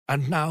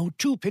And now,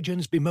 two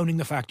pigeons bemoaning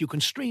the fact you can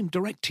stream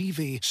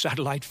DirecTV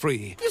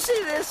satellite-free. You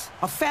see this?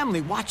 A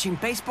family watching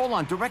baseball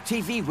on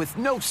DirecTV with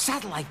no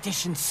satellite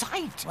dish in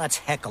sight. Let's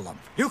heckle them.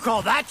 You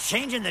call that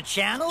changing the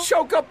channel?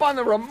 Choke up on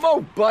the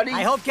remote, buddy.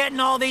 I hope getting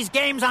all these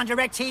games on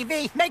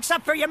DirecTV makes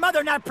up for your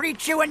mother not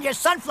pre-chewing your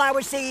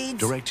sunflower seeds.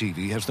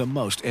 DirecTV has the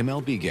most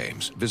MLB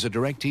games. Visit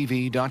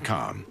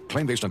DirecTV.com.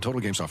 Claim based on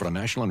total games offered on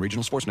national and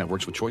regional sports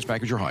networks with choice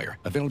package or higher.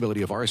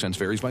 Availability of RSNs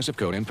varies by zip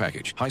code and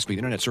package. High-speed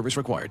internet service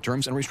required.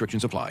 Terms and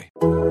restrictions apply.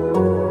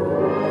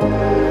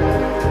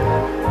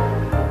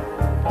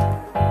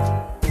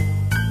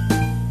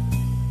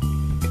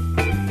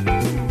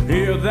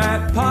 Hear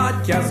that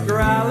podcast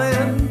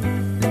growling,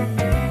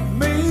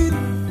 mean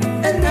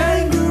and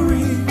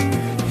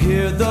angry.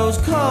 Hear those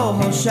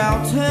co-hosts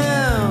shouting.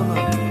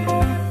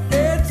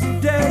 It's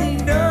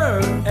Dana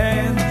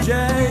and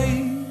Jay.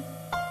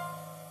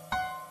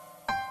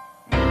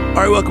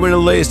 All right, welcome to the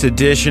latest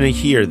edition of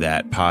Hear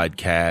That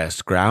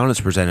Podcast Ground.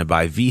 It's presented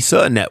by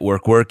Visa, a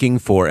network working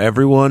for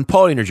everyone.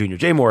 Paul Dehner Jr.,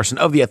 Jay Morrison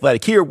of The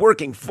Athletic here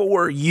working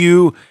for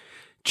you.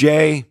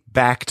 Jay,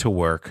 back to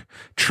work,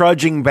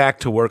 trudging back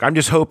to work. I'm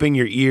just hoping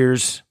your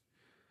ears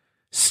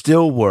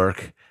still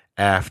work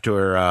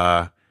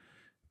after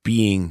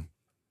being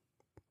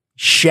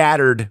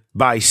shattered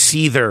by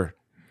Seether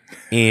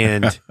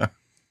and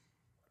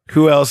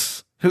who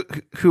else?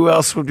 Who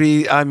else would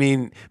be? I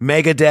mean,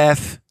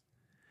 Megadeth.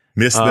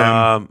 Miss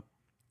them.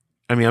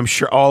 I mean, I'm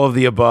sure all of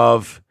the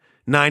above.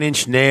 9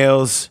 Inch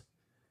Nails,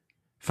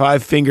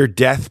 Five Finger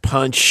Death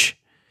Punch.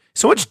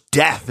 So much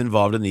death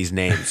involved in these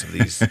names of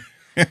these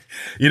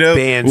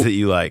bands that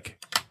you like.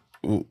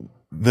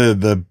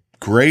 The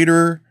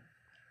greater,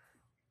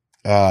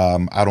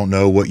 I don't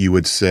know what you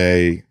would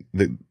say.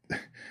 The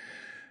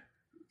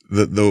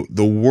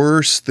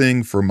worst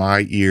thing for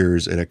my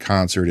ears at a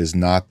concert is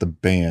not the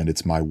band;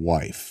 it's my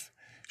wife.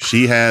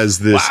 She has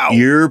this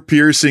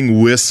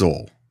ear-piercing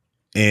whistle.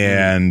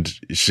 And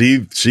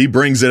she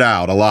brings it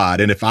out a lot.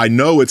 And if I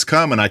know it's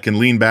coming, I can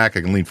lean back,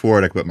 I can lean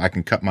forward, I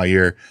can cut my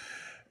ear.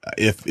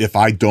 If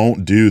I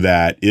don't do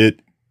that,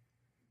 it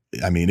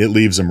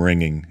leaves them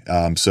ringing.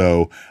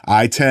 So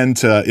I tend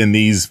to, in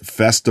these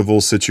festival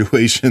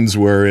situations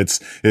where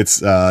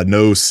it's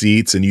no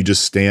seats and you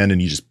just stand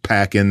and you just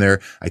pack in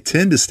there, I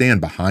tend to stand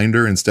behind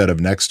her instead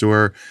of next to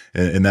her,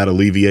 and that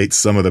alleviates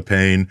some of the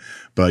pain.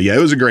 But yeah, it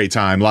was a great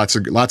time. Lots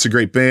of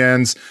great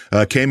bands.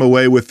 Came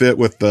away with it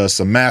with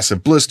some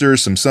massive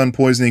blisters, some sun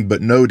poisoning,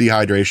 but no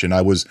dehydration.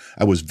 I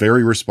was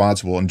very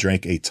responsible and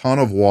drank a ton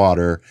of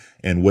water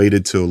and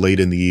waited till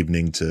late in the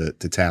evening to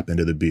tap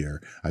into the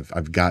beer.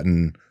 I've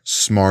gotten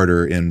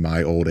smarter in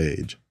my old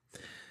age.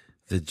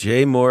 The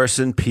Jay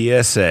Morrison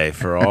PSA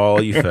for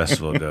all you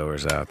festival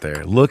goers out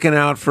there. Looking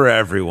out for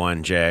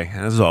everyone, Jay,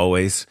 as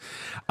always.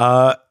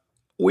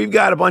 We've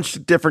got a bunch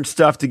of different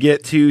stuff to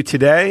get to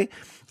today.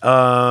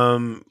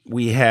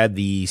 We had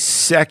the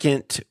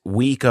second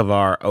week of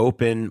our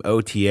open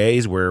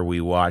OTAs where we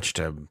watched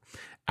an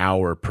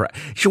hour.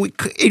 Should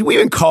we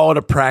even call it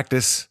a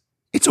practice?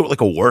 It's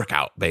like a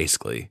workout,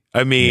 basically.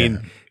 I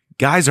mean,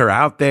 guys are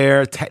out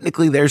there.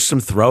 Technically, there's some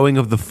throwing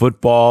of the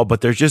football,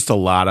 but there's just a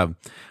lot of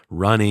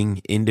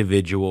running,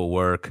 individual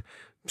work,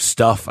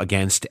 stuff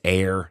against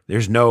air.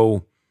 There's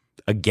no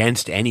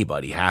against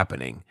anybody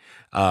happening.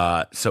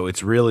 So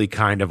it's really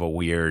kind of a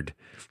weird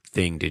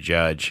thing to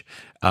judge.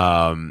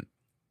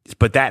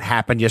 But that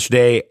happened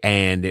yesterday,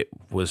 and it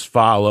was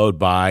followed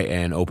by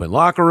an open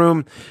locker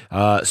room.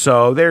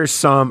 So there's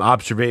some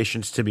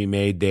observations to be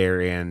made there,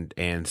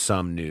 and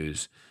some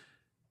news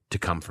to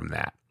come from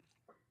that.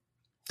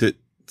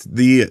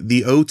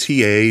 The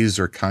OTAs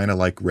are kind of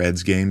like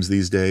Reds games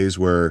these days,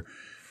 where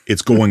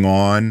it's going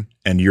on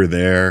and you're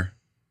there,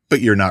 but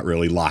you're not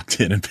really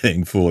locked in and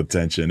paying full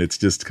attention. It's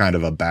just kind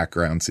of a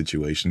background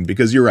situation,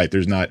 because you're right.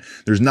 There's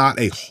not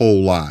a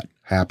whole lot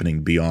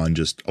happening beyond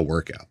just a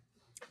workout.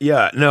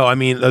 Yeah, no, I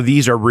mean,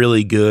 these are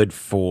really good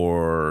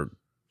for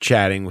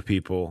chatting with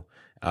people,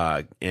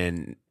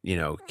 and,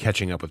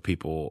 catching up with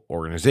people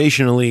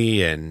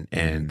organizationally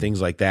and things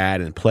like that,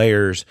 and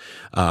players.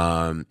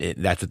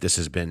 That's what this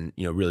has been,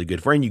 really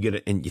good for. And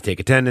you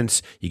take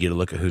attendance, you get a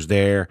look at who's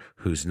there,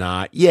 who's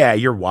not. Yeah,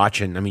 you're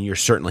watching. I mean, you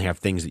certainly have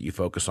things that you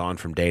focus on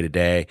from day to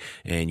day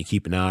and you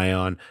keep an eye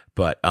on.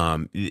 But, I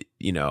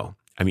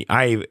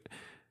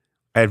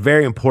had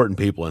very important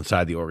people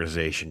inside the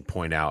organization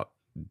point out,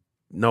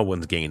 no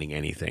one's gaining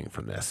anything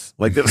from this.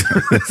 Like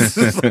this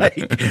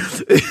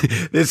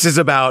is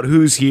about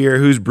who's here,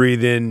 who's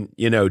breathing,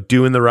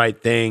 doing the right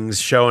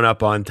things, showing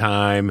up on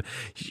time,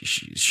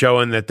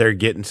 showing that they're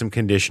getting some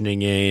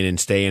conditioning in and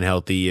staying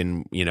healthy,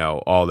 and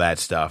all that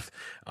stuff.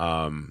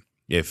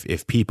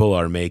 If people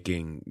are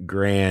making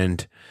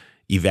grand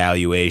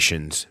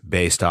evaluations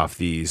based off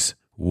these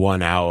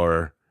 1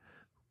 hour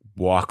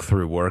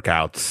walk-through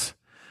workouts,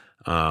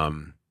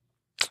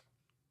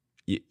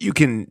 you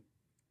can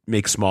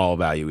make small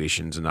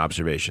evaluations and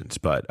observations,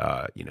 but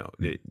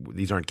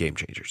these aren't game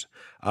changers.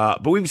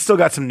 But we've still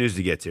got some news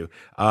to get to.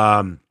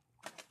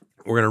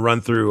 We're going to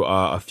run through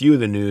a few of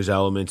the news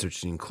elements,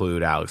 which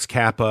include Alex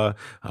Kappa,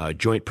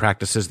 joint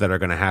practices that are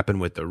going to happen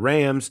with the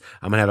Rams.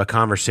 I'm going to have a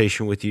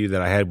conversation with you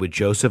that I had with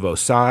Joseph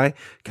Osai,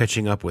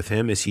 catching up with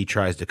him as he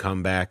tries to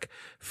come back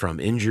from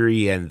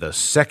injury and the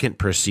second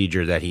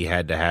procedure that he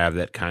had to have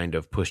that kind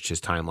of pushed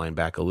his timeline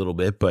back a little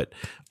bit, but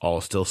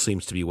all still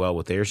seems to be well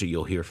with there. So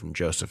you'll hear from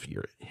Joseph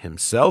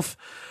himself.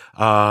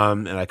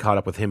 And I caught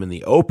up with him in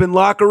the open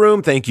locker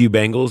room. Thank you,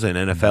 Bengals and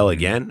NFL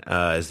again,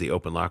 as the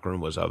open locker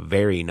room was a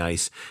very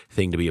nice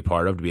thing to be a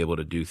part of, to be able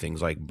to do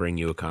things like bring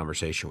you a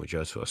conversation with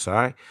Joseph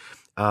Osai.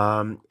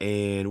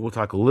 And we'll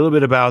talk a little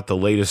bit about the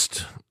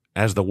latest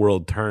As the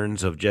World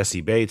Turns of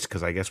Jesse Bates,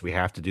 because I guess we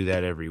have to do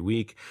that every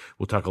week.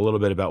 We'll talk a little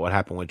bit about what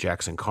happened with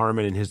Jackson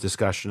Carman in his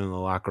discussion in the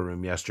locker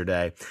room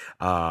yesterday.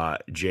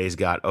 Jay's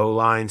got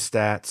O-line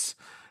stats.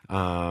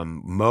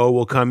 Mo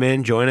will come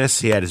in, join us.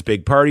 He had his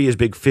big party, his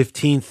big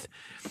 15th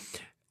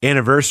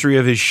anniversary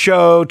of his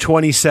show,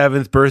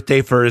 27th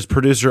birthday for his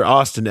producer,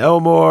 Austin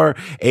Elmore,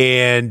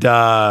 and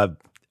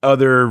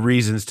other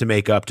reasons to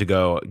make up to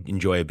go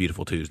enjoy a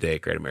beautiful Tuesday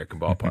at Great American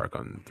Ballpark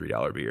on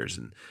 $3 beers.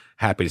 And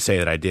happy to say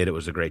that I did. It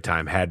was a great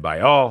time had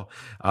by all.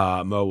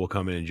 Mo will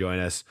come in and join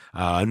us.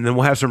 And then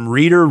we'll have some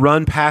reader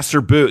run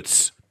passer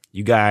boots.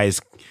 You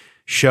guys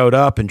showed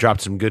up and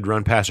dropped some good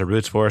run passer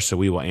boots for us, so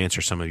we will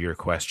answer some of your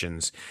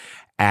questions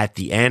at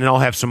the end. And I'll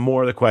have some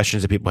more of the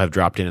questions that people have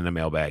dropped in the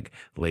mailbag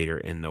later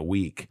in the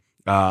week.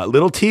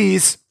 Little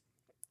tease,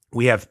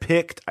 we've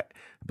picked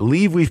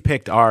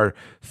our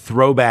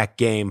throwback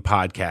game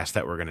podcast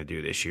that we're going to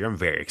do this year. I'm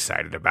very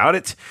excited about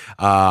it.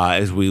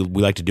 As we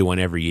like to do one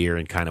every year,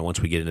 and kind of once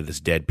we get into this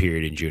dead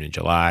period in June and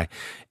July.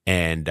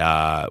 And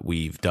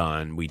we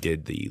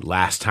did the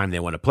last time they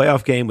won a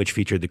playoff game, which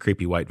featured the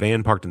creepy white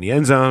van parked in the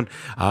end zone.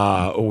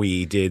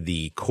 We did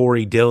the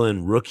Corey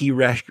Dillon rookie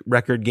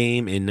record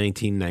game in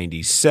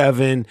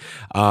 1997.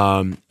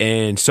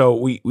 And so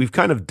we've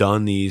kind of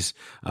done these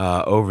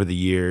over the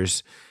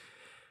years.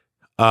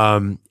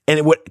 And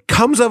what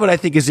comes of it, I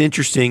think, is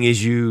interesting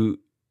is you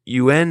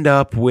end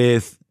up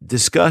with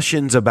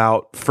discussions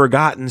about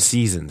forgotten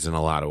seasons in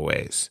a lot of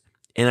ways.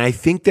 And I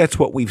think that's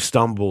what we've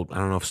I don't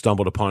know if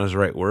stumbled upon is the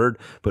right word,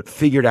 but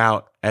figured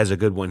out as a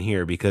good one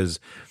here,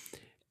 because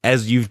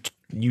as you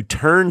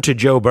turn to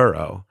Joe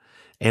Burrow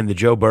and the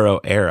Joe Burrow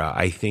era,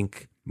 I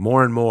think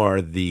more and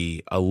more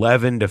the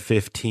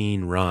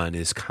 11-15 run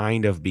is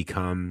kind of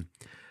become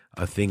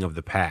a thing of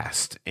the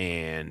past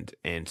and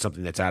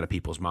something that's out of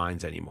people's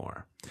minds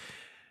anymore.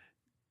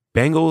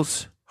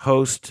 Bengals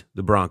host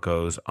the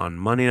Broncos on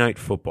Monday Night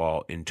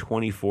Football in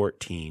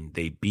 2014.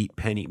 They beat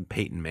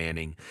Peyton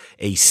Manning,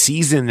 a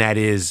season that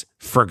is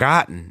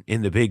forgotten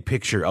in the big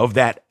picture of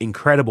that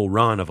incredible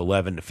run of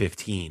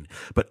 11-15,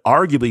 but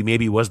arguably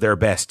maybe was their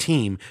best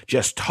team,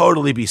 just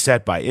totally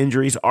beset by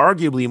injuries,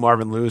 arguably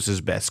Marvin Lewis's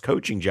best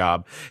coaching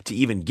job to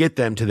even get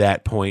them to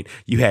that point.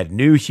 You had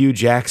new Hugh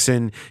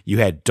Jackson, you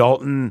had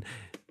Dalton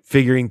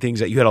figuring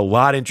things out. You had a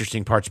lot of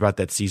interesting parts about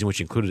that season, which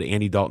included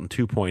Andy Dalton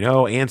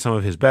 2.0 and some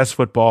of his best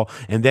football.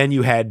 And then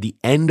you had the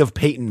end of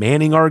Peyton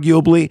Manning,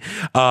 arguably,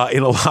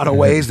 in a lot of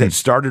ways that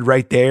started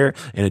right there,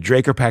 and a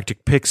Drake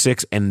Kirkpatrick pick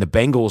six, and the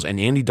Bengals and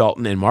Andy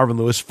Dalton and Marvin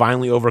Lewis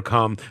finally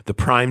overcome the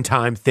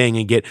primetime thing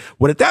and get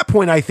what at that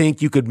point I think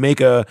you could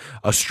make a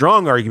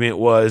strong argument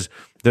was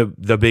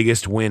the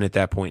biggest win at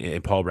that point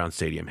in Paul Brown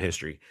Stadium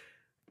history.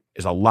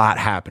 There's a lot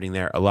happening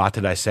there, a lot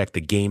to dissect. The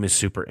game is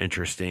super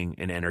interesting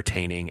and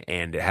entertaining,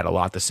 and it had a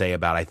lot to say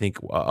about, I think,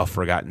 a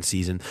forgotten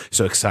season.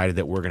 So excited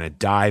that we're going to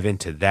dive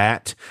into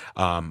that.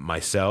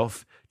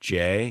 Myself,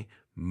 Jay,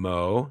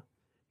 Mo,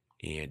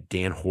 and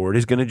Dan Horde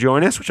is going to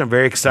join us, which I'm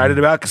very excited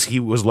about because he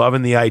was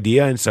loving the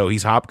idea, and so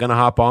he's going to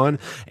hop on.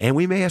 And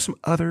we may have some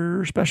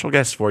other special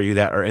guests for you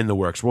that are in the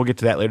works. We'll get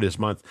to that later this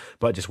month,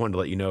 but just wanted to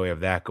let you know we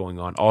have that going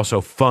on.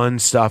 Also, fun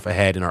stuff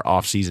ahead in our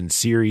off-season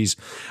series.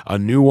 A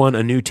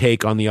new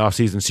take on the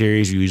off-season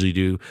series. We usually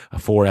do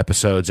 4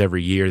 episodes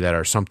every year that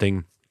are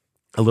something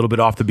a little bit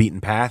off the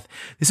beaten path.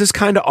 This is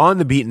kind of on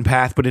the beaten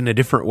path, but in a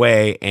different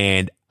way,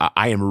 and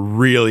I am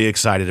really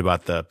excited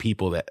about the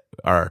people that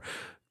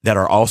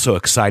are also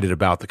excited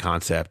about the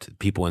concept,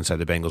 people inside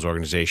the Bengals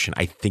organization.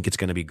 I think it's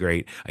going to be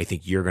great. I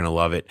think you're going to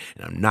love it.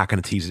 And I'm not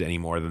going to tease it any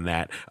more than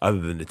that, other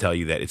than to tell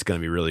you that it's going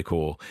to be really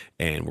cool.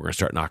 And we're going to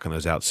start knocking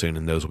those out soon.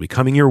 And those will be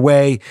coming your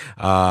way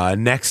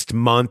next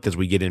month as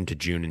we get into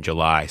June and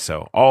July.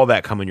 So all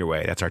that coming your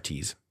way. That's our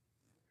tease.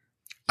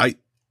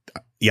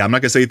 Yeah, I'm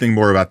not gonna say anything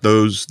more about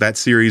that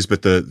series,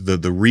 but the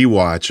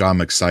rewatch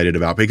I'm excited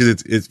about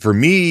because it's for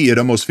me it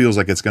almost feels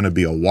like it's gonna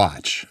be a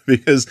watch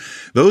because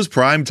those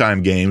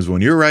primetime games when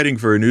you're writing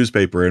for a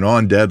newspaper and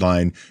on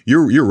deadline,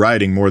 you're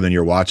writing more than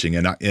you're watching,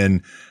 and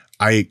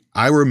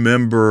I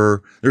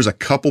remember there's a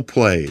couple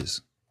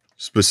plays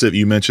specific.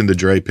 You mentioned the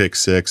Dre pick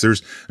six.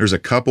 There's a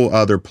couple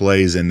other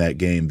plays in that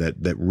game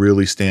that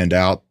really stand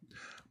out,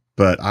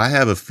 but I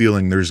have a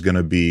feeling there's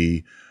gonna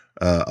be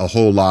a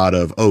whole lot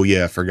of, oh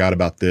yeah, forgot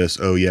about this.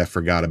 Oh yeah,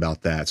 forgot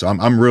about that. So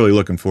I'm really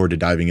looking forward to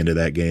diving into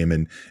that game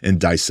and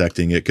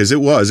dissecting it. Cause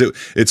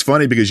it's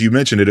funny because you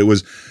mentioned it. It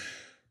was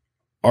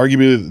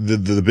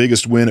arguably the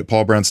biggest win at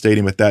Paul Brown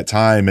Stadium at that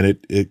time, and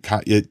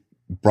it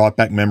brought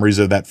back memories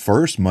of that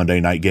first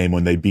Monday night game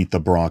when they beat the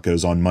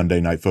Broncos on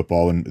Monday Night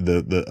Football, and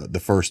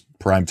the first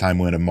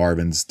primetime win of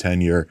Marvin's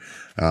tenure.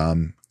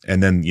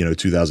 And then,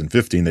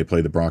 2015, they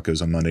played the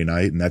Broncos on Monday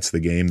night, and that's the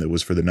game that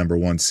was for the number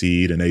 1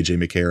 seed, and A.J.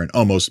 McCarron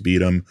almost beat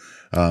them.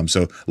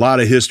 So a lot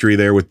of history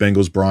there with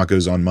Bengals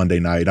Broncos on Monday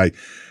night.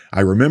 I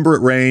remember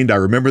it rained. I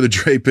remember the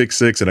Dre pick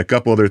six and a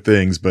couple other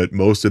things, but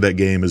most of that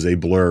game is a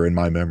blur in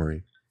my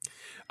memory.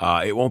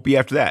 It won't be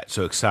after that,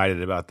 so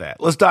excited about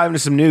that. Let's dive into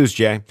some news,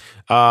 Jay.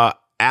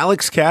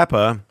 Alex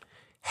Kappa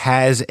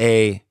has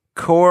a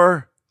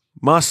core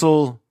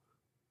muscle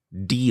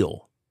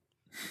deal,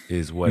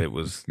 is what it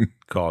was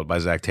called by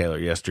Zach Taylor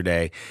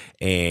yesterday.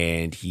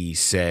 And he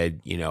said,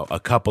 a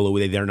couple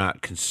of they're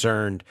not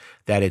concerned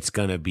that it's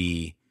going to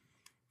be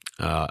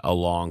a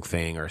long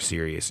thing or a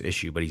serious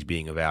issue, but he's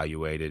being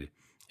evaluated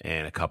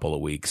in a couple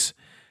of weeks.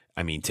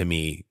 I mean, to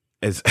me,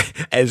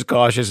 as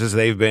cautious as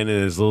they've been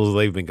and as little as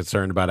they've been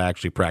concerned about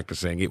actually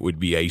practicing, it would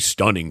be a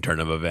stunning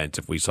turn of events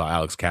if we saw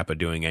Alex Kappa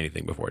doing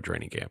anything before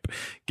training camp.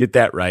 Get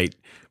that right.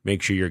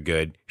 Make sure you're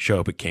good.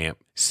 Show up at camp.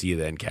 See you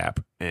then, Cap,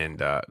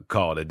 and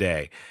call it a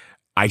day.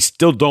 I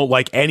still don't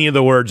like any of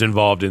the words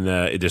involved in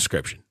the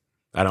description.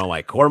 I don't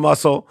like core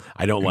muscle.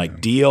 I don't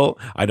like deal.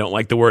 I don't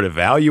like the word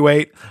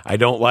evaluate. I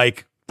don't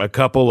like a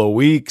couple of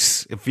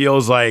weeks. It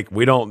feels like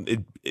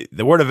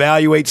the word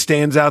evaluate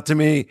stands out to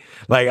me.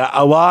 Like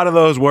a lot of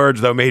those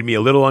words, though, made me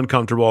a little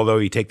uncomfortable. Although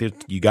you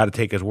got to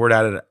take his word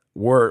out of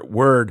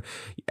word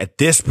at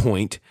this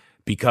point,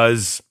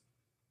 because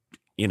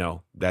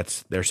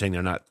they're saying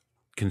they're not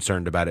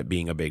concerned about it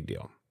being a big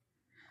deal.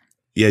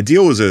 Yeah,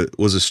 deal was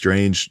a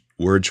strange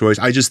word choice.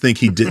 I just think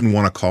he didn't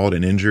want to call it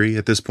an injury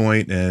at this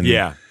point, and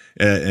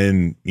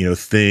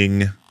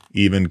thing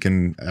even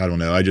can, I don't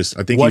know. I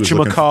think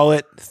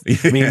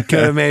whatchamacallit. I mean, could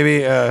have maybe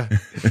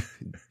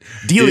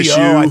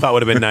Dealio, I thought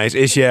would have been nice.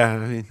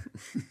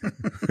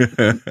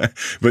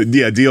 But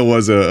yeah, deal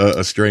was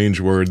a strange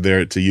word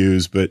there to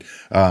use. But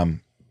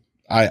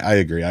I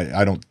agree.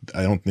 I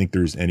don't think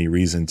there's any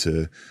reason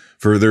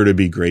for there to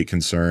be great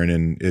concern,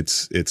 and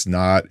it's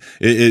not.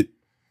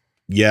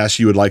 Yes,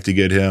 you would like to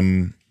get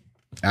him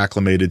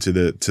acclimated to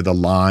the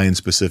line,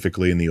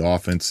 specifically in the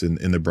offense and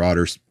in the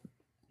broader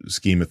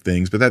scheme of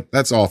things, but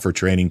that's all for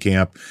training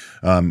camp.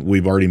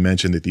 We've already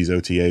mentioned that these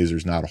OTAs,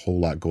 there's not a whole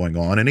lot going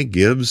on, and it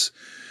gives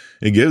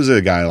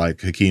a guy like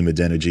Hakeem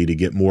Adeniji to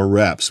get more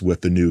reps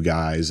with the new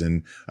guys,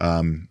 and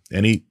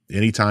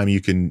anytime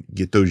you can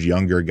get those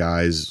younger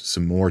guys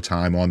some more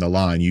time on the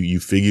line, you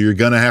figure you're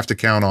gonna have to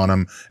count on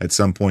them at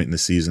some point in the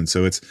season.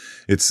 So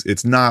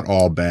it's not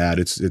all bad.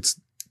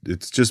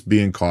 It's just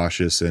being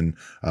cautious, and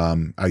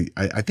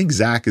I think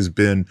Zach has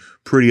been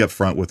pretty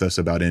upfront with us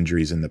about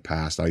injuries in the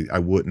past. I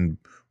wouldn't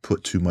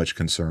put too much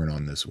concern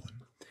on this one.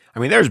 I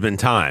mean, there's been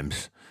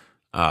times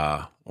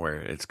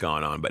where it's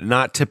gone on, but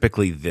not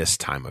typically this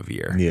time of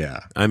year. Yeah.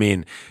 I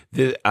mean,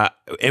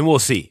 and we'll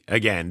see.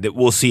 Again,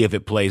 we'll see if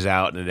it plays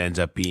out and it ends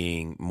up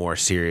being more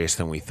serious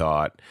than we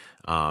thought.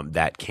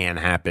 That can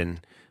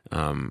happen.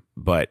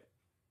 But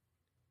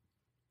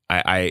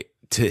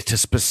to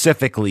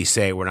specifically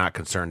say we're not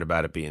concerned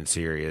about it being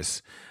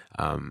serious,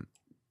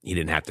 he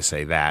didn't have to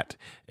say that.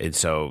 And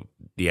so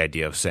the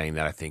idea of saying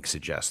that, I think,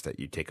 suggests that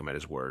you take him at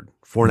his word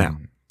for now.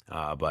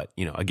 But,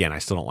 again, I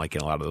still don't like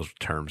a lot of those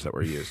terms that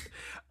were used.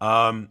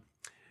 The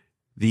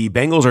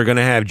Bengals are going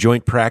to have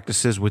joint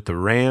practices with the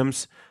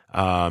Rams.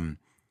 I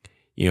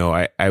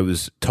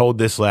was told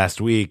this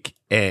last week,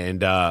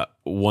 and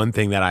one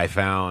thing that I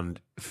found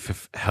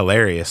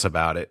hilarious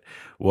about it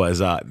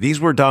was these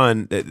were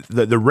done.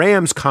 The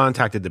Rams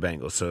contacted the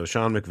Bengals. So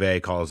Sean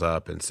McVay calls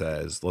up and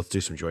says, let's do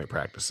some joint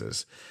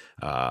practices,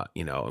 and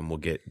we'll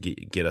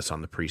get us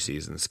on the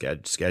preseason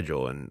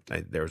schedule. And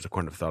there was a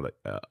corner of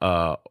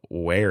thought,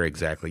 where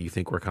exactly? You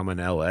think we're coming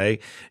to LA? And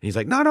he's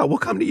like, no, we'll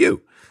come to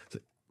you.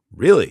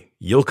 Really?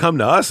 You'll come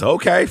to us?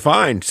 Okay,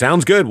 fine.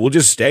 Sounds good. We'll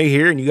just stay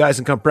here and you guys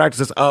can come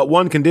practice us.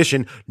 One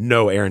condition,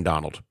 no Aaron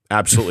Donald.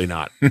 Absolutely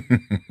not.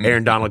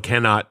 Aaron Donald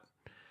cannot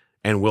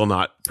and will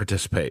not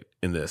participate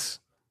in this.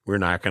 We're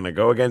not going to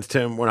go against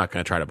him. We're not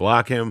going to try to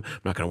block him.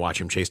 I'm not going to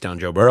watch him chase down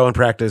Joe Burrow in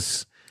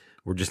practice.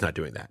 We're just not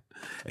doing that.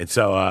 And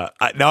so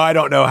I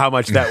don't know how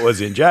much that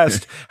was in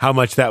jest, how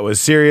much that was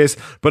serious.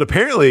 But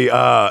apparently,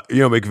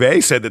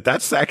 McVay said that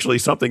that's actually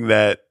something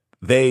that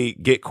they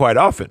get quite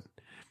often,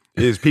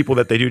 is people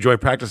that they do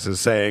joint practices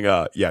saying,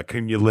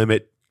 can you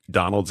limit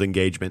Donald's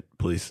engagement,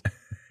 please?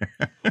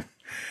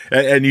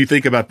 And you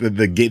think about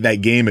that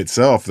game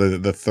itself,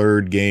 the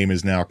third game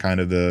is now kind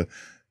of the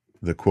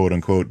quote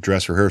unquote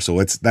dress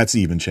rehearsal. That's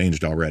even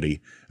changed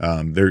already.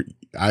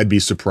 I'd be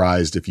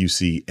surprised if you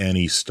see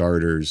any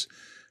starters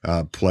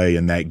play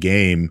in that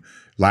game.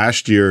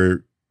 Last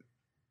year,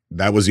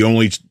 that was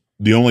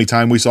the only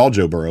time we saw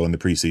Joe Burrow in the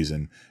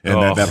preseason,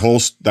 and that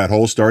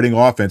whole starting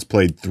offense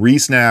played 3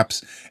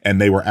 snaps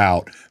and they were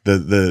out.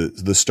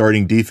 The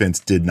starting defense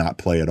did not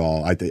play at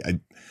all.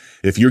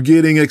 If you're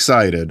getting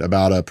excited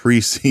about a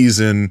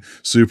preseason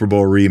Super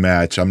Bowl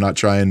rematch, I'm not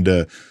trying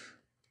to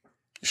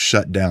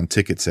shut down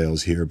ticket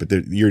sales here, but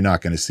you're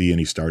not going to see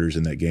any starters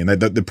in that game.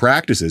 The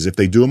practices, if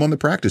they do them on the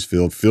practice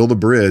field, fill the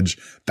bridge,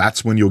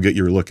 that's when you'll get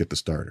your look at the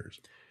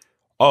starters.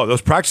 Oh,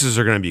 those practices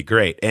are going to be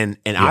great, and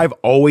yeah. I've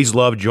always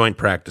loved joint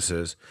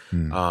practices.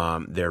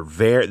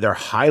 They're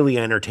highly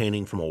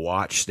entertaining from a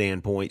watch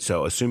standpoint.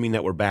 So, assuming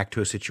that we're back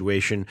to a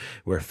situation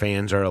where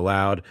fans are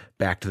allowed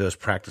back to those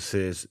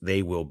practices,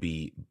 they will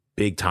be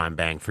big time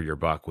bang for your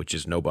buck, which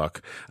is no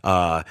buck,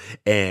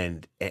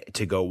 and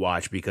to go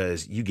watch,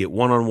 because you get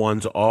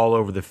one-on-ones all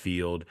over the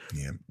field.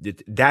 Yeah.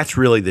 That's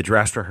really the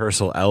dress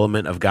rehearsal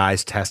element of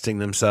guys testing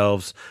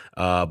themselves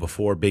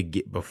before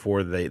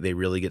they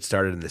really get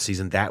started in the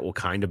season. That will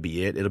kind of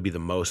be it. It'll be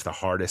the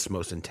hardest,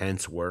 most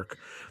intense work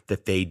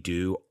that they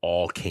do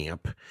all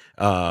camp.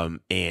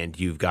 And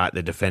you've got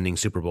the defending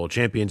Super Bowl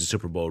champions, a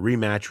Super Bowl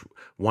rematch,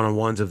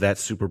 one-on-ones of that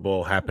Super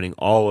Bowl happening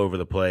all over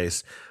the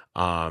place.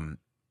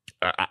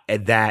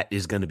 That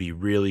is going to be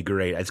really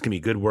great. It's going to be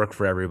good work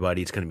for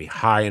everybody. It's going to be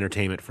high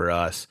entertainment for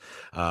us.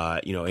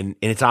 And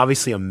it's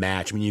obviously a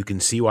match. I mean, you can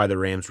see why the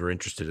Rams were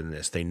interested in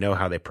this. They know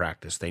how they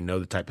practice. They know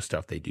the type of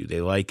stuff they do.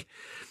 They like,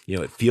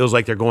 it feels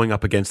like they're going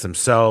up against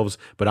themselves,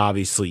 but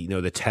obviously,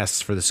 the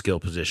tests for the skill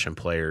position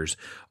players,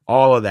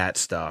 all of that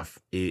stuff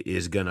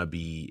is going to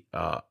be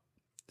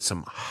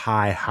some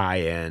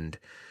high end,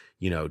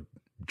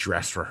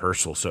 dress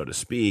rehearsal, so to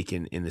speak,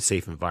 in the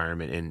safe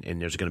environment,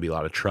 and there's going to be a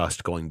lot of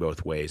trust going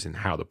both ways in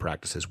how the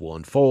practices will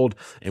unfold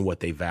and what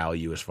they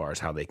value as far as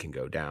how they can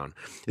go down.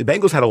 The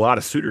Bengals had a lot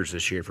of suitors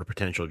this year for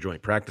potential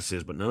joint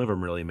practices, but none of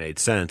them really made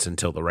sense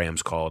until the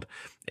Rams called,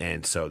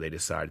 and so they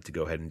decided to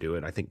go ahead and do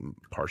it. I think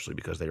partially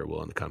because they were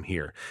willing to come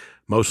here,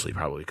 mostly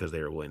probably because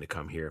they were willing to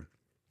come here.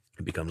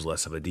 It becomes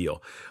less of a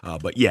deal.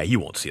 But yeah, you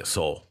won't see a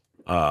soul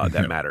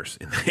that matters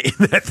in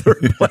that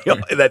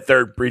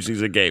third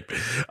preseason game.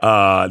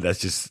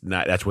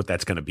 That's what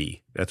that's going to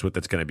be. That's what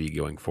that's going to be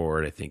going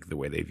forward. I think the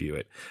way they view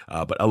it.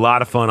 But a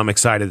lot of fun. I'm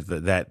excited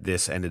that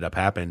this ended up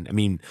happening. I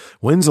mean,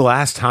 when's the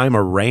last time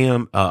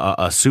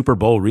a Super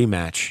Bowl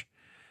rematch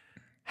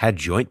had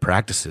joint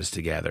practices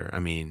together? I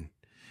mean,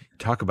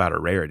 talk about a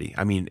rarity.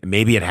 I mean,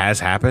 maybe it has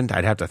happened.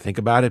 I'd have to think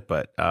about it,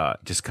 but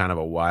just kind of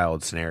a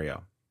wild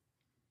scenario.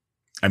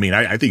 I mean,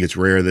 I think it's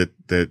rare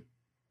that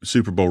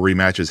Super Bowl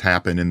rematches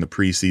happen in the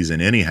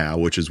preseason anyhow,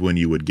 which is when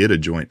you would get a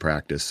joint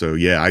practice. So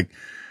yeah,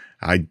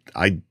 I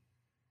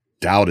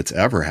doubt it's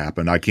ever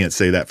happened. I can't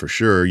say that for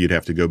sure. You'd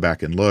have to go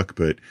back and look,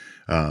 but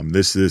it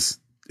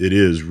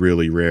is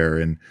really rare.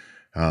 And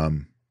I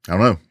don't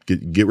know,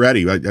 get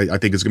ready. I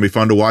think it's gonna be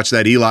fun to watch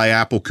that Eli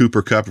Apple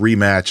Cooper Kupp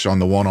rematch on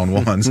the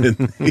one-on-ones.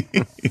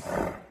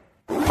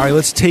 All right,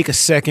 let's take a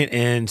second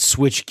and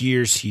switch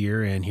gears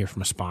here and hear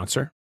from a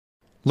sponsor.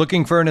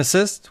 Looking for an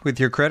assist with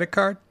your credit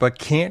card, but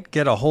can't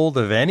get a hold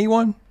of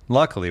anyone?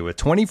 Luckily, with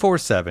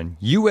 24/7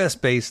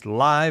 U.S.-based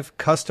live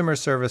customer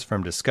service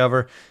from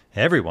Discover,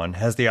 everyone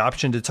has the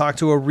option to talk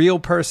to a real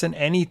person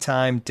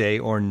anytime, day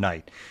or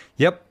night.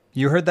 Yep,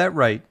 you heard that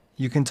right.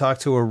 You can talk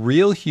to a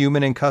real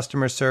human in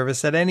customer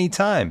service at any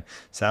time.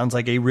 Sounds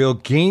like a real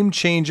game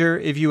changer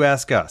if you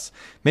ask us.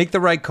 Make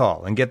the right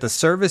call and get the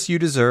service you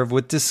deserve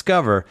with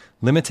Discover.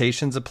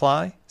 Limitations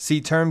apply.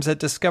 See terms at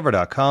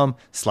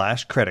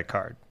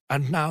discover.com/creditcard.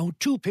 And now,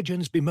 two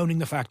pigeons bemoaning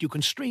the fact you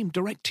can stream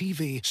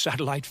DirecTV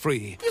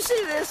satellite-free. You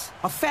see this?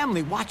 A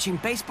family watching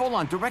baseball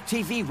on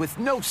DirecTV with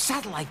no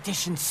satellite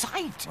dish in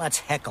sight. Let's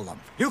heckle them.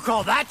 You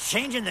call that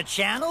changing the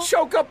channel?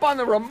 Choke up on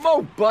the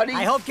remote, buddy.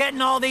 I hope getting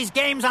all these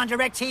games on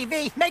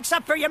DirecTV makes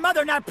up for your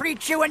mother not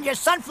pre-chewing your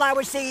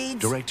sunflower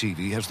seeds.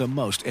 DirecTV has the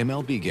most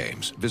MLB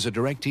games. Visit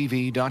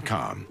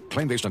DirecTV.com.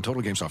 Claim based on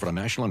total games offered on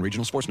national and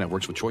regional sports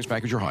networks with choice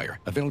package or higher.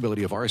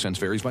 Availability of RSNs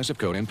varies by zip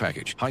code and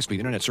package. High-speed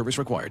internet service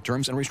required.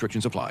 Terms and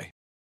restrictions apply.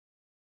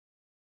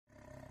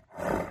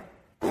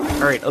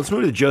 All right, let's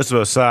move to Joseph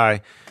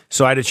Ossai.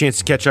 So I had a chance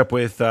to catch up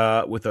with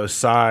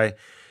Ossai.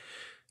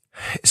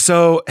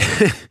 So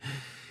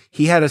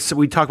he had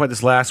we talked about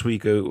this last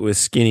week with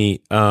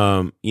Skinny.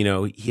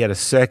 He had a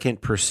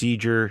second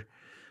procedure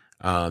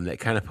that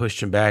kind of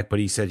pushed him back, but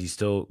he said he's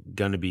still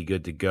going to be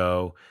good to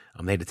go.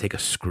 They had to take a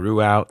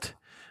screw out.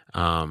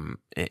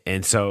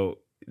 And so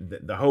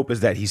the hope is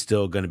that he's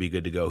still going to be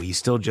good to go. He's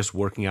still just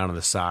working out on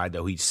the side,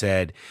 though. He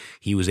said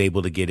he was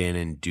able to get in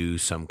and do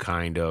some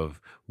kind of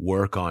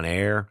work on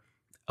air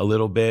a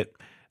little bit.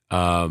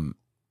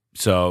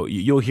 So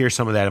you'll hear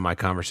some of that in my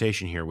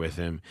conversation here with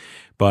him,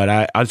 but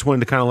I just wanted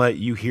to kind of let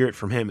you hear it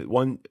from him.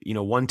 One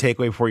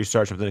takeaway before you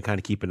start, something to kind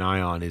of keep an eye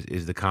on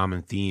is the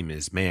common theme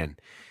is, man,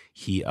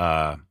 he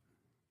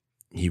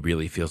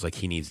really feels like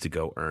he needs to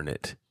go earn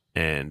it.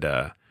 And,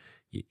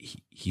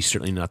 he's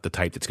certainly not the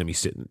type that's going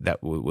to be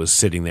was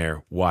sitting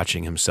there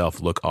watching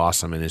himself look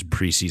awesome in his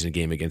preseason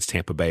game against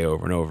Tampa Bay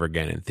over and over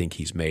again and think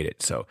he's made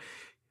it. So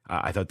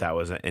I thought that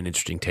was an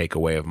interesting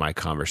takeaway of my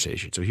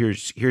conversation. So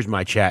here's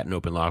my chat in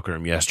Open Locker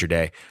Room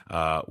yesterday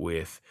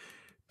with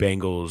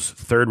Bengals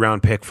third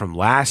round pick from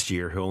last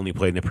year, who only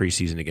played in the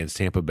preseason against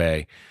Tampa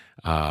Bay,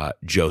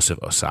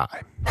 Joseph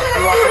Ossai.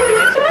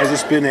 Has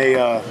this been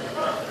a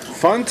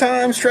fun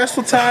time,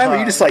 stressful time? Or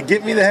you just like,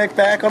 get me the heck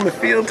back on the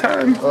field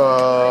time?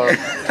 All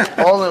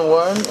in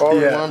one,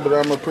 but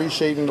I'm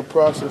appreciating the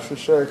process for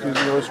sure, because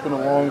it's been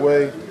a long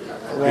way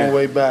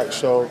back.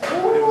 So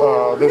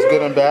there's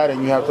good and bad,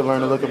 and you have to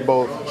learn to look at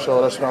both.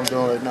 So that's what I'm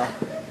doing right now.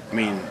 I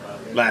mean,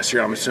 last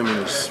year I'm assuming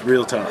it was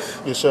real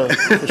tough. Yes, sir,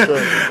 for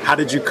sure. How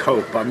did you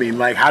cope? I mean,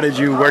 like, how did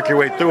you work your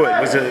way through it?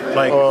 Was it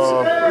like...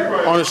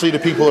 honestly, the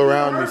people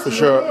around me, for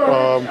sure.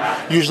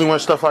 Usually when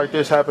stuff like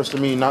this happens to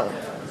me,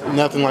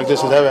 nothing like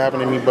this has ever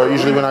happened to me, but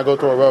usually when I go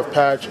through a rough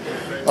patch,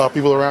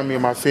 people around me are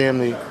my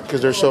family,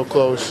 because they're so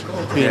close,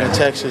 being in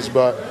Texas.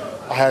 But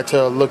I had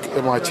to look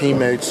at my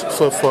teammates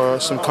for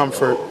some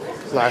comfort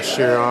last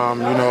year.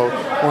 One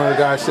of the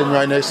guys sitting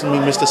right next to me,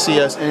 Mr.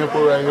 C.S.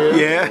 Ample right here.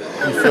 Yeah.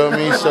 You feel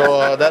me?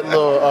 So that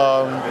little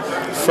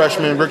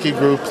freshman rookie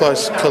group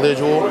plus Khalid,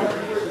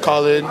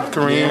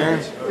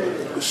 Kareem.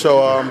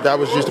 So that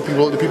was just the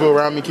people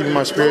around me keeping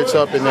my spirits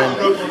up, and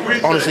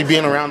then honestly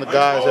being around the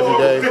guys every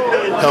day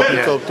helped me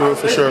cope through it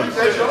for sure.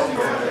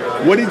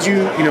 What did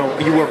you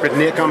work with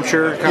Nick, I'm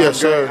sure? Yes,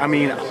 sir. I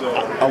mean,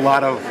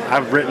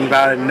 I've written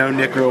about it and know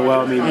Nick real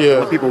well. I mean, a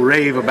lot of people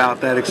rave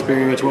about that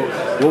experience.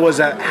 What was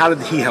that? How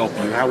did he help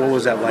you? What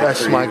was that like?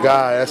 That's my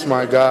guy.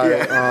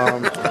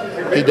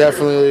 Yeah. He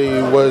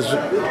definitely was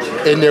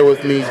in there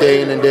with me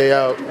day in and day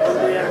out,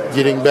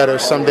 getting better.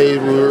 Some days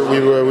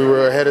we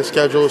were ahead of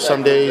schedule.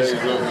 Some days,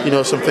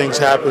 some things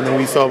happened and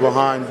we fell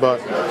behind.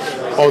 But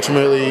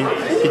ultimately,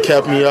 he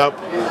kept me up,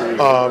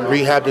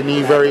 rehabbed the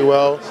knee very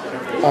well,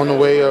 on the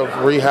way of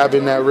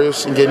rehabbing that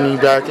wrist and getting me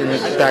back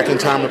in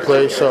time to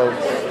play. So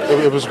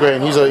it was great.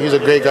 And he's a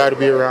great guy to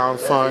be around,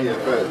 fun. You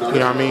know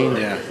what I mean?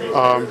 Yeah.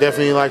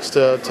 Definitely likes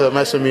to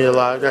mess with me a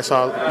lot. That's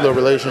our little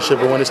relationship.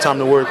 But when it's time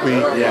to work, we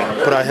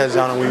put our heads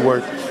down and we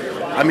work.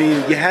 I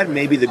mean, you had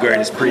maybe the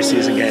greatest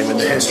preseason game in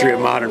the history of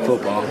modern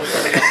football. Was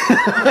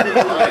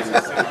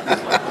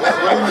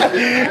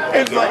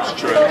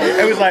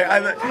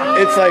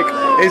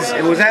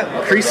that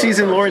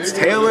preseason Lawrence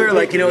Taylor?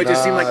 Like, it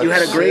just seemed like you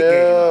had a great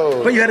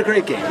game. But you had a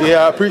great game.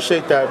 Yeah, I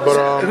appreciate that.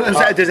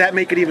 But does that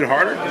make it even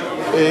harder?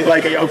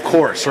 Of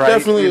course, right?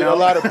 Definitely a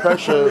lot of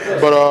pressure.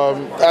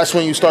 But that's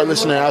when you start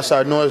listening to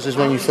outside noise, is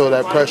when you feel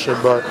that pressure.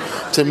 But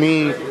to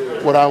me,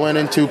 what I went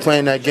into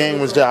playing that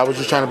game was that I was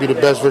just trying to be the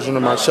best version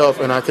of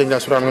myself, and I think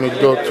that's what I'm going to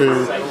go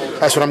through.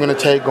 That's what I'm going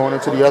to take going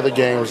into the other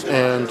games.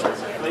 And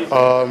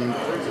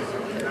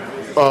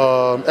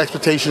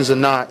expectations are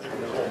not.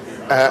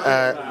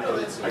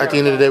 At the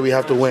end of the day, we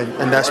have to win,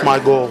 and that's my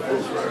goal,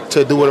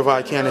 to do whatever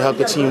I can to help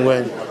the team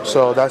win.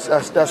 So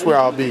that's where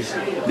I'll be.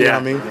 You know what I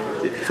mean?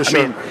 For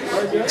sure. I mean,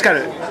 it's got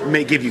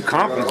to give you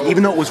confidence.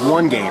 Even though it was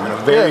one game and a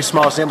very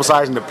small sample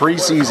size in the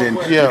preseason,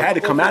 you had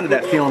to come out of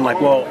that feeling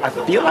like, well, I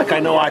feel like I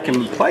know I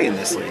can play in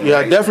this league.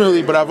 Yeah,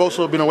 definitely. But I've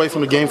also been away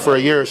from the game for a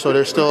year, so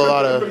there's still a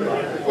lot of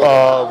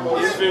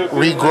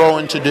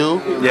regrowing to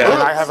do. Yeah.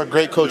 And I have a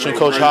great coach in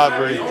Coach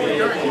Hodbury.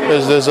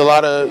 There's a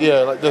lot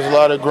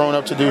of growing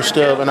up to do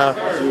still, and I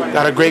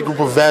got a great group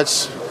of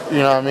vets. You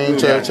know what I mean?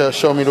 To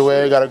show me the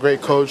way. I got a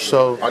great coach,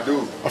 so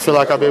I feel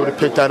like I'll be able to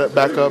pick that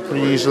back up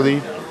pretty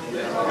easily.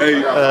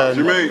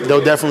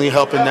 They'll definitely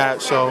help in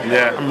that, so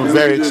I'm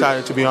very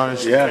excited, to be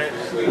honest. Yeah.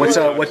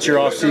 What's your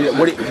off season?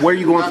 Where are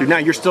you going through now?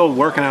 You're still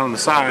working out on the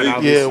side,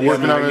 obviously. Yeah,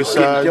 working out on the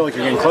side. Feel like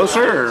you're getting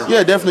closer? Or?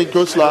 Yeah, definitely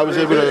closer. I was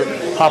able to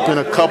hop in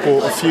a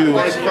few,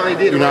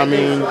 you know what I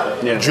mean,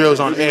 drills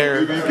on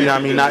air, you know what I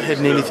mean, not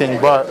hitting anything,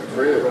 but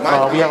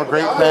we have a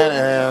great plan,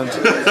 and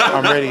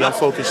I'm ready. I'm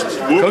focused.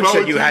 Coach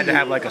said you had to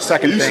have like a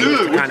second thing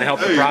to kind of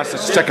help the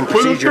process, a second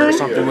procedure or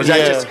something. Was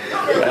that just,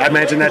 I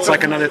imagine that's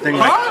like another thing,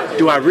 like,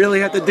 do I really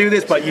have to do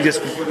this? But it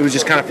was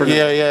just kind of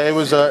forget. Yeah, it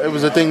was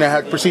a thing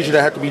procedure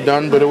that had to be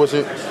done, but it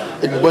wasn't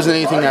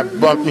anything that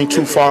bumped me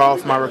too far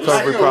off my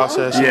recovery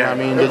process. You know what I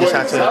mean? They just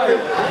had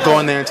to go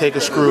in there and take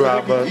a screw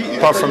out, but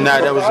apart from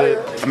that was it.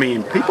 I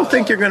mean, people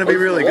think you're going to be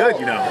really good,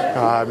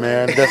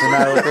 man, it doesn't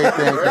matter what they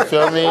think. You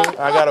feel me?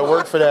 I got to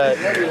work for that.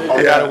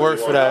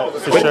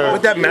 For sure.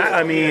 With that,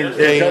 I mean,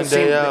 it does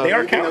seem they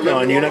are counting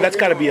on you. That's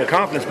got to be a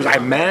confidence, because I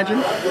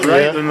imagine,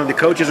 right? And the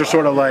coaches are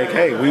sort of like,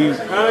 hey,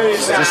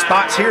 the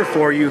spot's here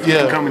for you if you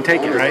can come and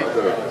take it, right?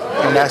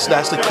 And that's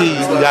the key.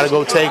 You got to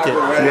go take it.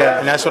 Yeah.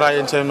 And that's what I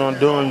intend on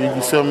doing.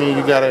 You feel me?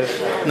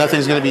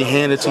 Nothing's going to be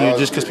handed to you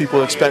just because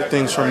people expect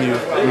things from you,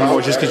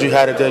 or just because you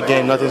had a good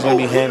game. Nothing's going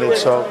to be handed.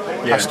 So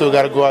I still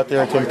got to go out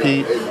there and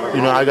compete.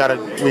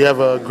 We have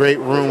a great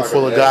room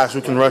full of guys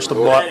who can rush the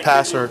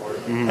passer,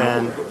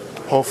 and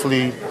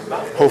hopefully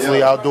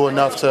I'll do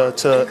enough to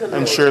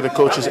ensure the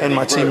coaches and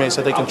my teammates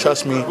that they can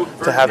trust me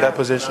to have that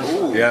position.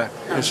 Yeah.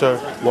 Yes, sir.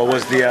 What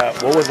was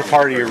the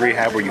part of your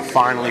rehab where you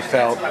finally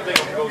felt,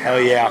 hell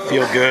yeah, I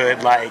feel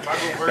good, like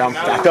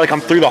I feel like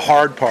I'm through the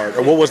hard part?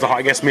 Or what was the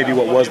hardest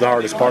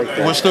part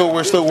there?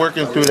 We're still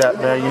working through that,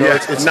 man.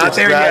 It's not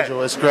there gradual.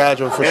 Yet. It's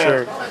gradual for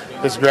sure.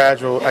 It's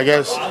gradual. I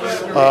guess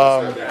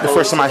the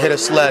first time I hit a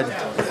sled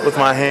with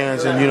my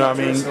hands and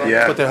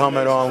put the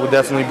helmet on would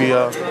definitely be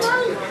a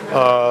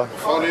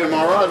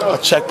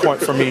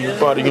checkpoint for me,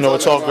 but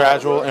it's all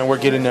gradual and we're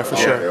getting there for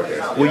sure.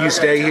 will you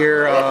stay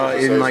here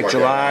in like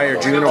July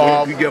or June,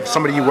 or will you have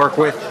somebody you work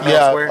with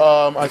elsewhere?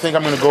 I think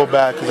I'm going to go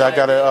back because I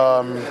got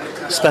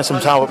to spend some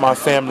time with my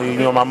family. You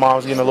know, my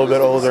mom's getting a little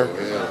bit older,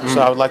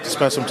 so I would like to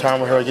spend some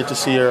time with her. I get to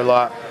see her a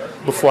lot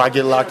before I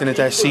get locked into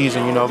that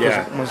season, you know,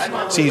 because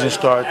when season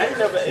starts,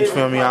 you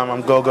feel me,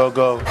 I'm go, go,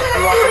 go.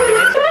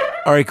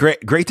 All right,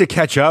 great to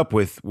catch up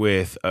with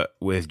Joe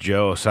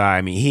Ossai.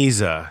 I mean,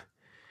 he's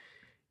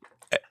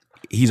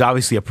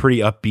obviously a pretty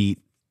upbeat,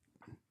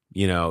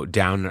 you know,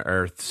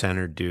 down-to-earth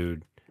centered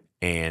dude,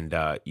 and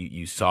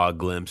you saw a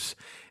glimpse,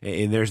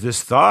 and there's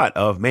this thought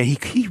of, man,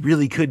 he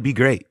really could be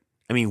great.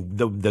 I mean,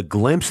 the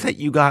glimpse that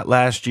you got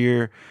last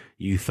year,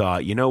 you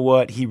thought, you know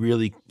what,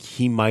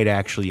 he might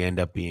actually end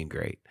up being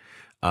great.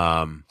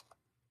 And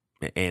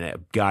a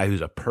guy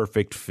who's a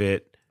perfect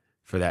fit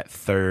for that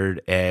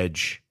third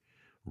edge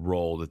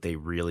role that they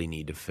really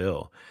need to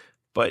fill.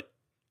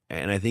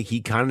 And I think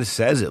he kind of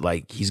says it,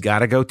 like, he's got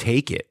to go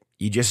take it.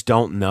 You just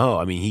don't know.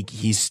 I mean,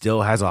 he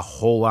still has a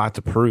whole lot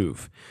to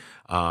prove,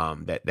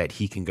 that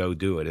he can go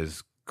do it.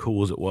 As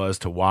cool as it was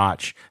to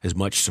watch, as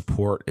much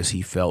support as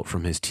he felt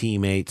from his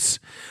teammates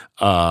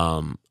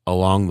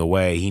along the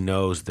way, he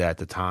knows that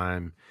the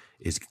time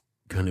is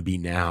going to be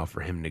now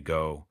for him to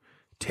go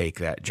take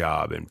that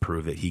job and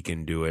prove that he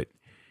can do it,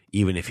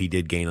 even if he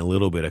did gain a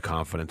little bit of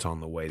confidence on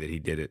the way that he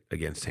did it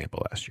against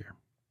Tampa last year.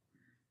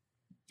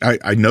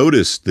 I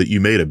noticed that you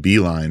made a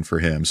beeline for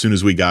him as soon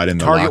as we got in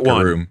the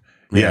locker room.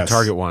 Yeah, yes.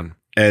 Target one.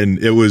 And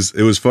it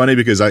was funny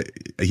because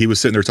he was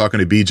sitting there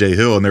talking to BJ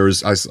Hill, and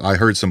I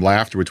heard some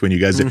laughter between you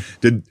guys.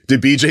 Did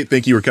BJ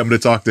think you were coming to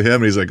talk to him?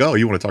 And he's like, "Oh,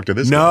 you want to talk to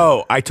this guy?"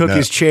 No, I took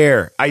his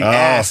chair. I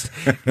asked.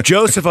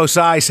 Joseph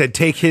Ossai said,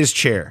 "Take his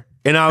chair."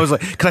 And I was like,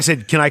 because I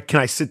said, can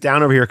I sit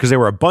down over here? Because there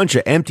were a bunch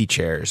of empty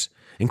chairs,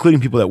 including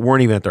people that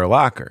weren't even at their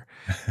locker.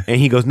 And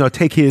he goes, no,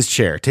 take his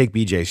chair, take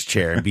BJ's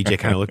chair. And BJ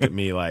kind of looked at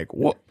me like,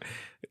 what?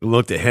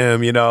 Looked at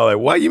him, you know, like,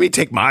 what? You mean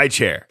take my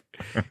chair?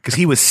 Because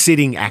he was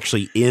sitting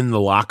actually in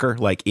the locker,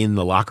 like in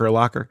the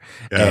locker.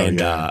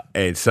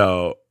 And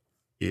so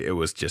it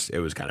was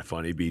kind of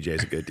funny.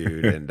 BJ's a good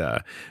dude,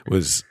 and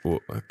was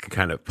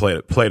kind of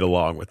played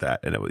along with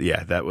that. And it was,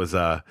 that was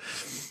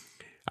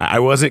I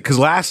wasn't, because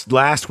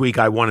last week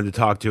I wanted to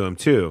talk to him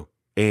too,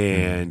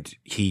 and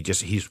he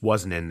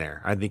wasn't in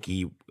there. I think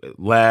he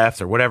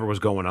left or whatever was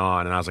going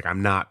on, and I was like,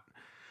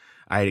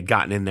 I had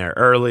gotten in there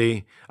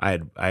early. I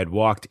had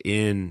walked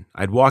in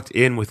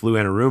with Lou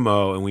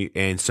Anarumo,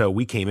 and so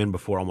we came in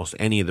before almost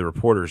any of the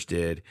reporters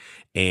did,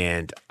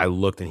 and I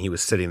looked and he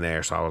was sitting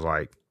there, so I was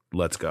like,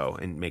 let's go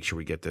and make sure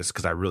we get this,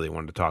 because I really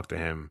wanted to talk to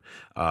him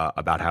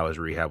about how his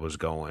rehab was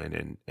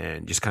going,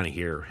 and just kind of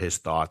hear his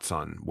thoughts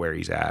on where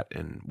he's at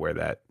and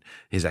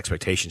his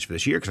expectations for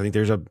this year. Because I think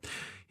there's a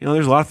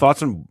lot of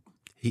thoughts on,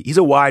 he's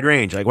a wide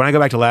range. Like when I go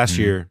back to last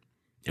year,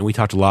 and we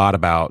talked a lot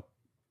about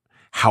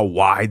how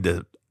wide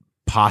the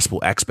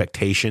possible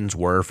expectations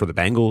were for the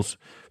Bengals,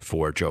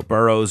 for Joe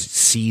Burrow's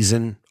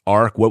season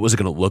arc. What was it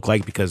going to look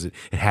like? Because it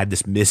had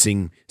this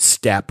missing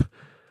step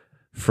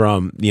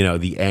from, you know,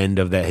 the end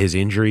of his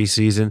injury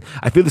season.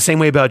 I feel the same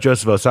way about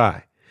Joseph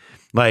Ossai.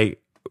 Like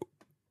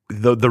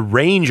the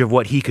range of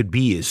what he could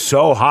be is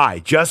so high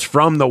just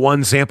from the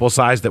one sample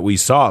size that we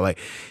saw. Like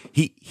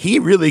he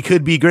really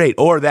could be great,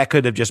 or that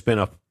could have just been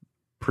a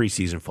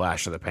preseason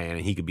flash of the pan,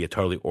 and he could be a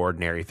totally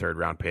ordinary third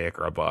round pick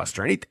or a bust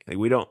or anything. Like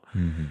we don't.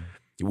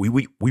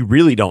 We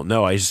really don't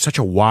know. It's such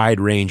a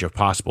wide range of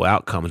possible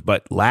outcomes.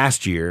 But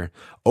last year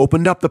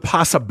opened up the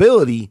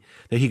possibility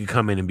that he could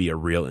come in and be a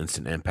real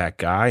instant impact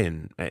guy,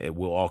 and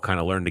we'll all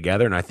kind of learn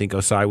together. And I think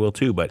Ossai will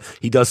too. But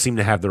he does seem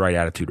to have the right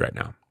attitude right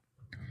now.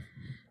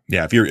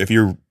 Yeah, if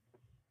you're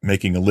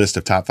making a list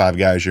of top 5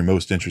 guys you're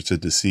most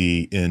interested to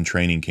see in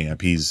training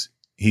camp, he's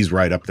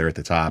right up there at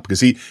the top,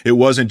 because it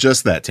wasn't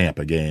just that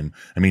Tampa game.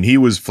 I mean, he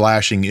was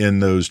flashing in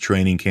those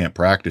training camp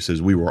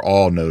practices we were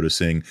all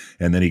noticing,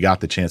 and then he got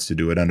the chance to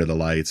do it under the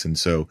lights. And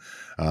so,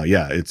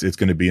 it's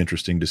going to be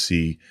interesting to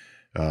see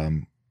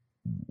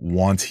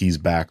once he's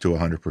back to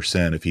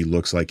 100%, if he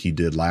looks like he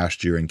did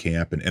last year in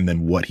camp, and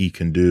then what he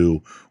can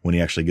do when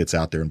he actually gets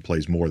out there and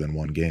plays more than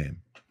one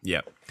game.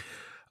 Yeah.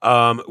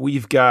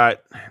 We've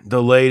got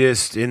the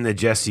latest in the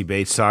Jessie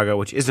Bates saga,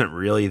 which isn't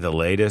really the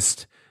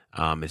latest.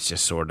 It's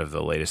just sort of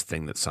the latest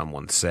thing that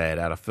someone said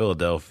out of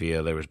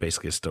Philadelphia. There was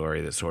basically a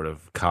story that sort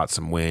of caught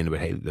some wind, but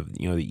hey, the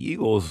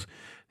Eagles,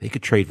 they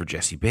could trade for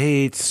Jessie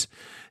Bates.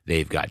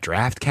 They've got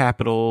draft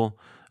capital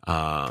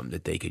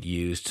that they could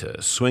use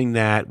to swing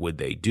that. Would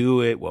they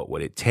do it? What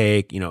would it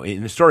take? You know,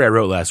 in the story I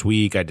wrote last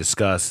week, I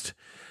discussed,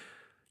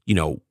 you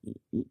know,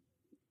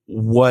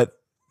 what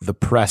the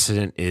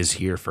precedent is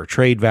here for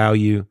trade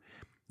value.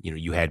 You know,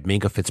 you had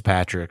Minkah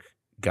Fitzpatrick,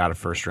 got a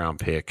first-round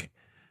pick.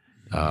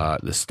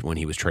 This when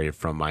he was traded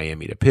from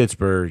Miami to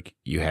Pittsburgh.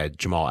 You had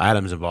Jamal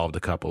Adams involved, a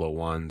couple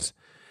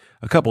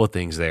of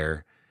things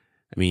there.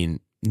 I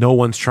mean, no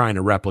one's trying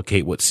to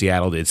replicate what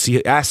Seattle did.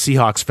 Ask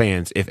Seahawks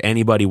fans if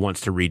anybody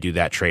wants to redo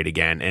that trade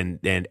again,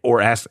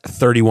 or ask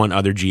 31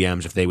 other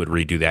GMs if they would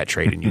redo that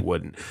trade, and you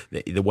wouldn't.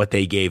 What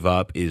they gave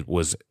up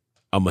was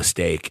a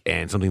mistake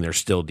and something they're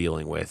still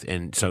dealing with.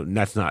 And so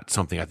that's not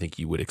something I think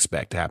you would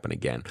expect to happen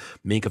again.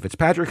 Minkah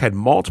Fitzpatrick had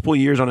multiple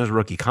years on his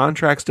rookie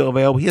contract still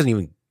available. He hasn't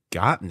even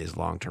gotten his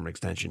long-term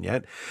extension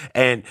yet.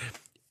 And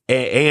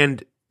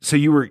so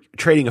you were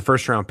trading a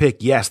first-round pick.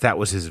 Yes, that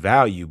was his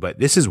value, but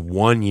this is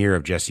 1 year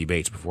of Jessie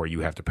Bates before you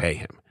have to pay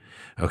him.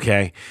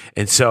 Okay?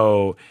 And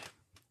so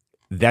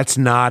that's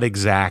not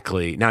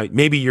exactly – now,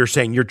 maybe you're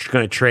saying you're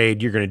going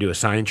to do a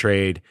sign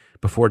trade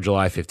before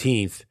July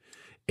 15th,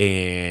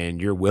 and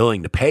you're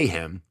willing to pay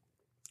him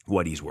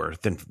what he's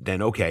worth,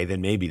 then okay, then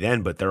maybe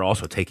then, but they're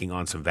also taking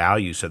on some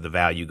value, so the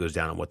value goes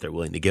down on what they're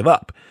willing to give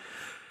up.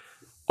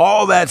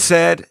 All that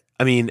said,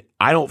 I mean,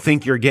 I don't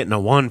think you're getting a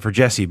 1 for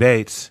Jessie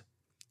Bates.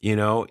 You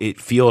know,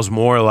 it feels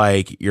more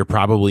like you're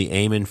probably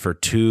aiming for a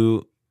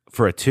 2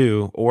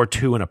 or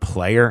 2 and a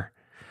player.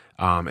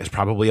 Is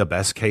probably a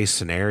best case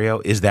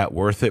scenario. Is that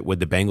worth it? Would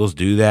the Bengals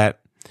do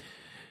that?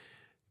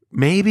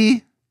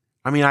 Maybe.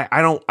 I mean,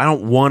 I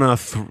don't want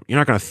to. You're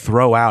not going to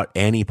throw out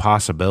any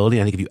possibility.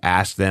 I think if you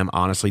asked them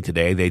honestly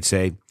today, they'd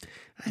say,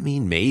 I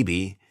mean,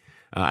 maybe.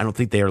 I don't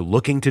think they are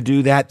looking to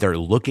do that. They're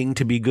looking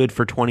to be good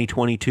for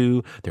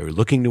 2022. They're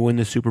looking to win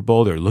the Super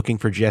Bowl. They're looking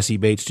for Jessie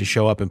Bates to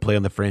show up and play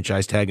on the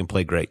franchise tag and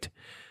play great.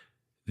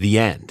 The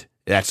end.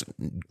 That's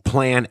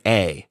plan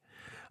A.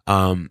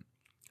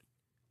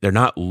 They're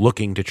not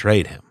looking to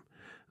trade him.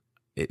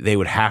 They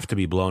would have to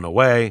be blown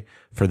away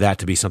for that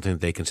to be something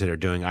that they consider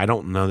doing. I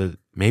don't know that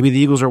maybe the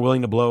Eagles are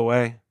willing to blow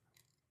away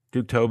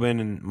Duke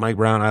Tobin and Mike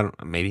Brown.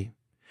 Maybe.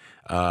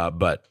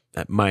 But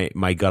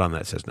my gut on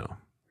that says no.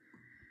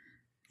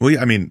 Well,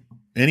 yeah, I mean,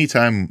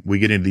 anytime we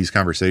get into these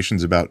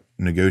conversations about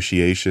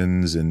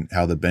negotiations and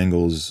how the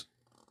Bengals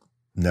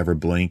never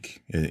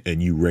blink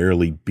and you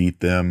rarely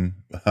beat them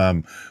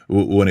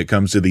when it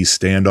comes to these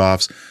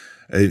standoffs,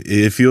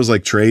 it feels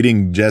like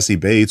trading Jessie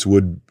Bates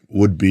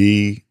would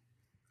be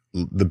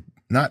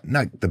not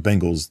the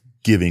Bengals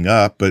giving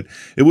up, but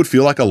it would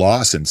feel like a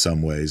loss in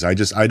some ways.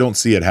 I don't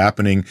see it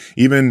happening.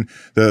 Even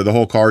the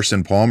whole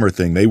Carson Palmer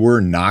thing, they were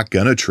not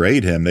going to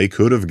trade him. They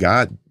could have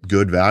got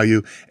good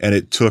value, and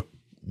it took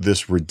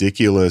this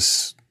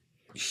ridiculous,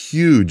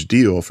 huge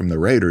deal from the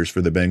Raiders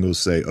for the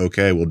Bengals to say,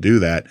 okay, we'll do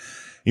that.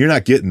 You're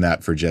not getting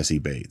that for Jessie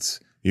Bates.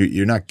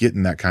 You're not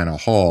getting that kind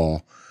of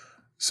haul.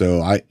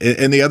 So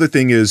and the other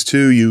thing is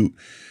too,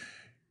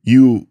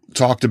 you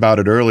talked about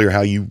it earlier,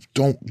 how you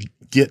don't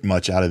get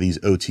much out of these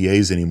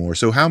OTAs anymore.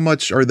 So how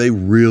much are they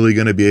really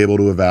going to be able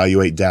to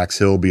evaluate Dax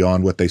Hill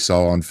beyond what they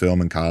saw on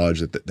film in college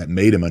that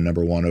made him a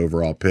number 1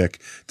 overall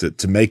pick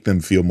to make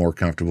them feel more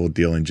comfortable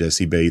dealing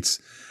Jessie Bates?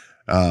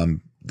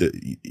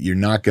 You're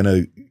not going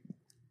to,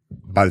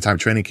 by the time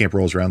training camp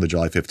rolls around, the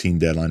July 15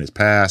 deadline is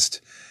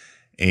passed.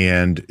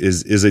 And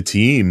is a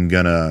team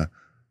gonna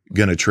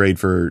trade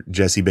for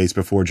Jessie Bates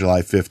before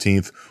July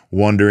 15th,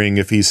 wondering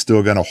if he's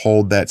still going to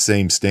hold that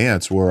same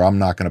stance where I'm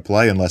not going to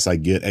play unless I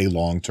get a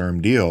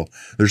long-term deal?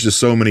 There's just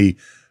so many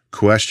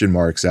question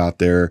marks out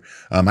there.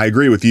 I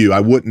agree with you. I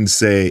wouldn't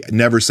say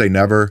never,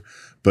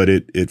 but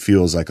it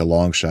feels like a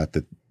long shot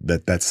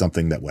that's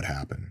something that would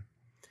happen.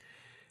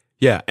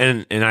 Yeah,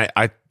 and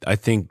I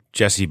think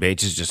Jessie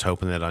Bates is just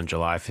hoping that on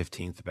July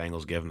 15th the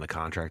Bengals give him the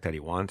contract that he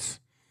wants,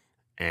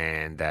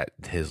 and that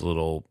his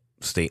little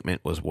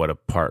statement was a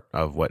part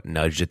of what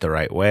nudged it the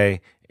right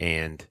way,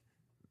 and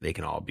they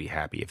can all be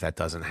happy. If that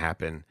doesn't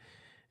happen,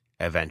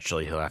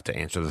 eventually he'll have to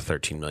answer the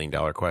 $13 million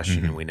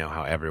question, and we know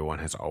how everyone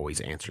has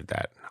always answered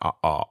that.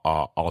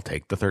 I'll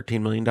take the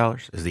 $13 million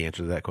is the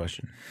answer to that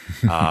question.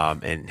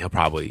 And he'll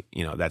probably,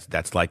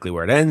 that's likely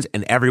where it ends,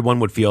 and everyone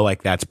would feel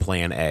like that's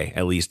plan A,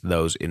 at least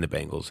those in the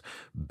Bengals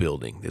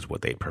building is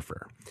what they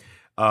prefer.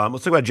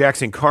 Let's talk about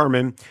Jackson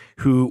Carman,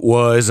 who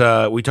was,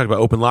 we talked about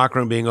open locker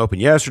room being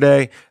open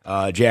yesterday.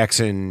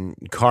 Jackson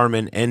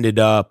Carman ended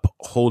up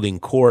holding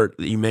court.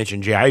 You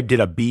mentioned, Jay, I did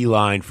a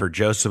beeline for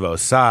Joseph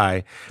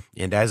Ossai,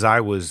 and as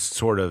I was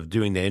sort of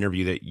doing the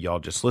interview that y'all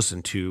just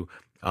listened to,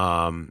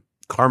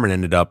 Carman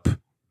ended up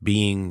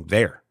being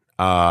there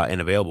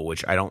and available,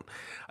 which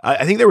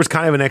I think there was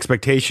kind of an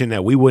expectation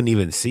that we wouldn't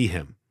even see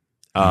him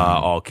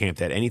all camp,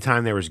 that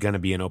anytime there was going to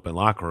be an open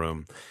locker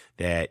room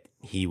that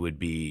he would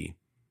be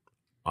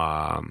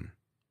gone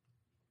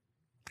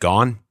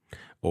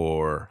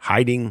or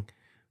hiding,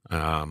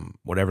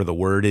 whatever the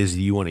word is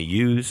you want to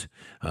use,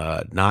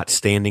 not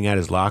standing at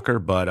his locker,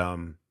 but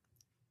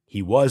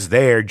he was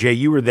there. Jay,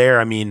 you were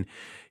there. I mean,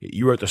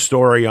 you wrote the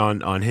story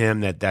on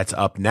him that's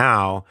up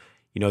now.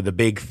 The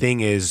big thing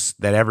is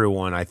that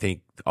everyone, I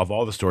think, of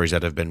all the stories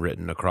that have been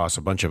written across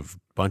a bunch of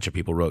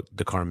people wrote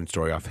the Carman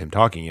story off him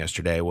talking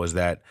yesterday, was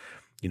that,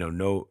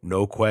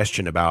 no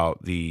question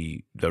about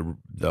the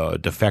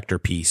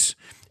defector piece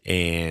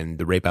and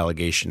the rape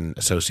allegation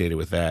associated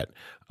with that,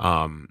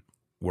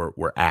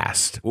 were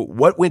asked.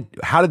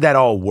 How did that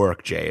all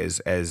work, Jay,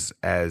 as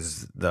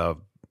the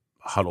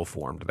huddle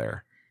formed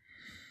there?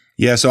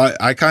 Yeah, so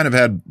I kind of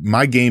had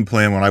my game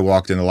plan when I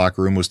walked in the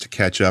locker room was to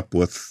catch up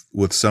with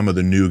some of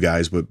the new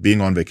guys, but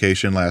being on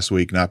vacation last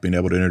week, not being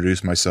able to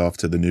introduce myself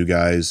to the new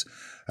guys,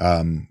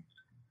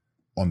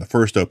 on the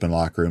first open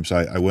locker room. So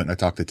I went and I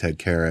talked to Ted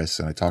Karras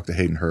and I talked to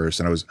Hayden Hurst,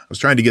 and I was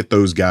trying to get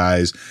those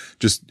guys,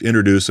 just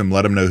introduce them,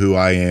 let them know who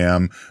I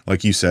am.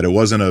 Like you said, it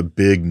wasn't a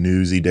big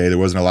newsy day. There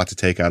wasn't a lot to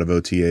take out of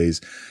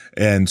OTAs.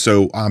 And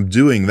so I'm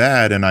doing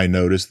that, and I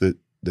noticed that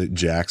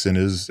Jackson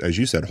is, as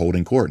you said,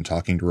 holding court and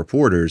talking to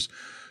reporters.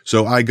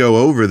 So I go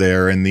over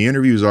there, and the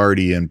interview's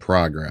already in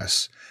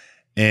progress.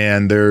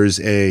 And there's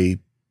a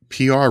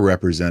PR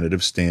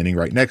representative standing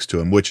right next to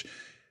him, which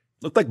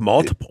looked like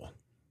multiple.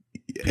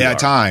 At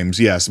times,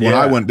 yes. When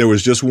I went, there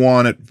was just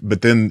one,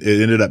 but then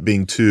it ended up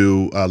being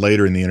two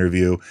later in the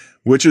interview,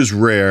 which is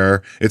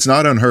rare. It's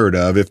not unheard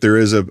of. If there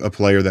is a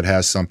player that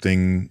has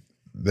something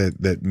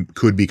that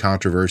could be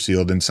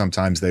controversial, then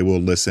sometimes they will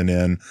listen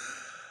in.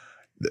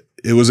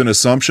 It was an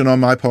assumption on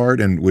my part,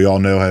 and we all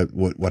know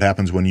what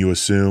happens when you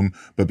assume.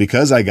 But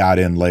because I got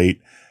in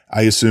late,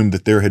 I assumed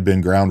that there had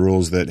been ground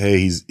rules that, hey,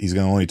 he's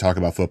going to only talk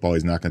about football.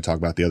 He's not going to talk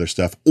about the other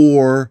stuff,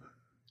 or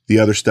the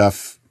other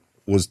stuff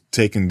was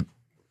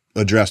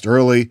addressed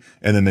early,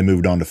 and then they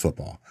moved on to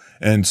football.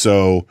 And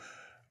so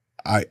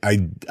I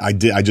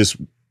just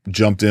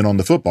jumped in on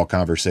the football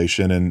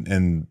conversation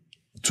and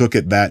took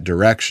it that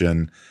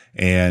direction,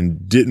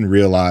 and didn't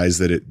realize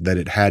that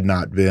it had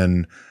not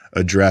been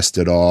addressed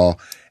at all.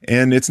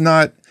 And it's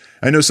not,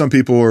 I know some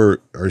people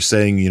are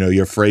saying,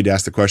 you're afraid to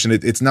ask the question.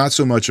 It's not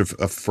so much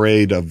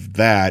afraid of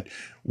that.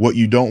 What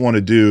you don't want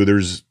to do,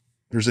 there's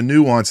a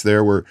nuance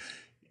there where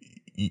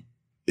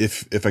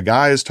if a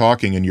guy is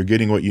talking and you're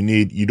getting what you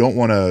need, you don't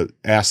want to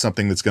ask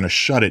something that's going to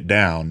shut it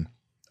down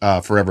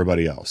for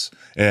everybody else.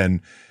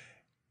 And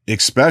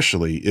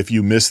especially if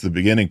you miss the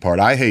beginning part.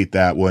 I hate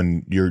that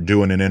when you're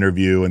doing an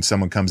interview and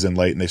someone comes in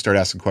late and they start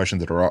asking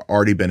questions that are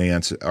already been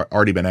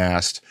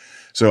asked.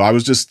 So I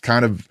was just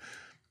kind of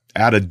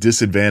at a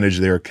disadvantage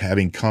there,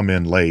 having come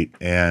in late.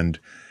 And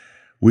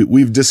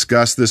we've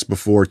discussed this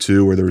before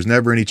too, where there was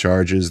never any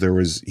charges.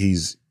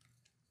 He's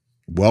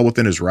well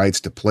within his rights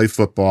to play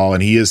football.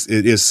 And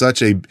it is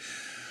such a,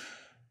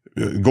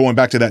 going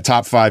back to that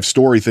top 5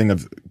 story thing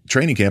of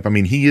training camp. I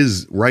mean, he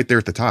is right there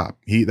at the top.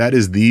 That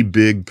is the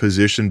big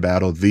position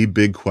battle, the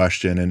big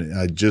question. And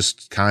I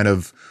just kind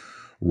of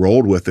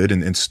rolled with it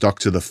and stuck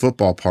to the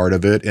football part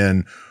of it.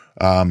 And,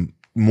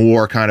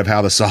 more kind of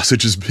how the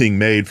sausage is being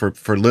made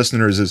for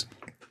listeners is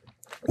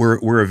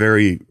we're a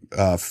very,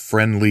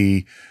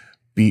 friendly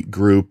beat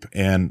group.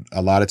 And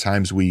a lot of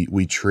times we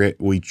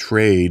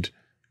trade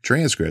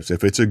transcripts.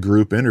 If it's a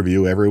group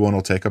interview, everyone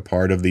will take a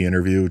part of the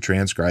interview,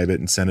 transcribe it,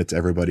 and send it to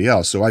everybody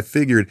else. So I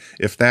figured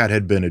if that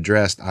had been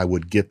addressed, I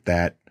would get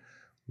that,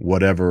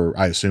 whatever.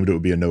 I assumed it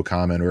would be a no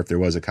comment, or if there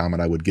was a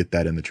comment, I would get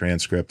that in the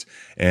transcript.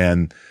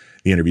 And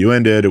the interview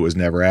ended. It was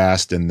never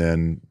asked. And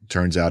then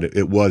turns out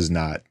it was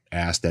not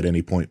asked at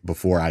any point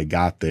before I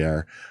got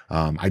there.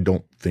 I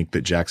don't think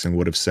that Jackson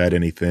would have said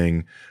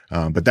anything.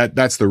 But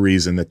that's the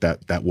reason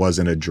that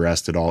wasn't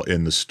addressed at all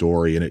in the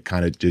story. And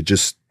it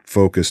just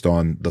focused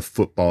on the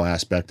football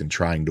aspect and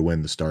trying to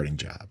win the starting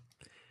job.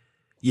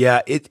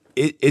 Yeah,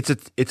 it's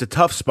a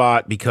tough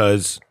spot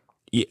because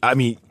I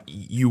mean,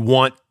 you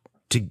want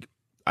to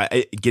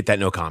get that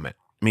no comment.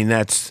 I mean,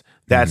 that's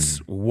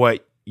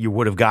what you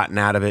would have gotten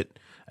out of it.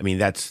 I mean,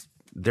 it's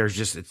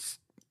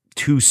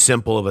too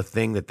simple of a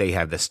thing that they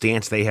have, the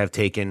stance they have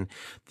taken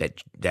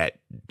that they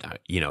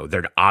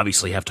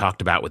obviously have talked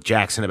about with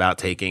Jackson about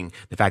taking.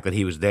 The fact that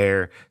he was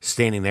there,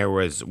 standing there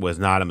was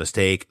not a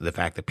mistake. The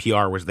fact that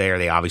PR was there,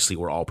 they obviously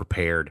were all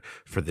prepared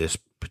for this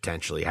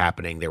potentially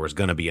happening. There was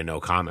going to be a no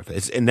comment for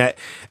this, and that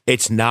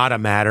it's not a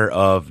matter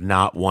of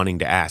not wanting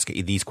to ask.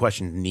 These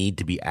questions need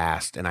to be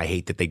asked, and I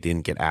hate that they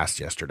didn't get asked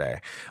yesterday.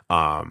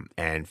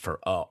 And for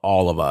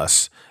all of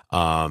us,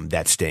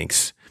 that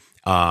stinks.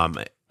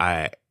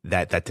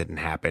 That didn't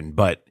happen,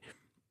 but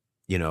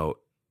you're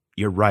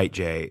right,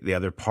 Jay. The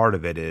other part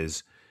of it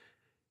is,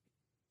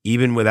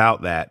 even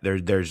without that,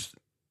 there's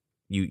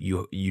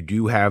you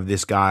do have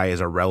this guy as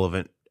a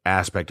relevant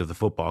aspect of the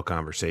football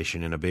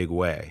conversation in a big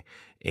way,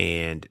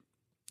 and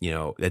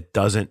that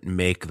doesn't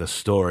make the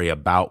story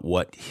about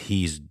what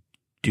he's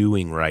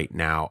doing right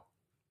now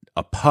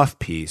a puff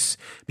piece,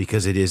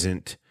 because it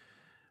isn't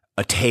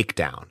a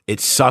takedown. It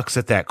sucks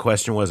that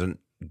question wasn't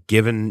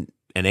given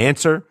an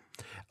answer.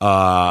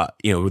 That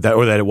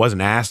it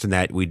wasn't asked, and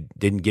that we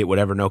didn't get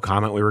whatever no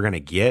comment we were going to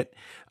get.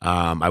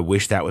 I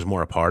wish that was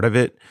more a part of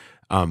it.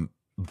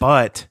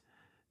 But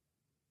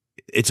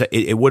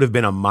it would have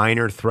been a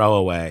minor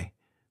throwaway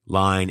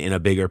line in a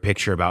bigger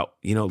picture about,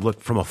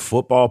 look, from a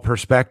football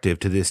perspective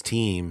to this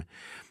team,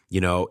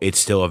 it's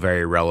still a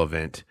very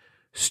relevant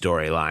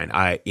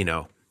storyline.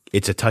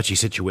 It's a touchy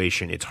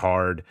situation. It's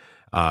hard.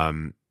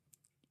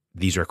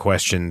 These are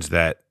questions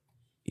that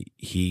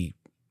he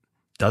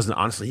doesn't,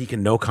 honestly, he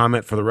can no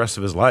comment for the rest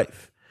of his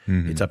life.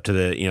 Mm-hmm. It's up to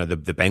the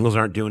Bengals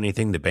aren't doing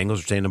anything. The Bengals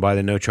are standing by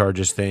the no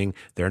charges thing.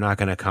 They're not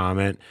going to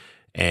comment.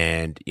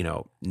 And,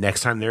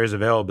 next time there is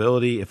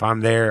availability, if I'm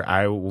there,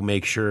 I will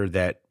make sure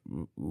that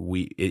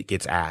it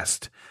gets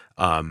asked.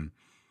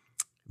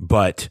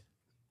 But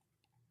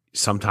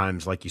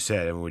sometimes, like you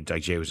said, and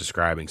like Jay was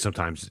describing,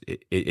 sometimes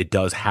it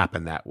does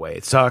happen that way.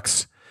 It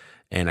sucks.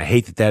 And I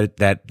hate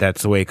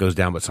that's the way it goes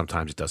down, but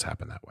sometimes it does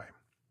happen that way.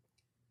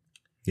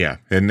 Yeah.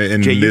 And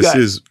Jay,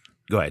 this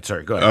go ahead.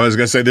 Sorry. Go ahead. I was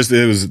going to say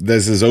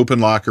this is open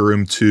locker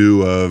room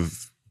 2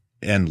 of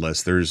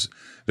endless.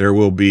 There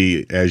will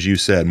be, as you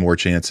said, more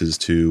chances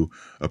to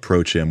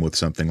approach him with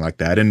something like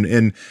that.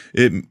 And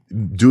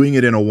doing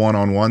it in a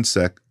one-on-one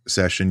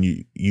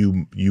session,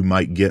 you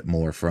might get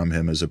more from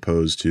him as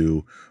opposed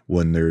to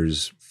when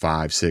there's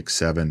 5, 6,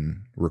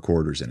 7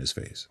 recorders in his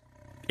face.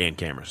 And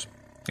cameras.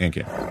 All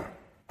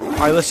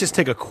right, let's just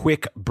take a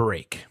quick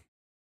break.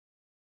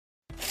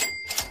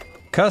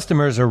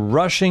 Customers are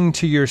rushing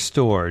to your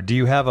store. Do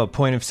you have a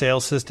point of sale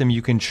system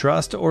you can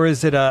trust, or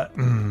is it a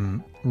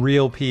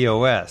real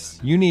POS?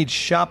 You need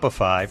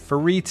Shopify for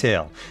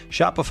retail.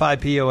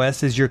 Shopify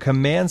POS is your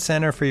command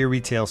center for your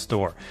retail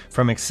store.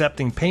 From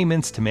accepting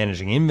payments to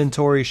managing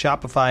inventory,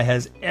 Shopify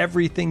has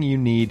everything you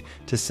need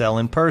to sell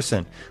in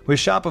person. With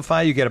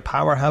Shopify, you get a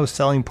powerhouse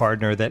selling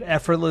partner that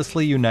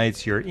effortlessly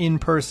unites your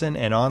in-person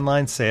and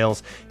online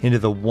sales into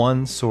the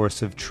one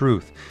source of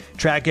truth.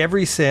 Track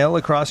every sale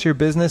across your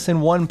business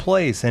in one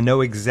place and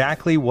know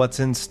exactly what's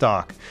in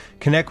stock.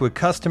 Connect with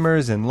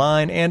customers in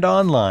line and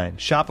online.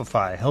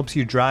 Shopify helps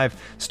you drive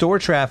store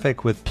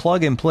traffic with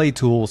plug-and-play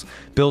tools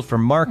built for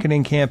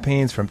marketing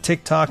campaigns from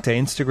TikTok to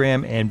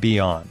Instagram and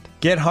beyond.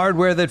 Get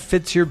hardware that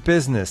fits your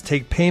business.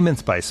 Take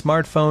payments by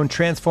smartphone,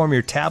 transform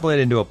your tablet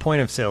into a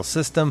point-of-sale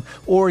system,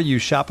 or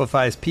use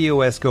Shopify's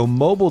POS Go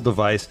mobile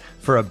device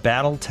for a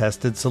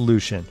battle-tested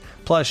solution.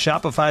 Plus,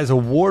 Shopify's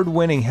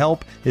award-winning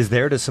help is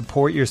there to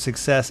support your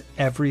success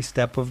every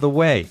step of the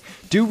way.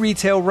 Do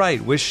retail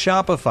right with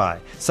Shopify.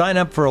 Sign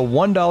up for a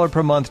 $1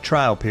 per month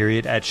trial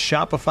period at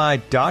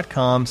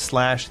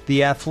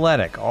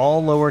shopify.com/theathletic,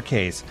 all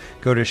lowercase.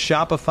 Go to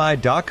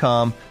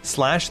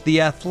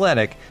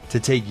shopify.com/theathletic to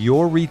take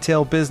your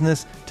retail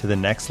business to the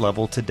next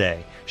level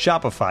today.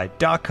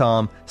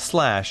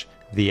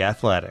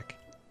 Shopify.com/theathletic.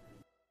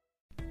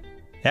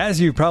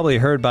 As you've probably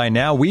heard by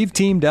now, we've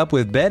teamed up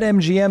with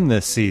BetMGM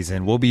this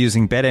season. We'll be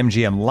using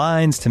BetMGM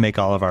lines to make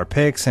all of our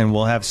picks, and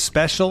we'll have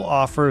special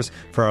offers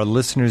for our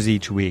listeners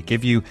each week.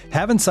 If you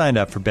haven't signed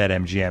up for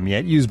BetMGM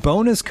yet, use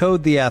bonus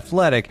code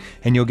TheAthletic,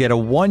 and you'll get a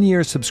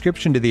 1-year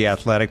subscription to The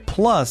Athletic,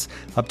 plus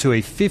up to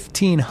a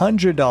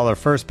 $1,500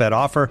 first bet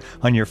offer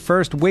on your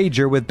first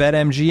wager with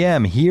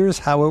BetMGM. Here's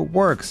how it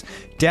works.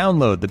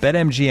 Download the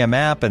BetMGM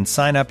app and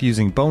sign up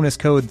using bonus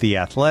code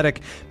TheAthletic.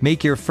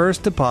 Make your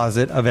first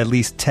deposit of at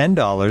least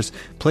 $10.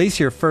 Place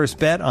your first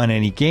bet on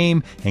any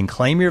game and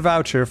claim your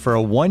voucher for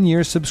a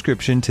 1-year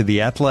subscription to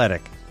The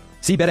Athletic.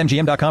 See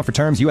BetMGM.com for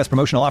terms. U.S.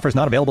 promotional offers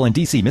not available in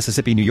D.C.,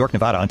 Mississippi, New York,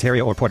 Nevada,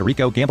 Ontario, or Puerto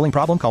Rico. Gambling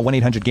problem? Call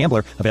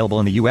 1-800-GAMBLER. Available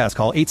in the U.S.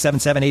 Call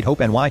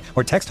 877-8-HOPE-NY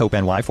or text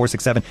HOPE-NY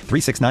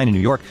 467-369 in New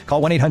York.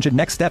 Call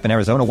 1-800-NEXT-STEP in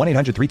Arizona.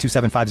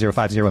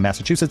 1-800-327-5050 in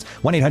Massachusetts.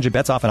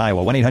 1-800-BETS-OFF in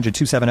Iowa.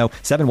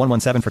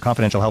 1-800-270-7117 for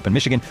confidential help in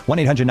Michigan.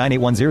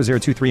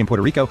 1-800-981-0023 in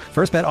Puerto Rico.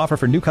 First bet offer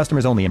for new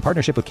customers only in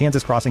partnership with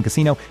Kansas Crossing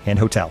Casino and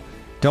Hotel.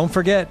 Don't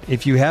forget,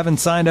 if you haven't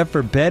signed up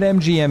for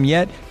BetMGM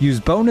yet, use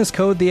bonus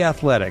code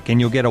TheAthletic,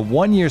 and you'll get a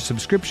 1-year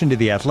subscription to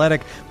The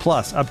Athletic,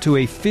 plus up to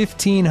a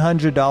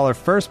 $1,500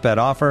 first bet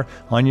offer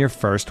on your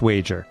first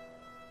wager.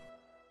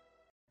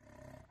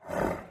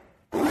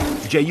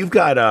 Jay, you've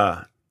got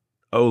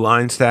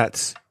O-line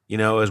stats,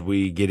 as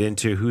we get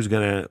into who's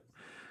gonna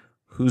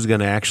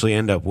actually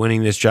end up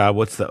winning this job.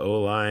 What's the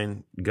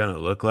O-line gonna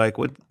look like?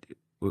 What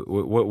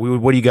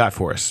do you got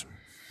for us?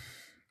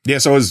 Yeah,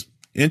 so I was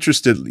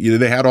interested.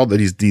 They had all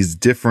these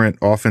different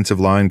offensive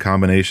line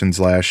combinations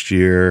last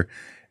year,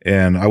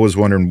 and I was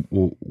wondering,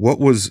 what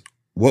was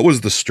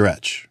the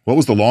stretch? What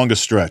was the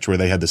longest stretch where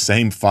they had the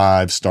same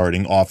 5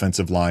 starting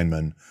offensive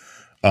linemen?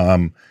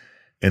 And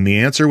the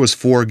answer was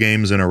 4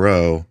 games in a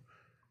row.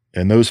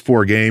 And those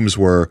 4 games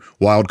were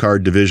wild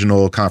card,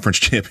 divisional, conference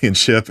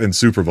championship, and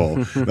Super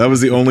Bowl. That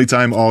was the only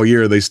time all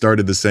year they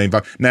started the same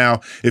 5.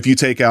 Now, if you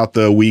take out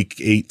the Week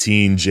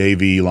 18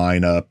 JV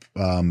lineup,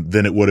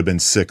 then it would have been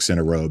 6 in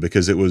a row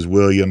because it was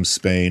Williams,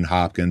 Spain,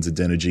 Hopkins,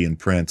 Adeniji, and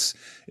Prince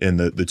in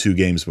the 2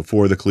 games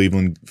before the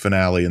Cleveland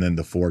finale, and then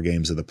the 4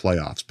 games of the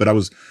playoffs. But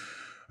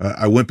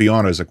I went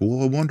beyond. I was like,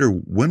 well, I wonder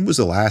when was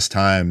the last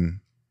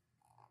time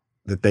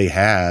that they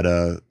had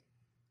a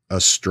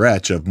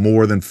stretch of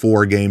more than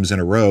 4 games in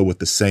a row with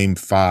the same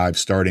 5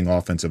 starting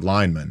offensive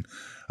linemen.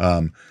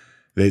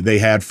 They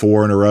had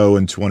 4 in a row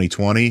in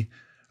 2020.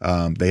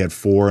 They had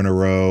 4 in a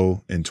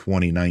row in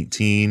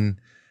 2019.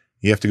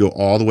 You have to go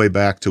all the way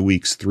back to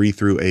weeks 3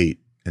 through 8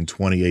 in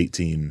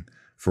 2018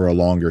 for a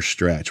longer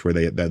stretch where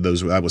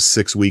that was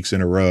 6 weeks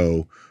in a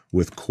row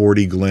with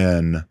Cordy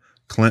Glenn,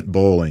 Clint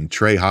Bowling,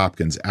 Trey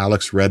Hopkins,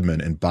 Alex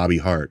Redmond, and Bobby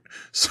Hart.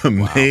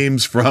 Some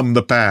names from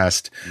the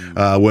past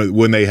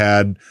when they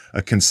had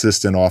a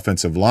consistent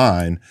offensive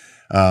line.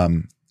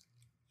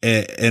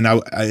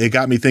 It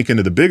got me thinking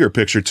of the bigger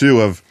picture,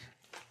 too, of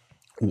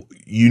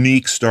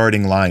unique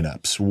starting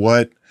lineups.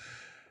 What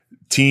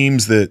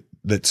teams that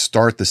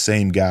start the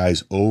same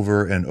guys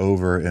over and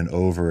over and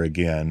over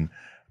again.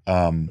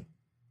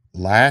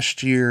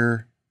 Last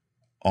year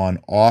on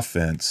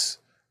offense,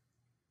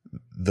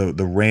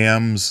 the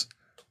Rams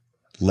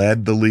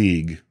led the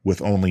league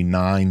with only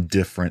 9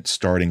 different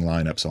starting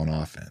lineups on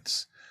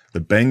offense. The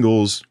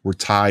Bengals were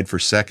tied for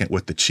second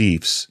with the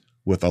Chiefs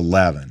with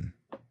 11.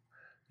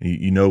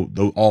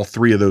 All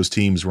 3 of those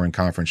teams were in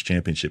conference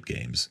championship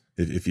games.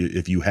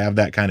 If you have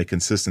that kind of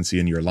consistency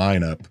in your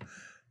lineup,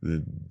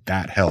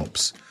 that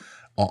helps.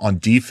 On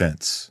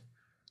defense,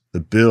 the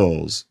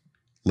Bills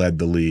led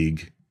the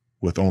league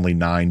with only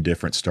 9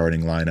 different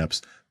starting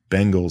lineups.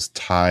 Bengals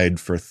tied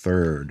for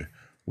third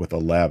with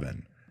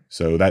 11.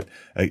 So that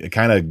it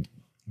kind of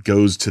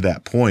goes to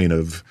that point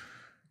of,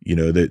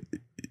 that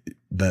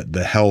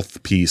the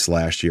health piece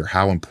last year,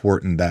 how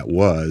important that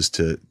was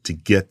to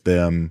get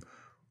them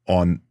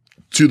on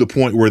to the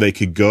point where they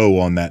could go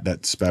on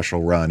that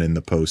special run in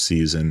the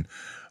postseason.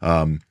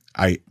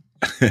 I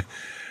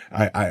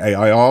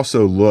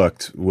also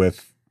looked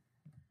with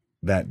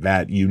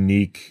that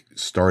unique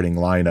starting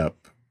lineup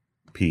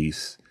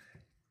piece,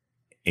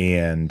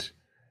 and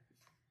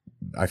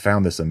I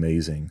found this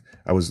amazing.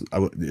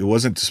 It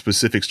wasn't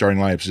specific starting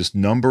lineups, just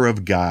number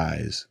of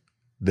guys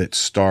that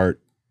start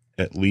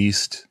at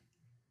least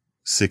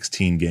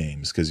 16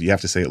 games, because you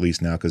have to say at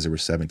least now because there were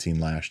 17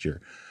 last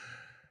year.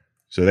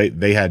 So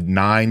they had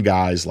 9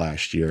 guys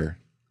last year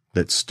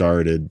that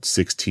started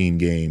 16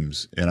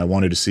 games, and I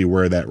wanted to see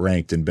where that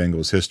ranked in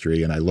Bengals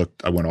history. And I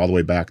went all the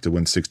way back to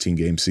when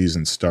 16-game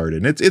season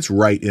started, and it's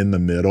right in the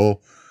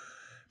middle.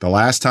 The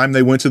last time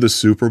they went to the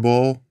Super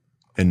Bowl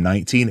in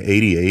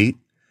 1988,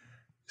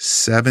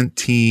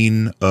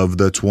 17 of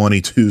the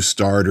 22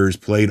 starters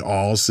played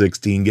all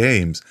 16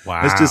 games.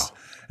 Wow.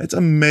 It's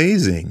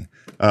amazing.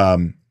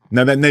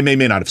 Now that they may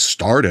not have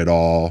started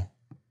all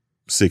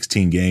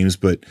 16 games,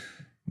 but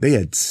they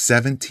had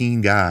 17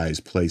 guys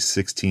play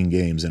 16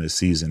 games in a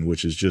season,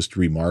 which is just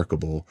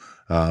remarkable.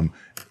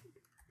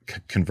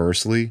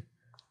 Conversely,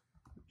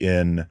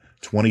 in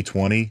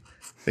 2020,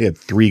 they had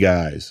 3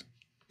 guys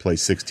play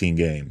 16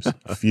 games,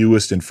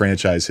 fewest in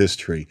franchise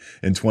history.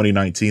 In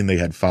 2019, they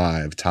had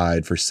 5,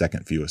 tied for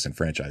second fewest in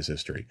franchise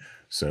history.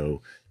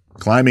 So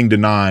climbing to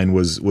 9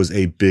 was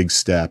a big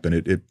step,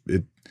 and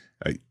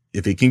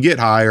if it can get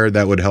higher,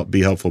 that would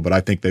be helpful. But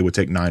I think they would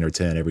take 9 or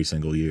 10 every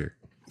single year.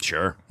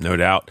 Sure, no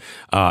doubt.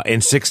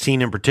 And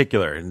 16 in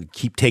particular, and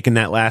keep taking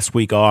that last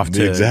week off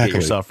to get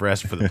yourself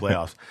rest for the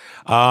playoffs.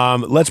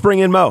 Let's bring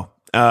in Mo.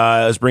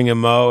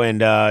 And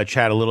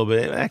chat a little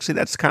bit. Actually,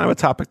 that's kind of a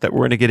topic that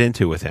we're going to get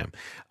into with him.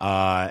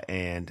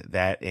 And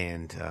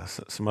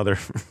some other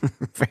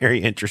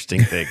very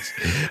interesting things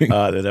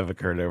that have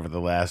occurred over the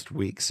last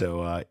week.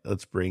 So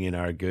let's bring in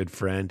our good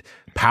friend,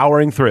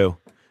 powering through,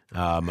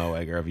 Mo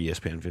Egger of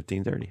ESPN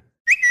 1530.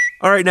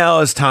 All right, now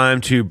it's time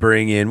to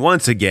bring in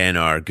once again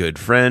our good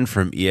friend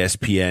from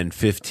ESPN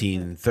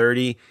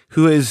 1530,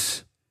 who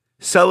has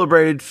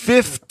celebrated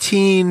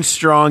 15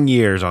 strong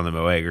years on the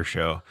Mo Egger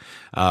Show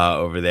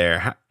over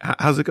there.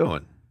 How's it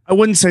going? I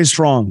wouldn't say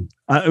strong.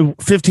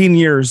 15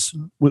 years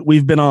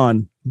we've been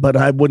on, but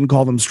I wouldn't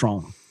call them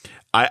strong.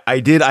 I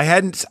don't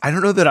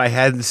know that I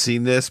hadn't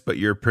seen this, but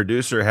your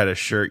producer had a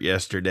shirt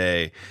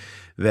yesterday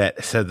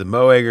that said the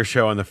Mo Egger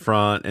Show on the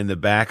front, and the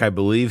back, I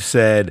believe,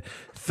 said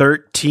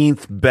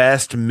 13th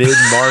best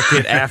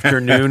mid-market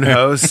afternoon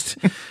host.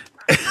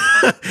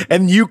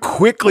 And you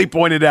quickly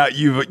pointed out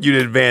you'd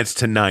advanced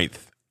to 9th.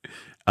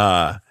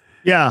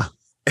 Yeah.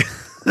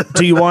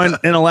 Do you want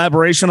an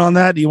elaboration on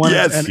that? Do you want?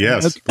 Yes.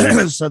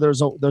 So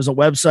there's a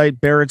website,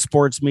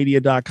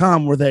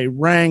 barrettsportsmedia.com, where they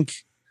rank.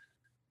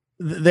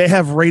 They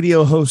have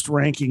radio host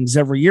rankings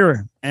every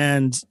year,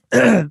 and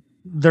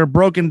they're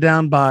broken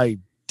down by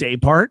day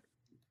part,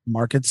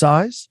 market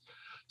size.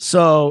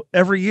 So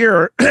every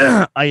year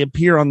I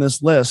appear on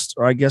this list,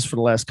 or I guess for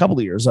the last couple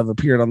of years, I've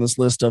appeared on this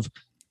list of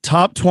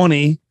top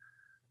 20.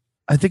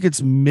 I think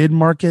it's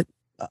mid-market.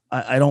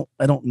 I don't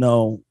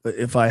know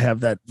if I have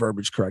that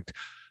verbiage correct.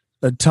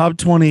 The top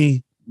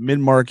 20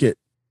 mid-market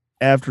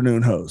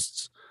afternoon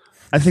hosts.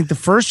 I think the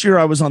first year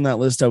I was on that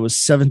list, I was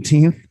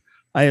 17th.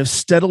 I have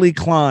steadily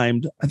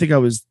climbed. I think I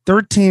was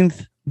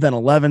 13th, then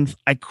 11th.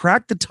 I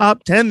cracked the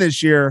top 10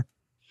 this year.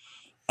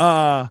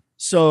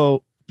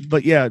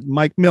 But yeah,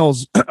 Mike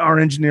Mills, our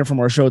engineer from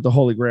our show at the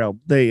Holy Grail,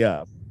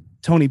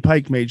 Tony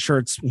Pike made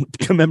shirts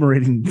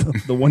commemorating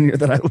the 1 year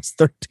that I was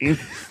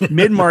 13th.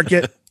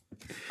 Mid-market.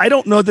 I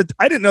don't know that.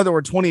 I didn't know there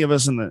were 20 of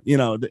us in the.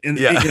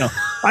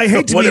 I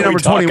hate to be number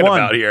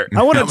 21. Here?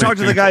 I want to talk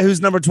to the guy who's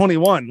number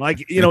 21.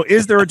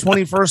 Is there a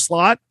 21st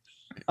slot?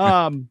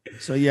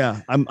 So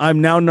yeah,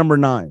 I'm now number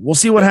 9. We'll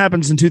see what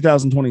happens in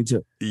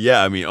 2022.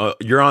 Yeah, I mean,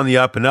 you're on the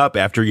up and up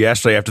after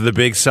the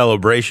big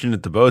celebration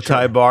at the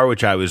Bowtie Bar,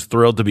 which I was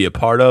thrilled to be a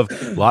part of.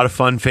 A lot of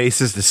fun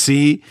faces to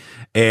see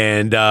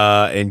and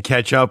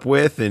catch up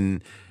with,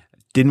 and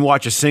didn't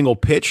watch a single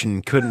pitch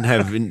and couldn't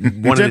have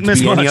wanted it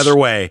to be any other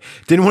way.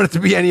 Didn't want it to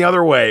be any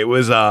other way. It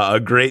was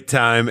a great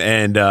time,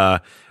 and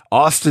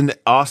Austin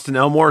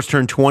Elmore's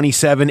turned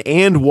 27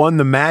 and won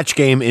the match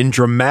game in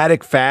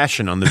dramatic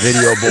fashion on the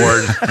video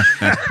board.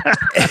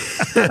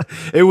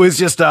 It was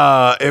just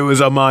it was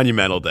a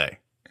monumental day.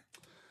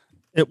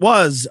 It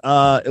was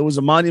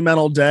a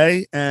monumental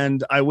day,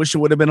 and I wish it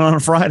would have been on a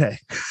Friday.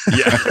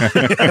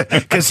 Yeah,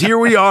 because here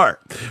we are,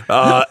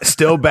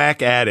 still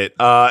back at it.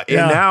 And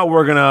now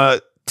we're going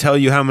to tell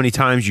you how many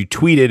times you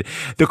tweeted.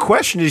 The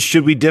question is,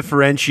 should we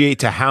differentiate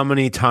to how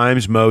many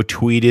times Mo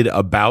tweeted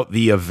about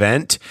the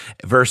event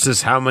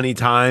versus how many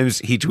times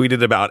he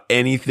tweeted about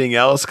anything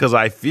else? Because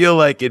I feel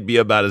like it'd be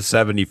about a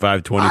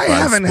 75-25 I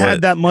haven't split.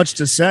 had that much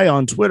to say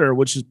on Twitter,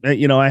 which is,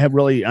 I have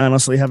really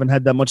honestly haven't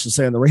had that much to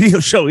say on the radio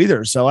show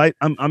either. So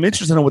I'm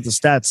interested in what the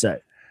stats say.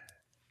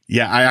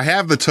 Yeah, I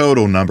have the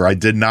total number. I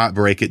did not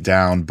break it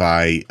down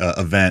by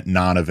event,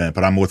 non-event,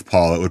 but I'm with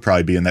Paul. It would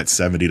probably be in that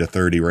 70 to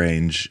 30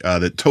 range.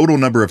 The total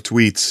number of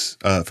tweets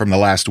from the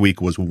last week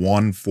was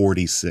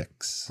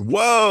 146.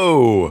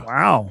 Whoa.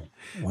 Wow.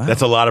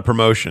 That's a lot of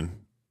promotion.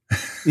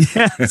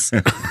 Yes.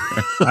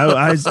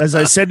 As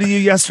I said to you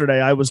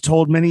yesterday, I was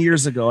told many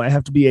years ago I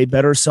have to be a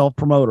better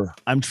self-promoter.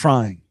 I'm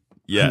trying.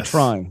 Yes. I'm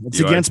trying. It's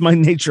against my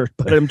nature,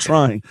 but I'm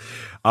trying.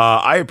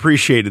 I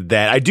appreciated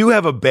that. I do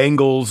have a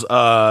Bengals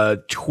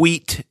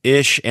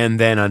tweet-ish and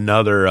then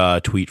another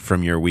tweet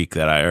from your week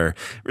that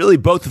really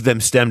both of them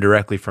stem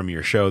directly from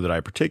your show that I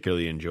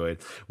particularly enjoyed.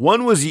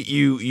 One was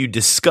you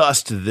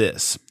discussed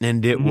this,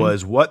 and it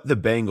was what the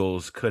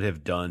Bengals could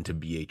have done to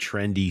be a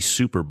trendy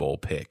Super Bowl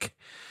pick.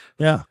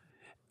 Yeah.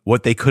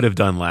 What they could have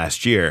done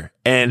last year.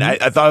 And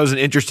I thought it was an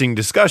interesting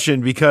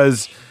discussion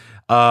because,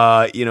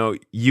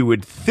 you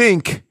would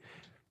think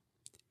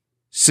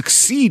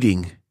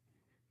succeeding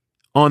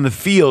on the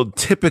field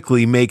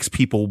typically makes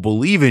people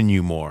believe in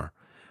you more.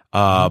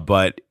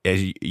 But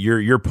as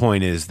your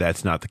point is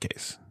that's not the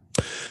case.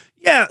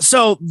 Yeah,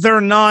 so they're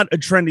not a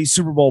trendy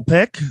Super Bowl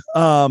pick.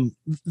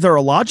 They're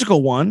a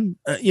logical one.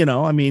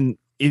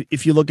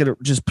 If you look at it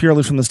just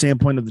purely from the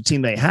standpoint of the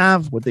team they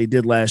have, what they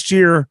did last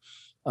year,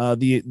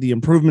 the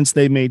improvements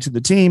they made to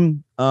the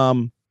team,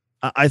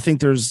 I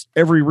think there's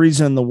every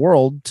reason in the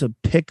world to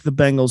pick the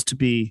Bengals to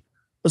be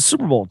a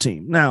Super Bowl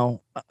team. Now,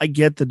 I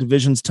get the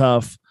division's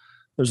tough.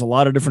 There's a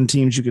lot of different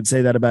teams you could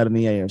say that about in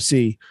the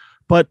AFC.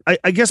 But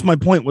I guess my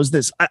point was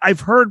this.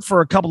 I've heard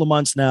for a couple of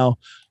months now,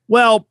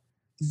 well,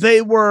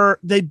 they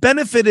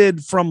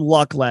benefited from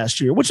luck last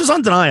year, which is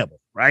undeniable,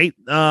 right?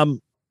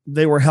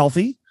 They were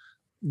healthy.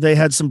 They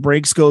had some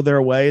breaks go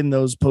their way in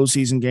those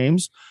postseason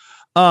games.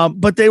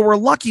 But they were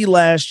lucky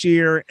last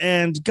year.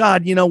 And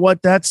God, you know what?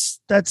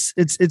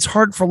 It's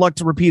hard for luck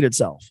to repeat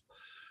itself.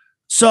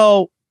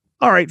 So,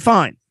 all right,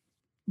 fine.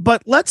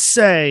 But let's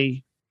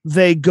say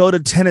they go to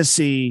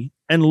Tennessee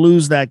and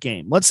lose that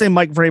game. Let's say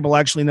Mike Vrabel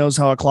actually knows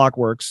how a clock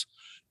works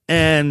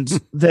and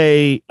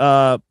they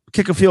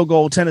kick a field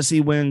goal.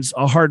 Tennessee wins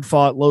a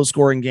hard-fought,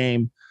 low-scoring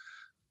game.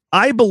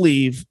 I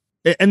believe,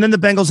 and then the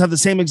Bengals have the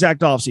same exact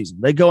offseason.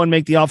 They go and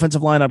make the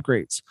offensive line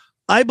upgrades.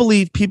 I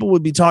believe people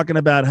would be talking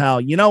about how,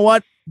 you know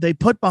what? They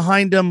put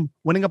behind them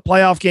winning a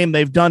playoff game.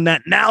 They've done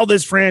that. Now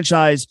this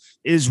franchise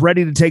is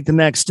ready to take the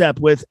next step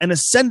with an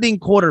ascending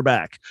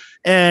quarterback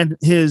and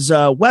his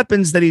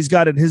weapons that he's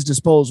got at his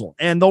disposal.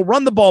 And they'll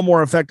run the ball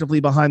more effectively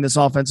behind this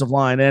offensive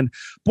line. And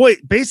boy,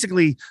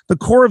 basically the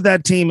core of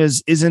that team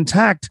is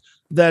intact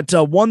that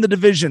won the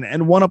division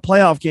and won a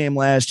playoff game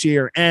last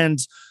year. And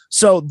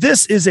so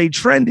this is a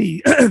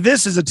trendy,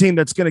 this is a team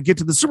that's going to get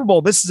to the Super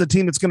Bowl. This is a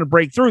team that's going to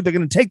break through. They're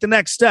going to take the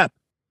next step.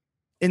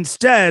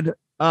 Instead,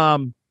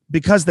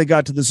 because they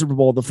got to the Super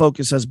Bowl, the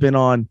focus has been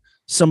on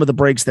some of the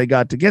breaks they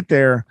got to get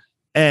there.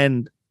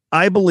 And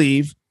I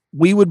believe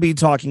we would be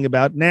talking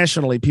about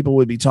nationally, people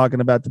would be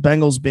talking about the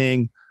Bengals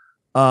being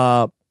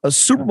a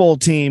Super Bowl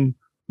team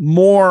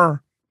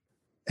more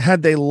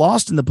had they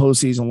lost in the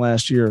postseason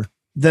last year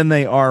than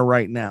they are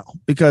right now,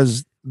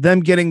 because them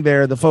getting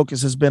there, the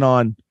focus has been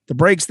on the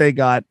breaks they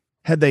got.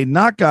 Had they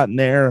not gotten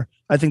there,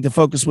 I think the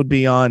focus would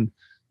be on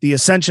the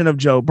ascension of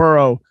Joe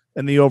Burrow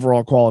and the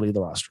overall quality of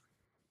the roster.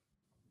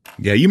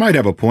 Yeah, you might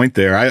have a point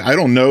there. I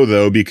don't know,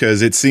 though,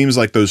 because it seems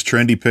like those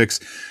trendy picks,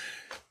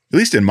 at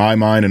least in my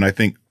mind, and I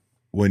think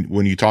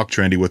when you talk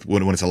trendy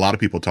when it's a lot of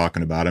people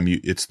talking about them,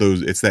 it's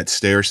that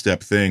stair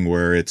step thing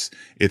where it's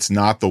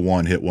not the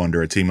one hit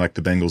wonder, a team like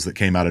the Bengals that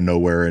came out of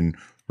nowhere, and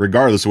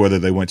regardless of whether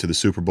they went to the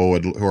Super Bowl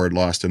or had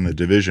lost in the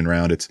division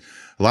round, it's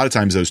a lot of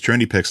times those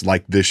trendy picks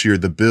like this year,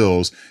 the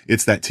Bills,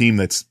 it's that team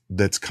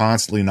that's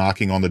constantly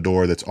knocking on the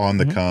door, that's on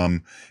the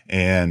come.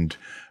 And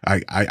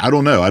I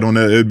don't know. It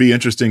would be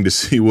interesting to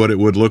see what it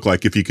would look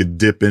like if you could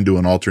dip into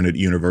an alternate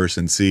universe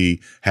and see,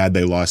 had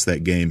they lost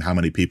that game, how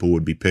many people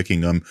would be picking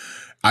them.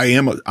 I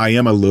am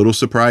a little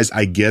surprised.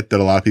 I get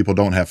that a lot of people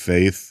don't have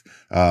faith,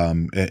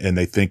 and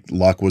they think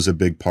luck was a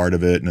big part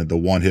of it and the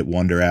one hit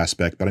wonder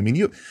aspect. But I mean,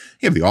 you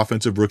have the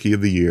offensive rookie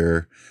of the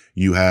year.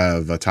 You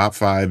have a top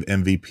 5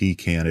 MVP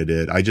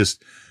candidate.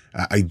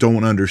 I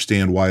don't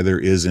understand why there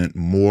isn't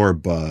more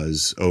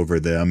buzz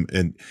over them,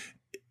 and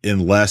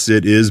unless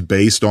it is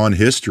based on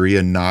history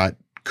and not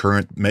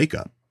current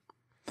makeup.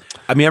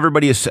 I mean,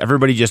 everybody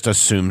just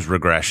assumes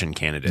regression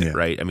candidate,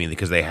 right? I mean,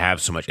 because they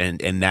have so much,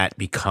 and that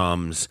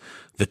becomes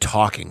the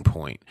talking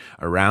point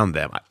around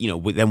them.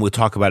 Then we'll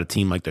talk about a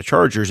team like the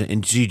Chargers.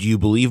 And do you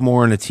believe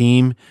more in a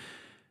team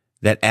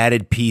that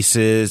added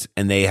pieces,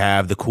 and they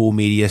have the cool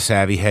media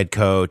savvy head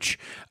coach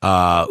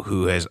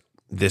who has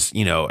this,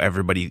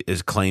 everybody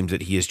claims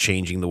that he is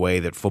changing the way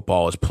that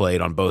football is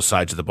played on both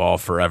sides of the ball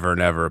forever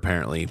and ever,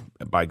 apparently,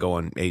 by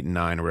going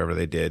 8-9 or whatever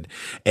they did.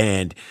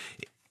 And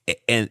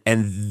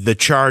the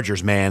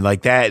Chargers, man,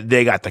 like that,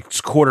 they got the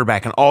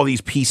quarterback and all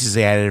these pieces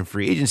they added in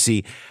free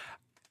agency.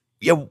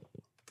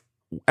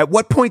 At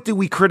what point do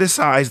we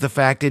criticize the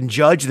fact and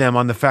judge them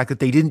on the fact that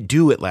they didn't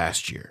do it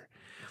last year?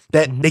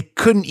 That they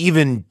couldn't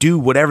even do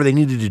whatever they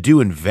needed to do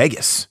in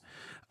Vegas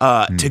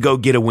to go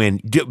get a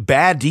win.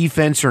 Bad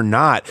defense or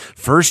not,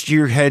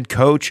 first-year head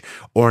coach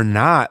or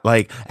not,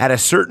 like at a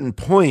certain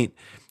point,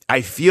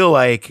 I feel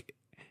like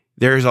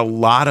there's a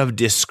lot of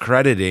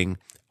discrediting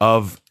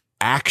of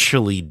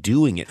actually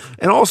doing it.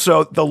 And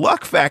also the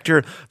luck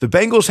factor, the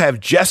Bengals have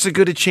just as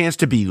good a chance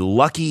to be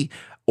lucky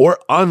or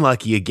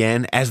unlucky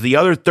again as the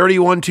other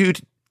 31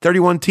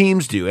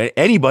 teams do.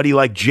 Anybody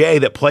like Jay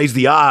that plays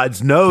the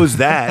odds knows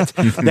that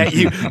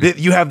that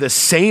you have the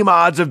same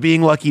odds of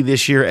being lucky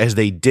this year as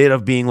they did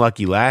of being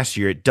lucky last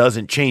year. It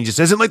doesn't change. This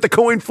isn't like the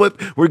coin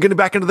flip. We're getting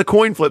back into the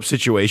coin flip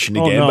situation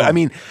again. No. But I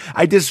mean,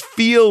 I just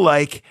feel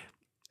like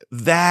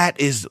that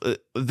is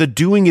the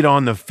doing it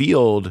on the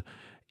field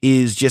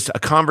is just a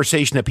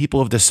conversation that people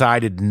have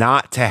decided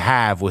not to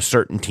have with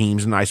certain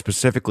teams, and I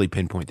specifically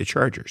pinpoint the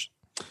Chargers.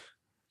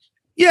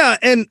 Yeah,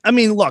 and I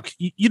mean, look,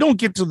 you don't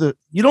get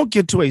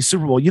to a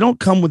Super Bowl. You don't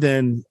come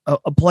within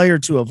a play or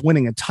two of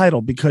winning a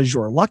title because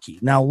you're lucky.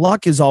 Now,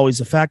 luck is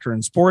always a factor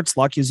in sports.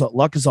 Luck is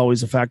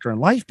always a factor in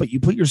life. But you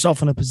put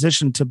yourself in a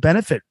position to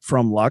benefit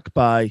from luck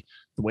by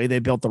the way they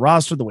built the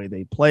roster, the way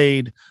they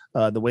played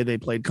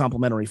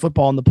complementary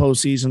football in the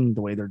postseason,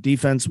 the way their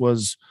defense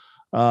was,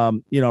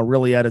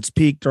 really at its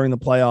peak during the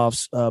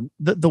playoffs,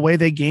 the way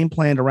they game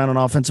planned around an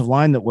offensive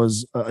line that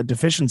was a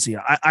deficiency.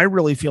 I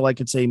really feel like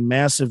it's a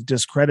massive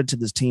discredit to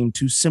this team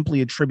to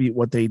simply attribute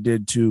what they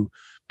did to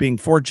being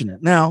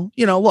fortunate. Now,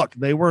 look,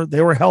 they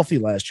were healthy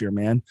last year,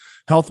 man.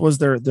 Health was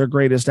their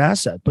greatest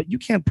asset, but you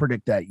can't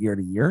predict that year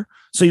to year.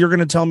 So you're going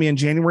to tell me in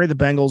January the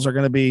Bengals are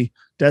going to be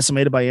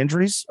decimated by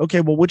injuries? Okay,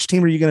 well, which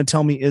team are you going to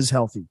tell me is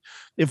healthy?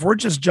 If we're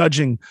just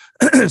judging,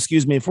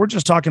 if we're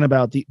just talking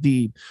about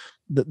the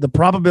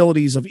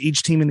probabilities of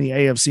each team in the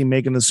AFC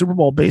making the Super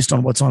Bowl based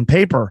on what's on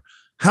paper,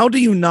 how do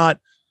you not,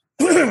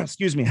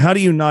 how do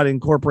you not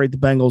incorporate the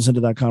Bengals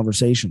into that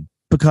conversation?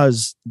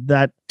 Because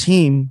that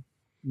team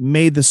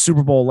made the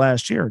Super Bowl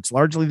last year. It's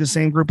largely the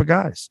same group of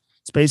guys.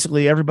 It's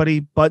basically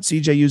everybody but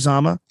CJ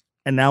Uzomah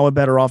and now a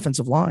better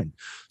offensive line.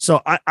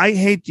 So I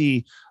hate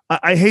the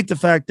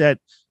fact that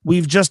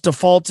we've just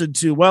defaulted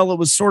to, well, it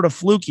was sort of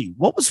fluky.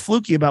 What was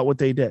fluky about what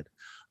they did?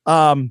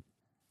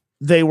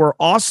 They were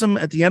awesome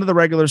at the end of the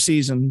regular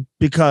season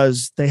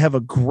because they have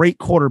a great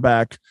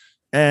quarterback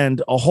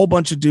and a whole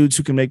bunch of dudes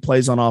who can make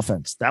plays on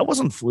offense. That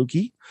wasn't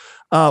fluky.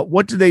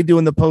 What did they do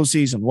in the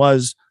postseason?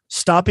 Was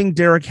stopping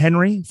Derrick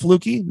Henry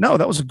fluky? No,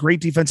 that was a great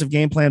defensive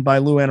game plan by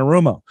Lou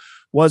Anarumo.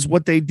 Was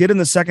what they did in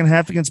the second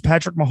half against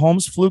Patrick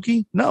Mahomes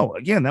fluky? No,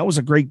 again, that was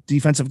a great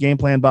defensive game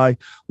plan by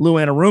Lou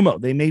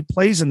Anarumo. They made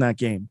plays in that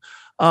game.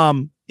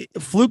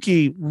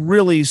 Fluky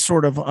really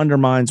sort of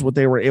undermines what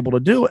they were able to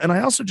do. And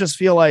I also just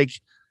feel like,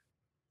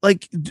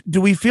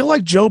 do we feel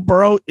like Joe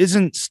Burrow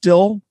isn't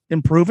still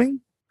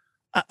improving?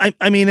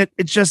 I mean,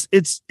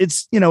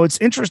 it's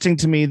interesting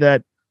to me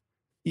that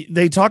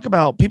people talk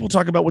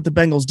about what the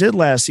Bengals did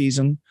last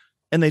season,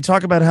 and they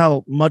talk about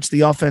how much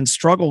the offense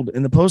struggled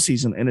in the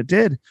postseason, and it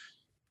did.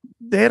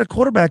 They had a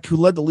quarterback who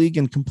led the league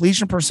in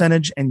completion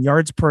percentage and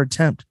yards per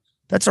attempt.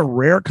 That's a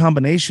rare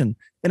combination,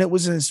 and it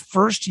was his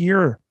first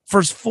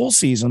full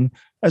season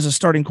as a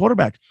starting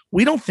quarterback.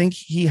 We don't think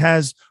he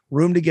has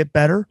room to get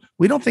better.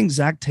 We don't think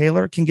Zach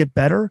Taylor can get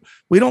better.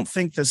 We don't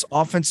think this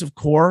offensive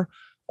core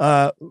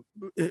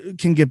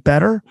can get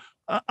better.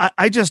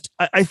 I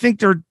think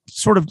they're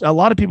sort of, a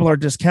lot of people are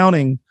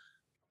discounting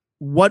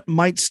what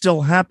might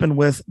still happen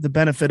with the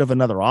benefit of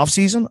another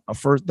offseason,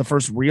 the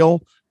first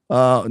real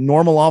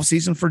normal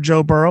offseason for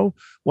Joe Burrow.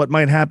 What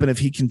might happen if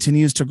he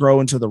continues to grow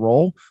into the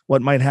role?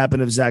 What might happen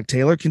if Zach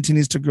Taylor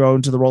continues to grow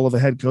into the role of a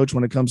head coach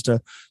when it comes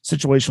to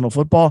situational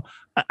football?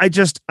 I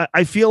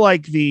feel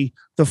like the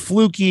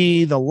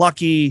fluky, the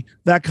lucky,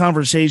 that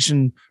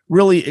conversation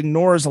really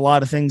ignores a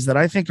lot of things that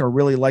I think are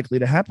really likely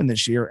to happen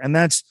this year. And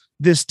that's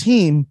this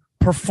team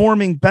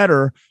performing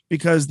better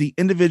because the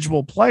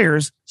individual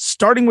players,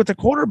 starting with the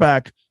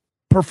quarterback,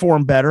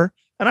 perform better.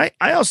 And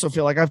I also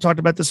feel like I've talked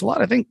about this a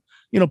lot. I think,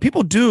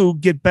 people do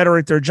get better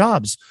at their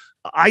jobs.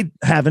 I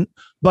haven't,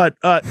 but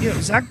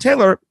Zach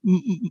Taylor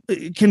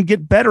can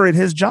get better at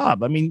his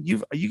job. I mean,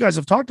 you guys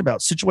have talked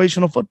about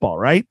situational football,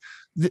 right?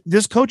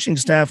 This coaching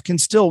staff can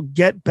still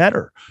get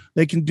better.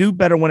 They can do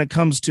better when it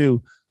comes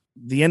to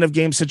the end of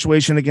game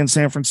situation against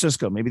San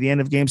Francisco, maybe the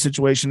end of game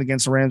situation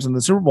against the Rams in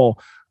the Super Bowl.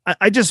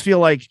 I just feel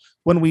like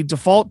when we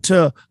default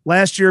to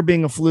last year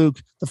being a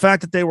fluke, the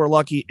fact that they were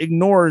lucky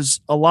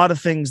ignores a lot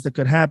of things that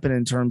could happen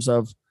in terms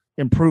of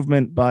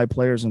improvement by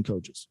players and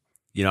coaches.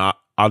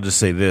 I'll just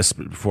say this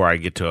before I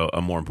get to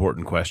a more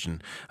important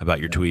question about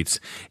your tweets.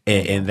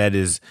 And that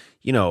is,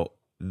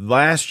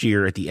 last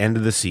year at the end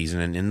of the season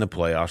and in the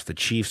playoffs, the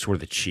Chiefs were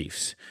the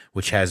Chiefs,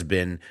 which has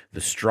been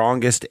the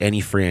strongest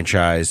any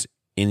franchise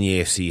in the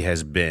AFC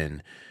has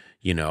been,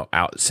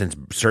 out since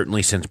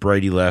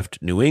Brady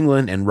left New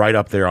England, and right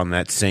up there on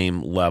that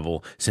same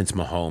level since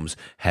Mahomes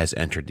has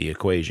entered the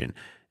equation.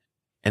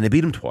 And they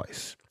beat them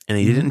twice. And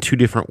they did it in two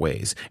different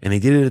ways. And they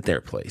did it at their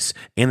place.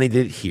 And they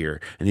did it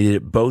here. And they did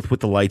it both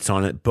with the lights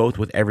on it, both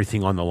with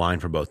everything on the line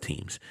for both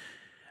teams.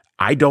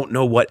 I don't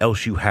know what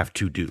else you have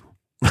to do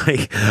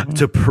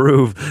to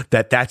prove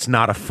that that's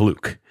not a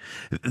fluke.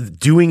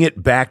 Doing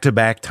it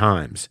back-to-back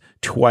times,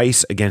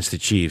 twice against the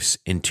Chiefs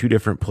in two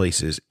different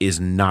places, is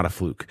not a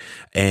fluke.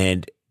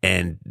 And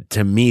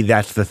to me,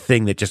 that's the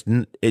thing that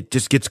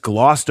just gets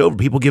glossed over.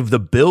 People give the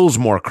Bills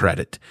more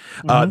credit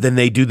than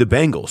they do the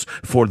Bengals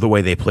for the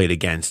way they played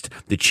against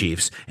the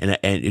Chiefs, and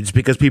it's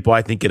because people,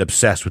 I think, get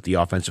obsessed with the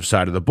offensive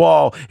side of the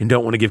ball and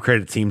don't want to give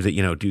credit to teams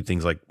that do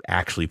things like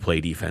actually play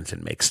defense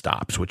and make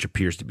stops, which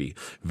appears to be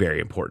very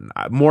important.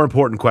 More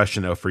important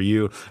question though for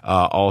you,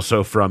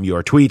 also from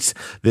your tweets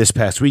this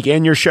past week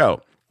and your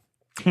show.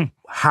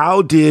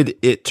 How did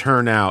it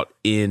turn out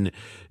in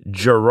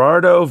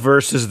Gerardo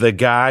versus the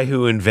guy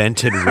who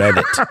invented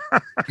Reddit?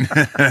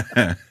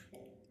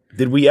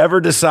 Did we ever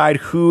decide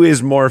who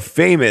is more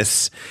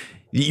famous?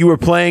 You were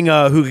playing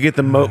who could get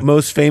the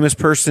most famous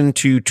person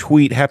to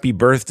tweet happy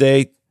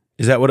birthday.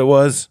 Is that what it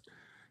was?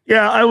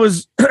 Yeah, I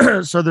was.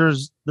 So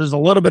there's a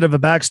little bit of a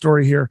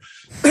backstory here.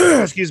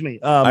 Excuse me.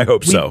 I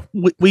hope so.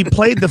 We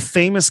played the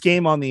famous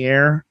game on the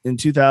air in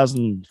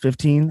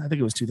 2015. I think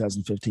it was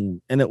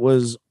 2015. And it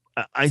was,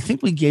 I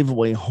think we gave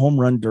away home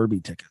run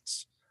derby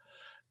tickets.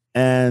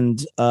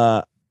 And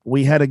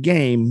we had a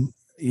game,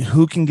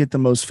 who can get the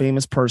most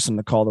famous person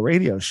to call the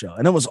radio show.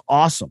 And it was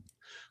awesome.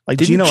 Like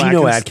Didn't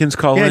Geno Atkins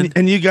call in?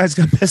 And you guys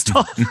got pissed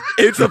off.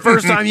 It's the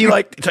first time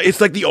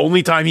it's like the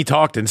only time he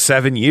talked in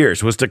 7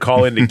 years was to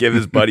call in to give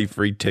his buddy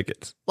free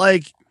tickets.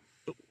 Like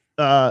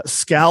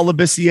Scal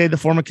Labissiere, the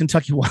former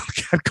Kentucky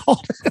Wildcat,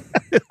 called it.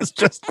 It was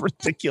just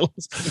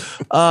ridiculous.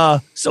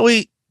 So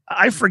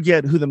I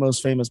forget who the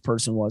most famous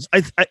person was.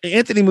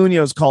 Anthony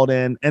Munoz called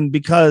in, and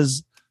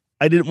because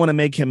I didn't want to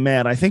make him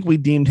mad, I think we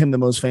deemed him the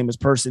most famous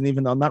person,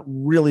 even though I'm not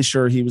really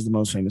sure he was the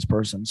most famous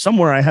person.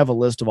 Somewhere I have a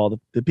list of all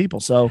the people.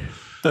 So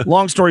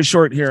long story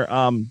short here,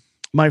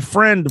 my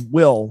friend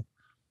Will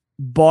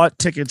bought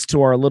tickets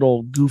to our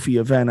little goofy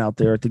event out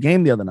there at the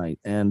game the other night,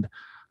 and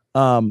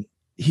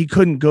he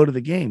couldn't go to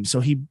the game. So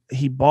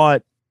he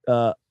bought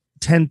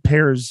 10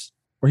 pairs,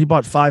 or he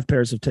bought 5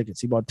 pairs of tickets.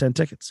 He bought 10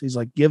 tickets. He's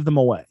like, give them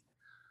away.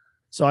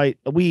 So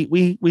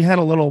we had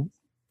a little,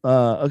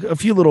 a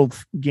few little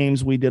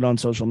games we did on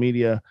social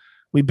media.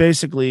 We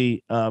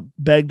basically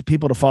begged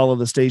people to follow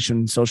the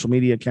station social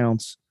media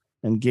accounts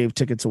and gave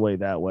tickets away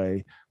that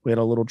way. We had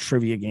a little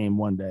trivia game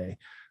one day,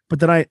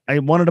 but then I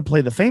wanted to play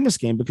the famous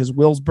game because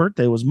Will's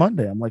birthday was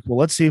Monday. I'm like, well,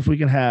 let's see if we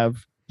can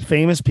have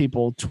famous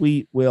people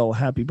tweet Will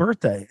happy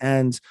birthday.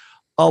 And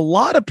a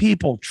lot of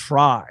people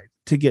tried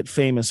to get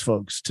famous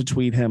folks to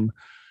tweet him,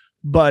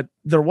 but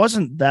there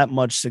wasn't that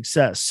much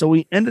success. So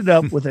we ended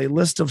up with a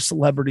list of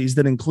celebrities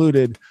that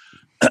included,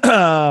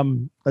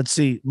 let's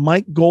see,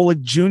 Mike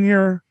Golick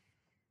Jr.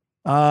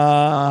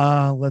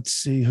 Let's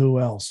see who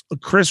else.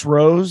 Chris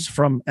Rose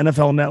from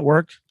NFL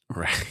Network.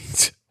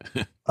 Right.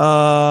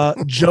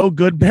 Joe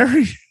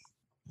Goodberry.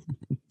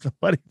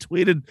 Somebody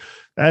tweeted,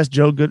 asked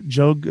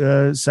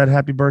Joe said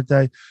happy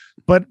birthday.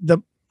 But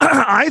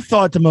I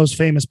thought the most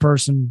famous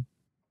person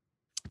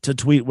to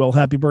tweet Will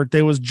happy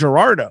birthday was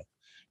Gerardo.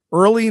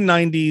 Early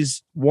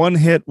 90s,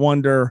 one-hit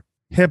wonder,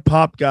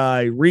 hip-hop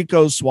guy,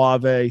 Rico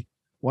Suave.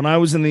 When I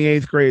was in the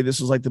 8th grade, this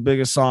was like the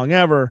biggest song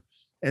ever.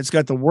 It's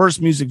got the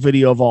worst music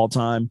video of all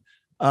time.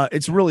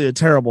 It's really a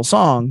terrible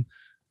song.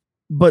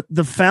 But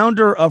the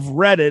founder of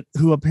Reddit,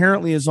 who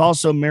apparently is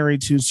also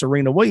married to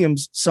Serena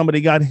Williams, somebody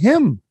got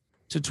him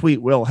to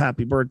tweet Will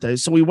happy birthday.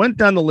 So we went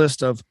down the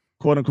list of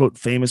quote-unquote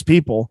famous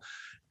people,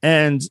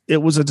 and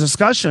it was a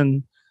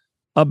discussion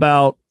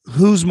about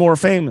who's more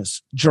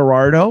famous,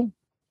 Gerardo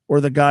or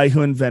the guy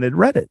who invented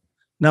Reddit.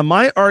 Now,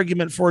 my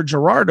argument for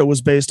Gerardo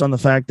was based on the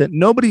fact that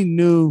nobody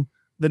knew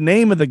the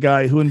name of the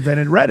guy who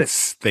invented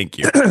Reddit. Thank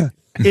you.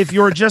 If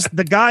you're just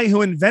the guy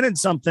who invented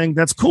something,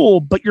 that's cool,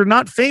 but you're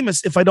not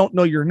famous if I don't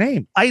know your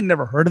name. I had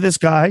never heard of this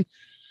guy.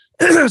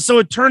 So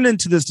it turned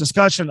into this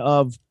discussion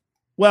of,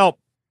 well,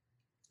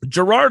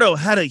 Gerardo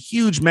had a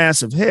huge,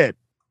 massive hit,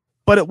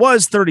 but it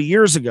was 30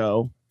 years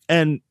ago,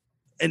 and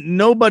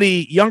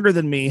nobody younger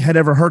than me had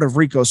ever heard of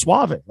Rico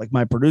Suave. Like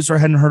my producer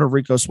hadn't heard of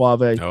Rico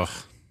Suave. Oh.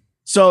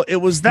 So it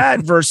was that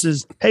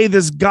versus, hey,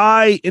 this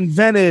guy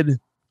invented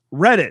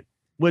Reddit,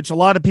 which a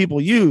lot of people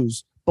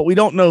use, but we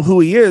don't know who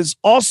he is.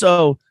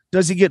 Also,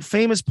 does he get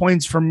famous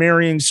points for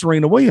marrying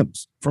Serena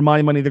Williams? For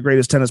my money, the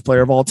greatest tennis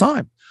player of all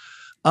time.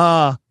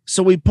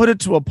 So we put it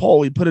to a poll,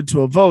 we put it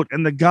to a vote,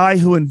 and the guy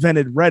who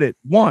invented Reddit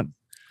won.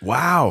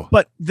 Wow.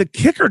 But the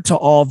kicker to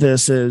all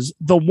this is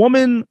the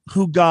woman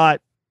who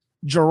got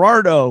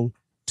Gerardo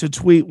to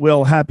tweet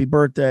Will happy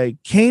birthday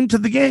came to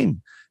the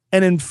game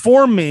and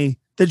informed me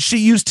that she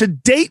used to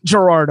date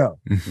Gerardo.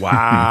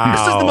 Wow.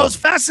 This is the most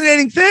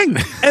fascinating thing.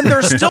 And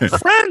they're still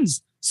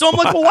friends. So I'm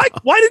like, well,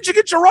 why did you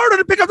get Gerardo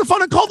to pick up the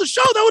phone and call the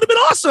show? That would have been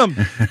awesome.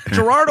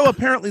 Gerardo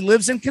apparently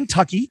lives in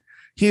Kentucky.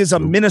 He is a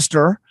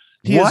minister.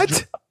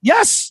 What?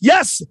 Yes.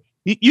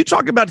 You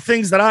talk about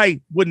things that I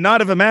would not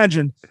have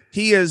imagined.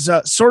 He has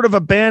sort of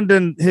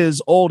abandoned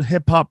his old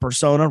hip hop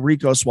persona,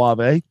 Rico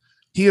Suave.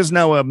 He is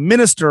now a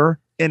minister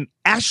in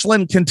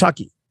Ashland,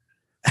 Kentucky.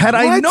 Had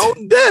I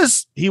known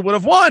this, he would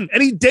have won.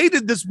 And he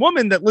dated this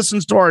woman that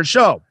listens to our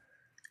show.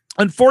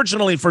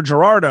 Unfortunately for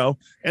Gerardo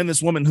and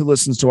this woman who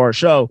listens to our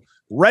show,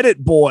 Reddit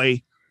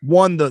boy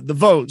won the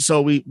vote.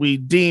 So we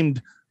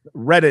deemed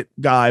Reddit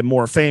guy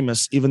more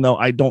famous, even though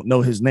I don't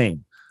know his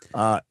name.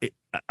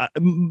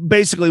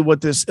 Basically,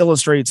 what this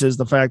illustrates is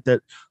the fact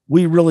that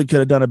we really could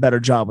have done a better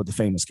job with the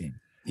famous game.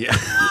 Yeah.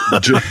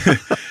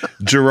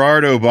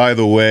 Gerardo, by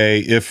the way,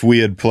 if we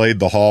had played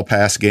the Hall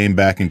Pass game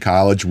back in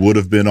college, would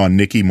have been on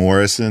Nicky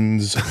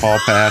Morrison's Hall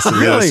Pass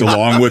list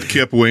along with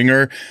Kip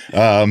Winger.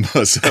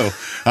 So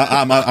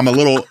I'm a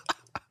little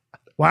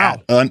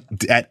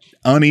at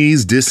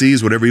unease,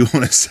 disease, whatever you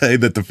want to say,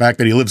 that the fact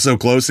that he lives so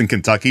close in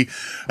Kentucky.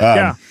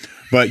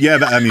 But yeah,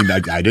 I mean, I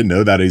didn't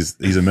know that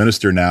he's a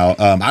minister now.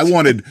 I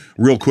wanted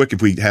real quick,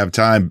 if we have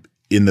time,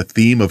 in the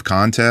theme of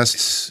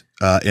contests.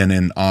 And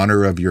in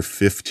honor of your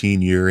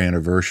 15-year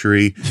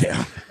anniversary,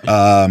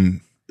 there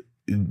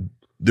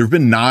have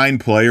been 9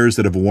 players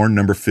that have worn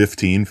number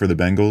 15 for the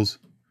Bengals.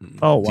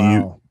 Oh,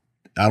 wow.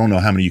 I don't know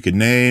how many you could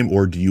name,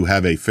 or do you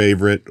have a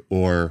favorite,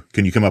 or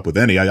can you come up with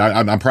any?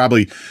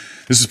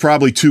 This is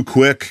probably too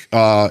quick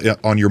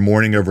on your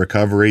morning of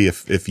recovery.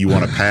 If you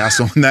want to pass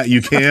on that,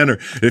 you can, or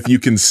if you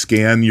can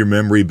scan your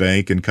memory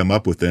bank and come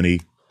up with any,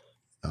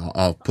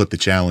 I'll put the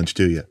challenge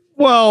to you.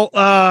 Well,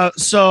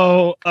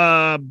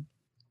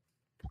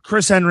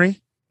 Chris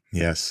Henry.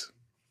 Yes.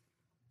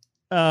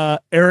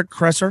 Eric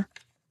Kresser.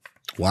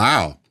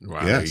 Wow.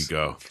 Yes. There you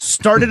go.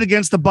 Started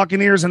against the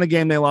Buccaneers in a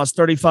game they lost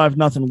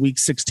 35-0 week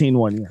 16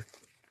 one year.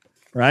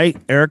 Right?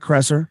 Eric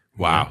Kresser.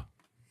 Wow.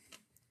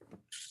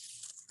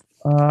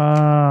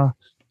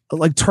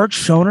 Like Turk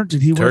Schoner.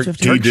 Did he wear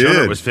 15? Turk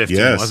Schoner was 15,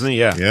 wasn't he?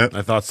 Yeah. Yep.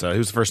 I thought so. He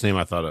was the first name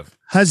I thought of.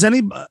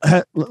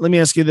 Let me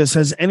ask you this.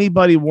 Has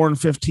anybody worn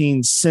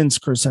 15 since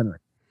Chris Henry?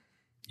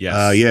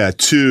 Yes.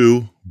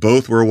 2.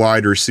 Both were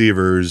wide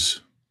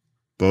receivers.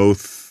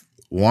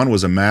 One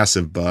was a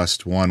massive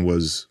bust. One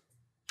was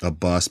a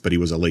bust, but he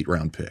was a late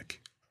round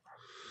pick.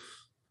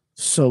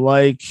 So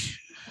oh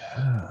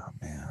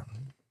man.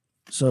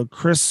 So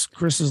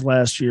Chris's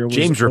last year was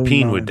James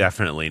Rapine would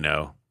definitely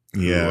know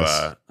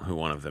yes. Who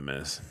one of them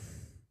is.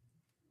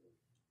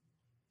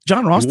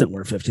 John Ross didn't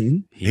wear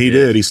 15. He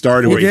did. He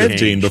started with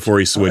 15 before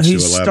he switched to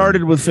 11. He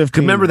started with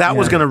 15. Remember, that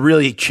was going to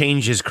really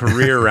change his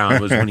career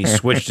around, was when he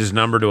switched his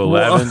number to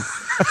 11.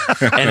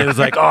 And it was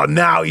like, oh,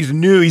 now he's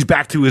new. He's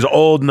back to his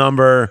old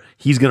number.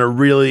 He's going to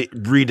really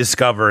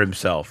rediscover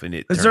himself. And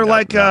is there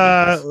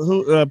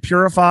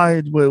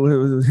Purified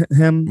with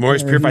him?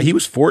 Maurice Purified. He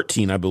was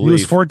 14, I believe. He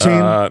was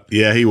 14?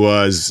 Yeah, he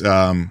was.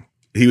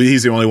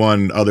 He's the only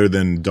one other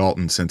than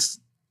Dalton since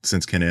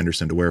Ken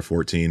Anderson to wear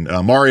 14.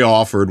 Mario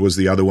Alford was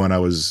the other one I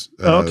was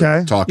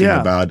talking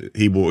about.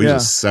 He was a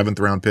 7th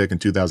round pick in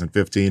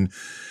 2015.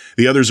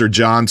 The others are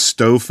John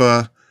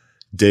Stofa,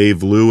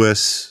 Dave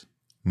Lewis,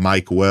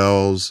 Mike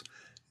Wells,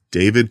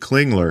 David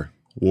Klingler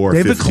wore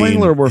 15. David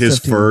Klingler wore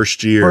 15.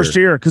 First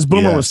year, because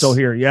Boomer was still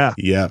here. Yeah.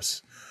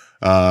 Yes.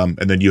 And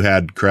then you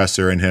had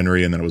Kresser and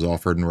Henry, and then it was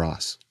Alford and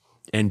Ross.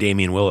 And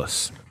Damian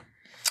Willis.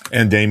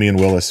 And Damian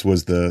Willis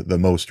was the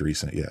most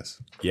recent,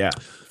 yes. Yeah.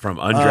 From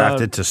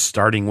undrafted to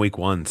starting week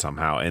 1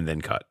 somehow and then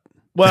cut.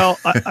 Well,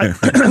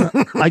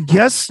 I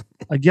guess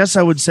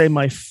I would say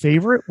my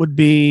favorite would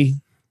be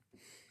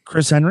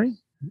Chris Henry.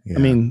 Yeah.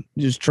 I mean,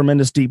 just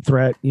tremendous deep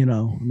threat,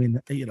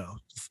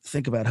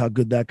 think about how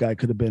good that guy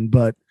could have been.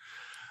 But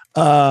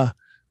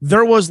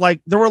there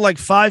were like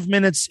 5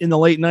 minutes in the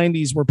late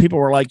 90s where people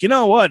were like, you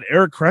know what,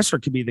 Eric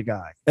Kresser could be the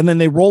guy. And then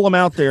they roll him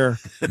out there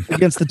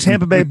against the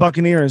Tampa Bay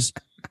Buccaneers,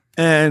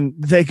 and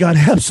they got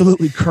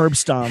absolutely curb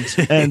stomped.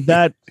 And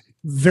that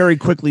very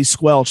quickly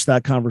squelched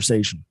that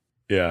conversation.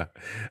 Yeah.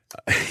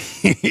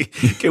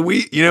 Can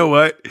we, you know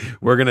what?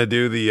 We're going to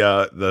do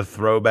the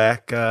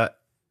throwback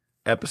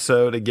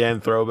episode again.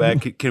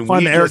 Throwback. Can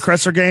Find we the Eric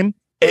Kresser game?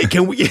 Hey,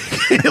 can we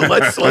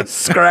let's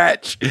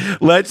scratch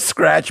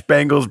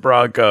Bengals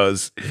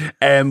Broncos,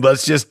 and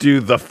let's just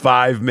do the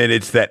 5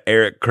 minutes that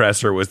Eric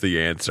Kresser was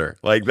the answer.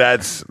 Like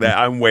that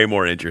I'm way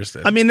more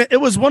interested. I mean, it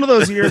was one of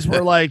those years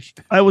where like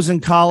I was in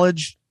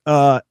college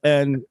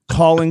and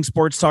calling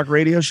sports talk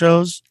radio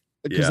shows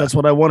because that's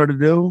what I wanted to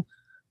do.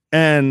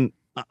 And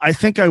I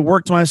think I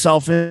worked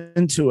myself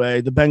into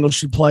the Bengals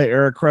should play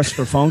Eric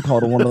Kresser phone call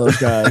to one of those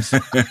guys.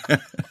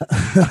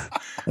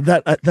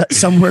 that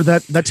somewhere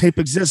that tape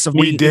exists of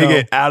me. We dig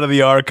it out of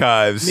the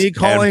archives. Me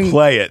calling, and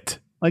play it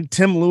like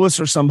Tim Lewis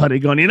or somebody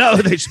going,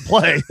 they should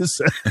play.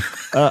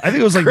 I think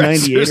it was like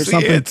 98 or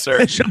something.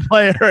 They should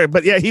play Eric.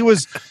 But yeah, he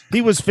was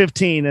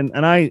 15,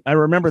 and I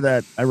remember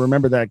that. I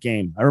remember that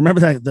game. I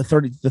remember that the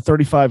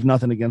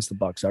 35-0 against the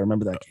Bucs. I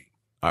remember that game.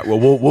 All right,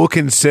 well, we'll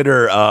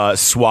consider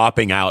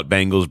swapping out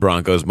Bengals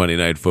Broncos Monday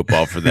Night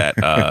Football for that.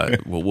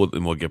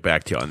 We'll get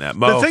back to you on that.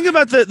 Mo,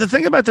 the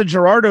thing about the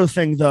Gerardo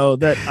thing, though,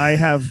 that I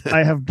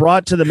have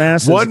brought to the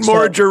masses. One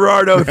more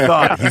Gerardo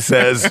thought, he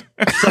says.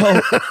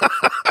 So,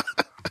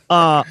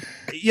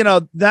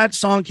 that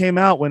song came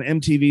out when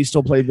MTV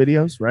still played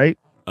videos, right?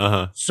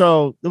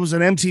 So it was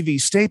an MTV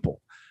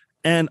staple,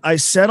 and I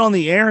said on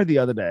the air the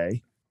other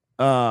day,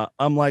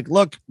 I'm like,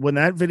 look, when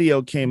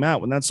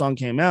that song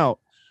came out.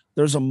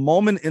 There's a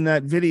moment in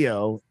that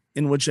video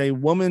in which a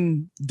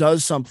woman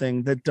does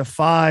something that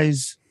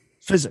defies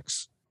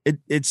physics.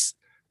 It's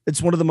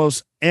one of the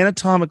most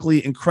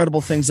anatomically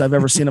incredible things I've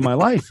ever seen in my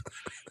life.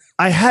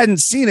 I hadn't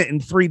seen it in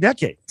 3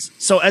 decades.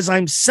 So as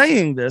I'm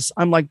saying this,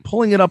 I'm like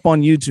pulling it up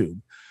on YouTube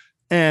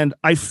and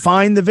I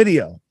find the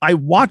video. I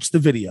watch the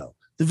video.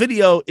 The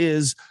video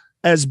is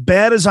as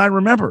bad as I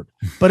remembered,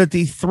 but at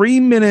the 3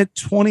 minute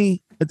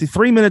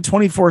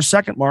 24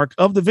 second mark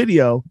of the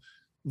video,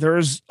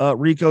 there's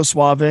Rico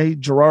Suave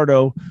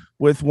Gerardo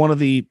with one of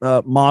the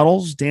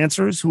models,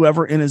 dancers,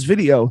 whoever in his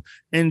video.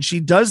 And she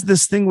does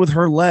this thing with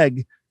her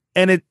leg.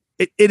 And it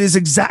is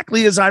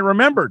exactly as I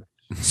remembered.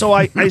 So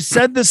I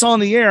said this on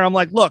the air. I'm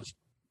like, look,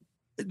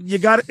 you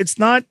got it. It's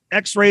not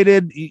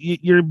X-rated.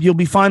 You'll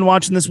be fine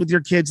watching this with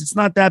your kids. It's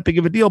not that big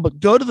of a deal, but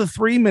go to the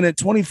 3 minute,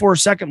 24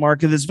 second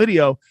mark of this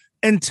video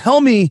and tell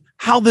me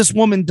how this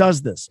woman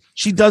does this.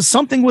 She does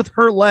something with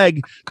her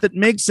leg that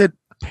makes it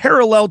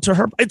parallel to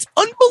her. It's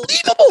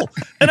unbelievable.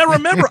 And I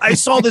remember I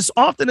saw this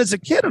often as a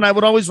kid, and I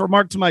would always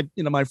remark to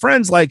my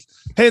friends, like,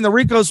 hey, and the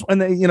Ricos, and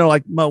they,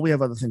 like, Mo, we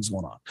have other things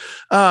going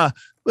on.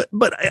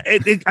 But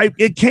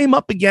it came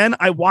up again.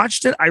 I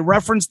watched it. I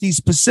referenced the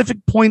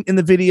specific point in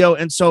the video.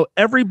 And so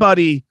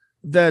everybody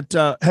that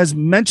has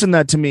mentioned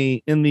that to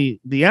me in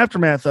the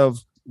aftermath of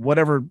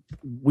whatever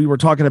we were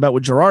talking about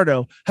with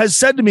Gerardo has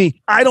said to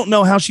me, I don't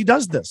know how she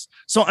does this.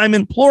 So I'm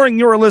imploring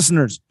your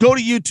listeners, go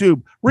to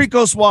YouTube,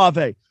 Rico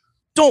Suave.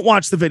 Don't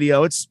watch the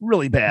video. It's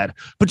really bad.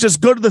 But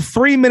just go to the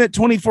 3 minute,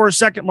 24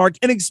 second mark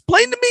and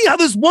explain to me how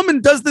this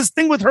woman does this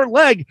thing with her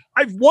leg.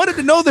 I've wanted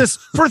to know this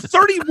for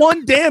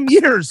 31 damn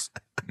years.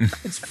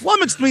 It's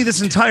flummoxed me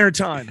this entire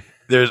time.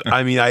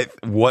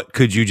 What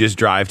could you just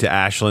drive to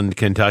Ashland,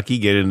 Kentucky,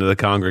 get into the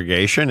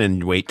congregation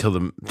and wait till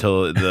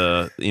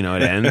the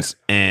it ends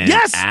and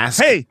ask?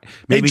 Hey,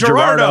 maybe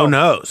Gerardo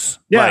knows.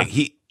 Yeah. Like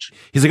he's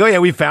like, oh yeah,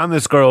 we found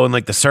this girl in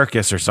like the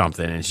circus or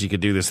something and she could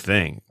do this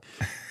thing.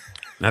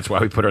 That's why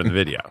we put her in the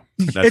video.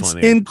 It's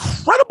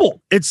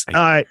incredible.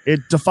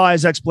 It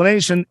defies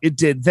explanation. It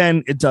did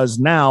then. It does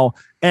now.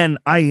 And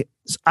I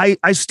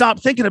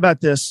stopped thinking about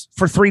this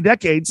for 3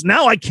 decades.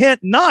 Now I can't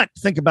not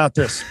think about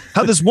this.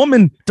 How this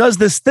woman does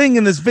this thing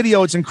in this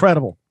video. It's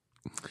incredible.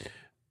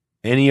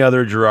 Any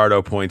other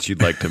Gerardo points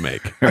you'd like to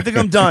make? I think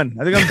I'm done.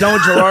 with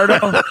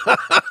Gerardo.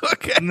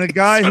 Okay. And the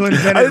guy who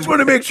invented. I just want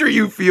to make sure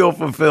you feel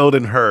fulfilled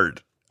and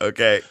heard.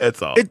 Okay,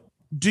 that's all.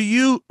 Do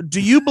you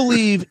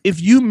believe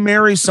if you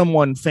marry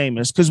someone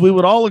famous, because we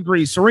would all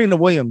agree Serena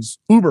Williams,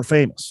 uber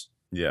famous,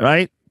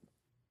 right?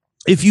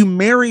 If you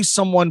marry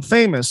someone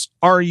famous,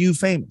 are you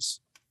famous?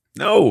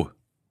 No.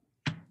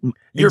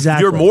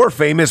 You're more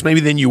famous maybe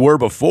than you were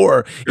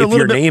before if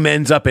your name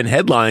ends up in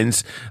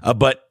headlines,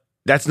 but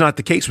that's not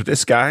the case with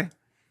this guy.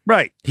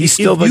 Right. He's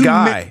still the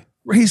guy.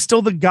 He's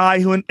still the guy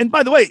who, and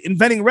by the way,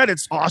 inventing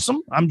Reddit's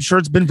awesome. I'm sure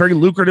it's been very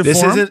lucrative for him.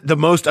 This isn't the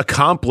most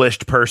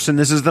accomplished person.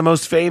 This is the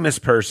most famous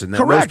person that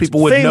Correct. most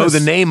people would know the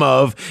name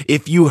of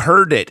if you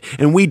heard it.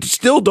 And we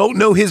still don't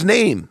know his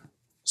name.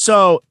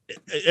 So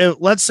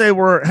let's say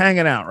we're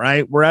hanging out,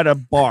 right? We're at a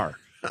bar.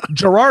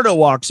 Gerardo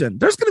walks in.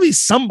 There's going to be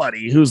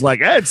somebody who's like,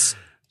 it's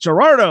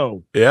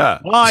Gerardo. Yeah.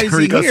 Why is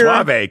he here?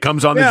 Suave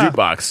comes on the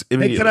jukebox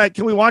immediately. Hey,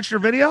 can we watch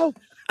your video?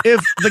 If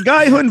the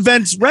guy who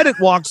invents Reddit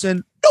walks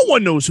in, no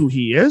one knows who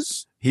he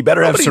is. He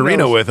better have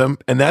Serena with him,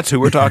 and that's who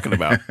we're talking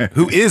about.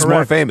 Who is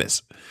more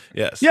famous?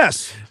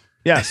 Yes.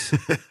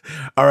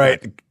 All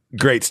right.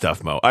 Great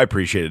stuff, Mo. I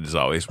appreciate it as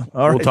always.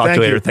 We'll talk to you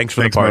later. Thanks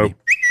for the party. Mo.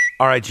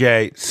 All right,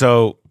 Jay.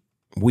 So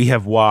we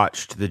have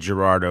watched the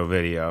Gerardo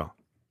video,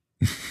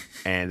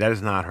 and that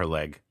is not her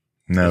leg.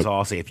 No. That's all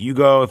I'll say. If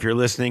you're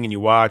listening and you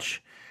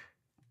watch,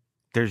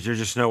 there's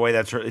just no way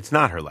that's her. It's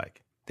not her leg.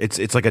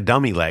 It's like a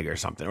dummy leg or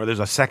something, or there's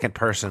a second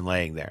person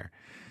laying there.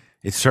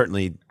 It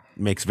certainly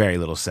makes very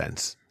little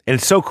sense. And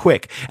it's so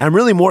quick. And I'm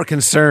really more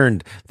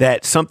concerned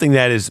that something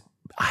that is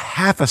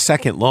half a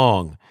second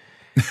long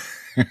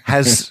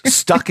has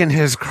stuck in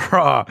his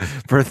craw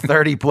for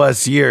 30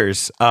 plus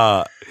years.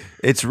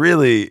 It's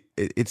really,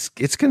 it's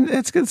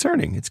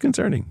concerning. It's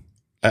concerning.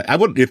 I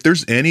would, if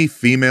there's any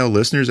female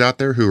listeners out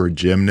there who are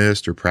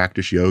gymnasts or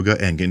practice yoga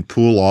and can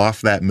pull off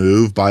that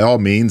move, by all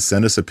means,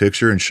 send us a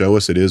picture and show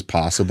us it is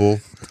possible.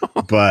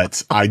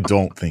 But I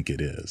don't think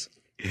it is.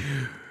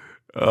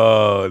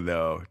 Oh,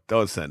 no.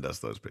 Don't send us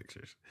those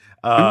pictures.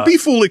 Be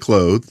fully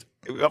clothed.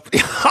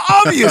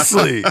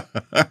 Obviously.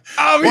 Well,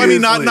 I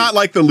mean, not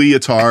like the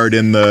leotard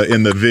in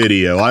the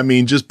video. I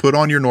mean, just put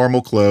on your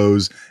normal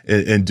clothes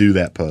and do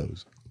that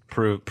pose.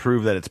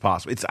 Prove that it's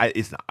possible.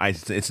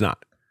 It's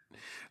not.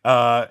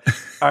 All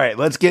right,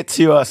 let's get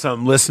to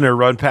some listener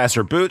run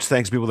passer boots.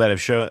 Thanks to people that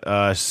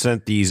have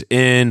sent these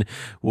in.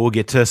 We'll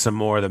get to some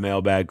more of the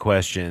mailbag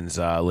questions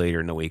later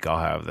in the week. I'll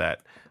have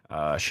that.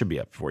 Should be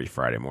up for you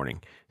Friday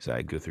morning as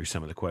I go through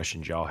some of the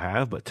questions y'all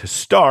have. But to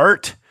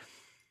start,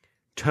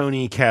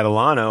 Tony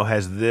Catalano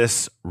has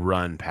this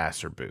run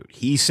passer boot.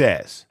 He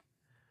says,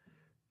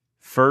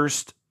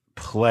 first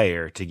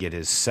player to get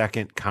his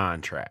second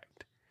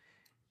contract,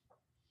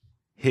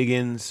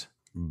 Higgins,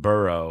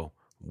 Burrow,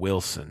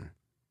 Wilson,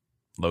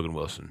 Logan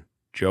Wilson,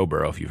 Joe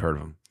Burrow, if you've heard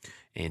of him,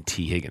 and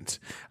T. Higgins.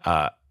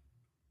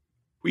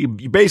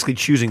 You're basically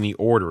choosing the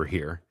order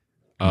here,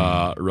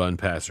 run,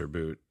 passer,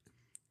 boot.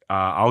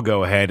 I'll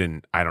go ahead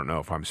and, I don't know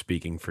if I'm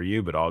speaking for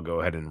you, but I'll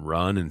go ahead and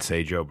run and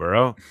say Joe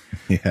Burrow.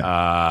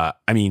 Yeah.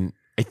 I mean,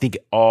 I think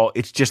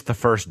it's just the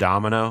first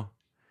domino.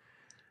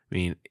 I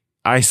mean,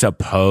 I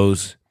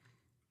suppose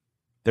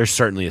there's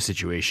certainly a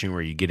situation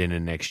where you get into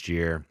next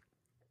year,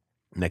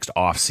 next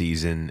off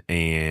season,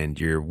 and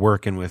you're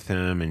working with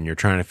him and you're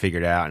trying to figure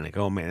it out, and like,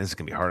 oh man, this is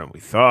gonna be harder than we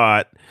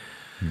thought.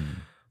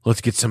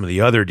 Let's get some of the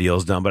other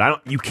deals done.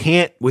 But you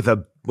can't with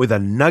a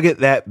nugget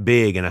that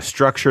big and a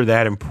structure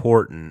that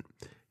important,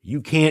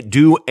 you can't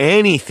do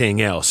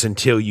anything else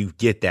until you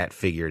get that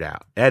figured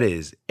out. That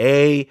is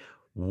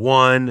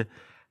A1.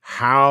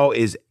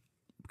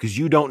 Because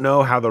you don't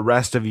know how the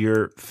rest of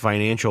your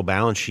financial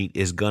balance sheet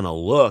is gonna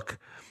look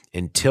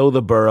until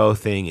the Burrow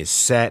thing is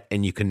set,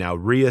 and you can now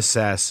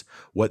reassess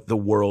what the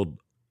world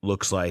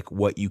looks like,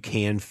 what you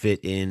can fit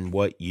in,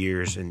 what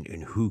years, and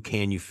who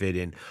can you fit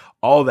in.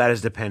 All that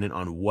is dependent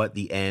on what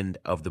the end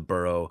of the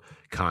Burrow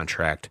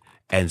contract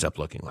ends up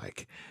looking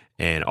like.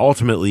 And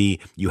ultimately,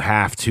 you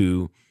have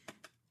to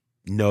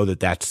know that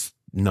that's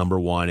number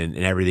one, and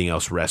everything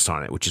else rests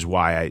on it, which is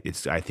why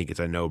I think it's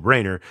a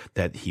no-brainer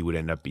that he would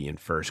end up being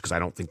first, because I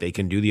don't think they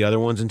can do the other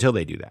ones until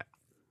they do that.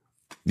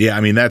 Yeah, I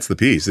mean, that's the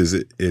piece.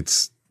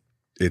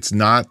 It's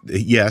not,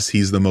 yes,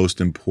 he's the most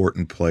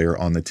important player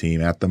on the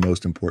team at the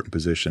most important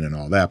position and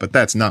all that, but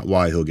that's not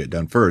why he'll get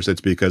done first.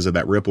 It's because of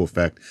that ripple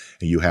effect,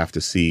 and you have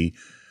to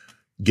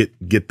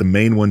get the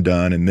main one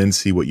done and then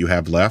see what you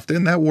have left.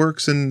 And that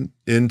works in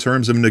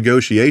terms of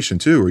negotiation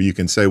too, where you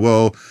can say,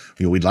 well,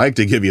 we'd like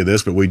to give you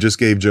this, but we just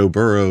gave Joe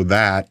Burrow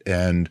that.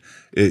 And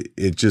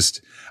it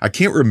just, I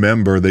can't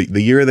remember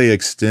the year they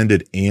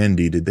extended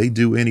Andy. Did they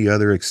do any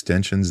other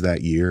extensions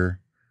that year?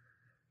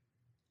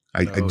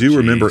 I do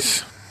remember.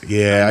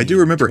 Yeah, I do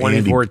remember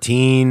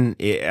 2014.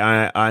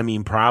 I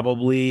mean,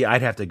 probably.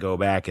 I'd have to go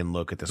back and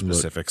look at the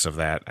specifics of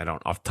that.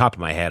 Off the top of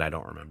my head, I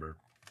don't remember.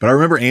 But I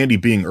remember Andy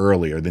being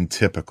earlier than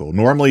typical.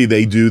 Normally,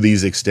 they do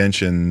these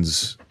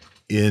extensions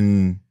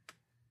in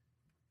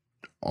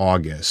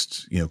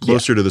August,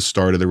 closer to the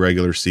start of the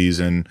regular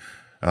season.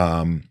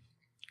 I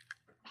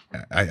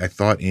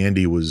thought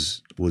Andy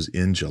was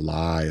in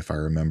July, if I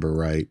remember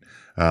right.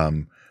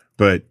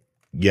 But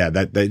yeah,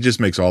 that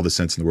just makes all the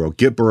sense in the world.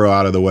 Get Burrow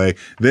out of the way.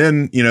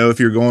 Then, if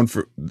you're going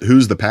for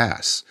who's the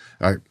pass,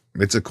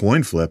 it's a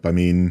coin flip. I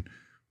mean,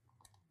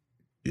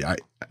 I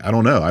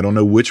don't know. I don't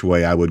know which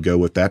way I would go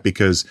with that,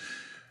 because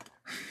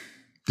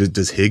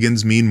does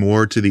Higgins mean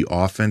more to the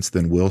offense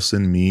than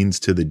Wilson means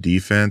to the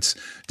defense?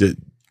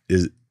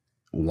 Is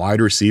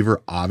wide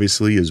receiver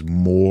obviously is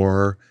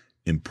more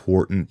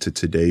important to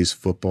today's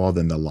football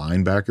than the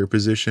linebacker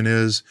position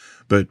is,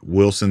 but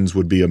Wilson's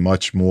would be a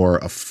much more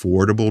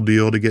affordable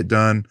deal to get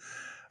done.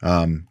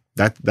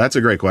 That's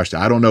a great question.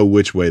 I don't know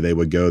which way they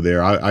would go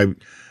there.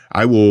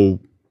 I will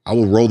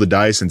roll the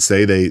dice and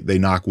say they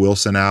knock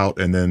Wilson out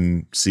and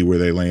then see where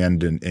they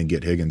land and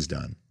get Higgins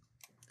done.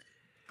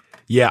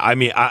 Yeah, I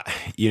mean,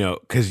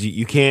 because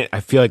you can't. I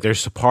feel like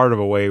there's a part of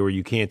a way where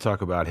you can't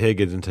talk about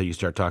Higgins until you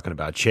start talking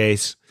about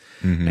Chase,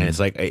 and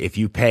it's like if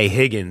you pay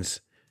Higgins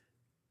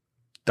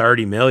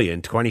 $30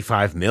 million,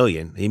 $25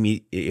 million. I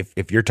mean,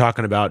 if you're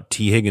talking about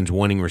T. Higgins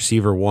wanting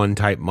receiver one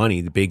type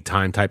money, the big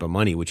time type of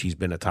money, which he's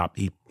been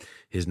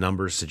his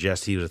numbers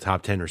suggest he was a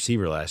top 10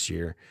 receiver last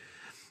year.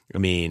 I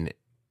mean,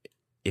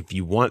 if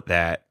you want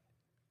that,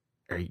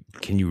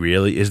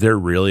 is there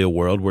really a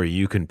world where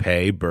you can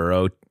pay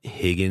Burrow,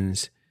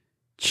 Higgins,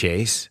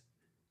 Chase?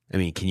 I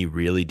mean, can you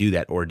really do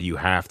that? Or do you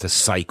have to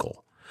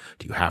cycle?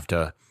 Do you have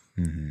to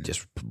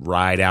just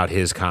ride out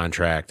his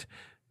contract,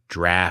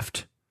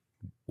 draft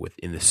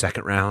in the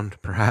second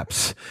round,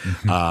 perhaps,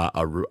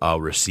 a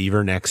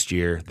receiver next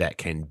year that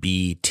can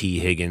be T.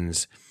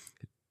 Higgins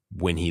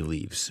when he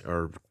leaves,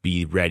 or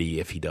be ready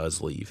if he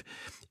does leave?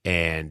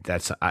 And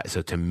that's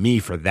so to me,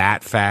 for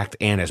that fact,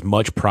 and as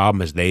much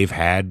problem as they've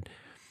had.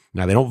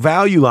 Now, they don't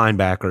value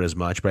linebacker as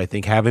much, but I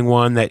think having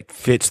one that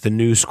fits the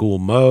new school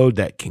mode,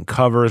 that can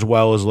cover as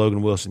well as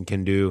Logan Wilson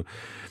can do,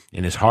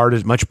 and as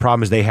much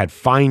problem as they had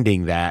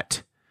finding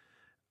that,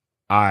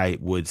 I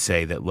would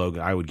say that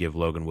I would give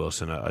Logan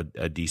Wilson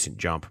a decent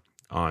jump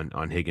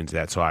on Higgins.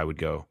 So I would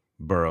go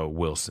Burrow,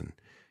 Wilson,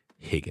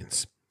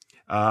 Higgins.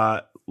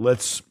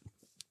 Let's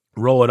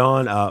roll it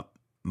on.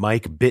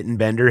 Mike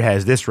Bittenbender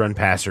has this run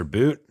passer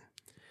boot.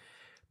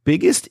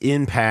 Biggest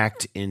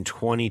impact in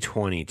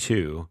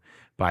 2022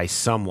 by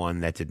someone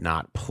that did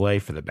not play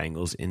for the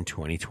Bengals in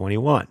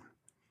 2021.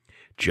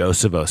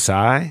 Joseph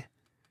Ossai,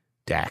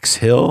 Dax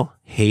Hill,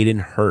 Hayden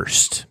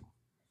Hurst.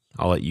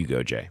 I'll let you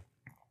go, Jay.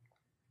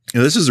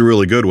 This is a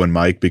really good one,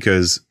 Mike,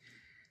 because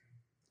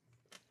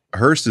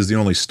Hurst is the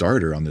only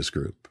starter on this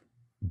group,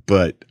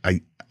 but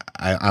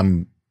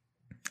I'm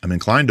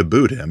inclined to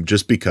boot him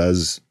just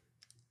because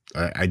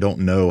I don't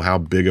know how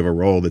big of a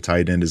role the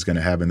tight end is going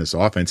to have in this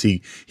offense.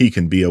 He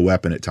can be a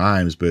weapon at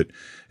times, but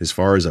as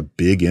far as a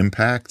big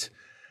impact,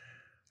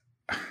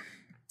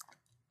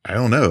 I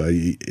don't know.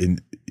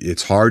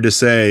 It's hard to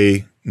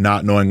say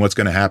not knowing what's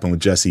going to happen with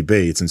Jesse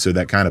Bates, and so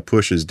that kind of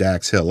pushes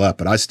Dax Hill up.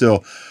 But I'm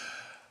still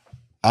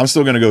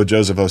going to go with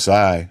Joseph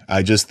Ossai.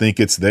 I just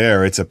think it's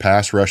there. It's a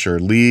pass rusher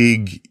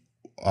league.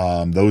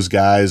 Those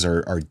guys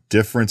are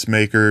difference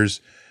makers.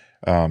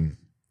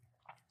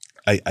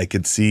 I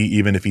could see,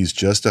 even if he's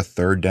just a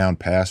third down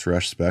pass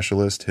rush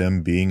specialist,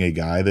 him being a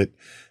guy that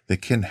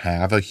can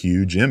have a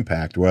huge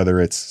impact, whether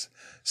it's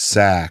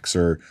sacks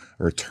or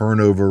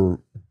turnover,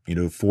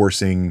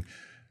 forcing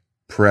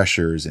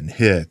pressures and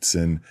hits.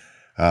 And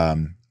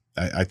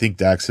I think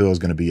Dax Hill is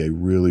going to be a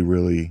really,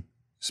 really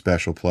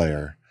special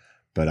player,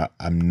 but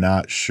I'm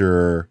not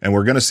sure. And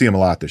we're going to see him a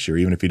lot this year,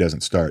 even if he doesn't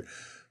start.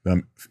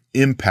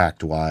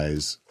 Impact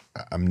wise,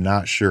 I'm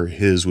not sure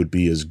his would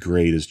be as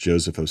great as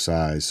Joseph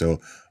Ossai. So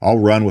I'll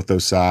run with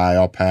Ossai.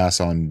 I'll pass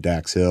on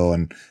Dax Hill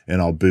and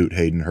I'll boot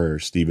Hayden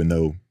Hurst, even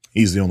though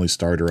he's the only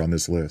starter on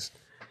this list.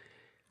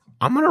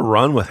 I'm going to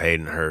run with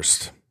Hayden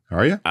Hurst.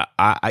 Are you?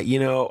 I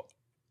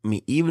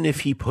mean, even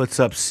if he puts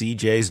up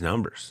CJ's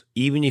numbers,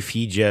 even if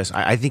he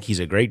I think he's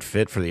a great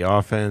fit for the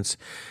offense.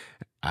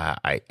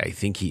 I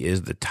think he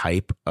is the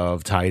type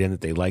of tight end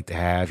that they like to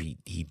have.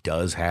 He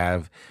does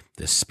have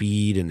the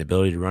speed and the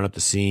ability to run up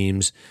the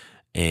seams,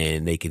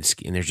 and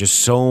and there's just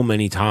so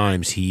many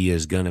times he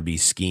is going to be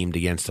schemed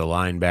against a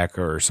linebacker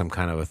or some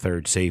kind of a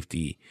third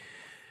safety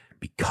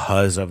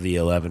because of the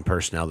 11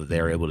 personnel that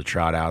they're able to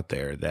trot out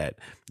there, that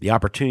the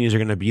opportunities are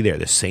going to be there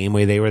the same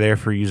way they were there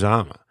for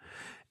Uzomah.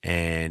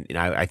 And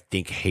I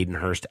think Hayden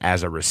Hurst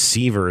as a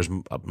receiver is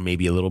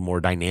maybe a little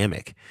more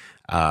dynamic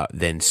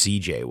than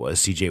CJ was.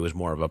 CJ was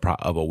more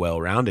of a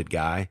well-rounded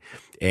guy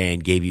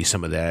and gave you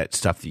some of that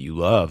stuff that you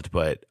loved.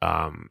 But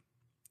I'm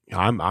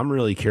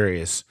really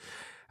curious.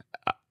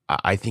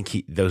 I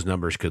think those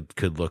numbers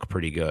could look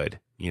pretty good.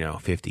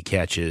 50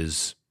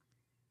 catches.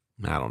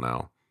 I don't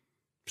know,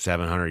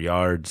 700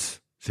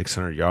 yards,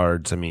 600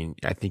 yards. I mean,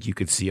 I think you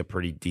could see a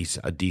pretty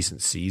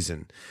decent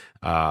season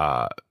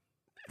from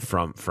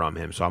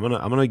him. So I'm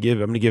gonna give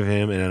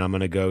him, and then I'm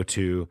gonna go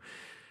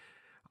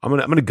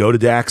to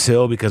Dax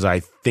Hill because I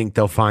think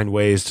they'll find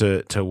ways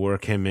to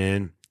work him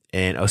in.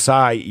 And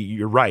Ossai,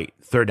 you're right,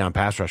 third down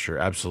pass rusher,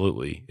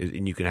 absolutely,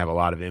 and you can have a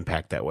lot of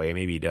impact that way.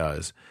 Maybe he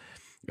does.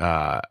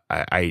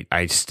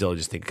 I still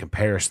just think in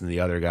comparison to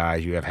the other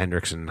guys, you have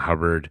Hendrickson,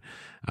 Hubbard,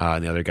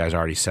 and the other guys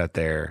already set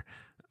there.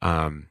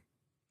 I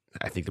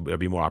think there'll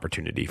be more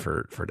opportunity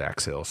for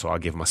Dax Hill, so I'll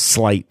give him a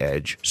slight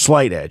edge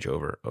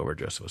over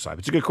Joseph Ossai.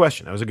 It's a good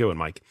question. That was a good one,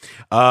 Mike.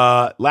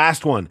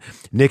 Last one.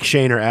 Nick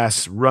Shaner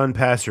asks, run,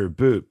 pass, or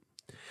boot.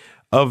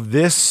 Of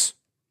these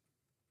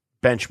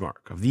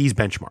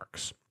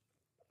benchmarks,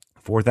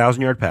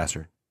 4,000-yard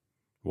passer,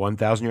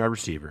 1,000-yard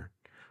receiver,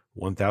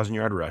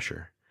 1,000-yard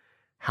rusher,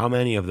 how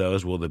many of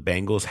those will the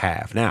Bengals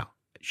have? Now,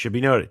 it should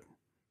be noted,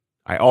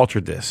 I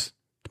altered this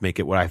to make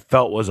it what I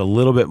felt was a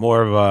little bit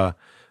more of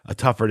a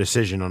tougher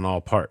decision on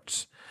all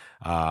parts.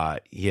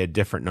 He had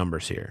different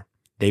numbers here.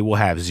 They will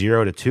have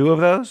 0 to 2 of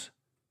those,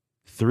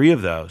 3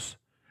 of those,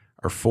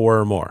 or 4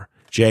 or more.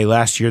 Jay,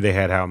 last year they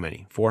had how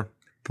many? 4?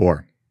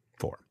 4.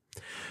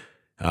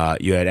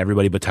 You had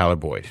everybody but Tyler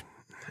Boyd.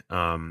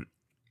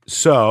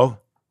 So,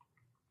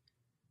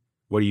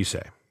 what do you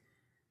say?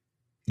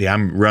 Yeah,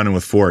 I'm running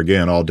with 4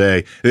 again all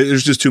day.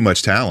 There's just too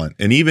much talent.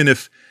 And even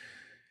if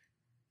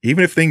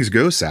things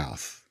go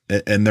south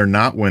and they're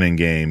not winning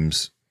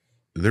games,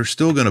 they're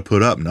still going to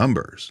put up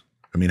numbers.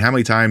 I mean, how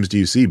many times do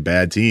you see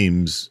bad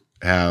teams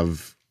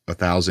have a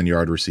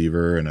 1,000-yard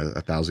receiver and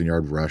a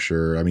 1,000-yard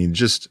rusher? I mean,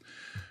 just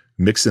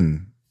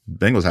Mixon.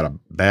 Bengals had a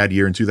bad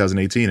year in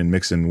 2018, and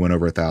Mixon went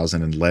over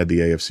 1,000 and led the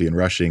AFC in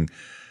rushing.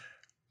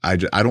 I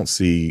don't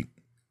see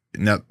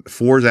now.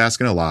 4 is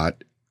asking a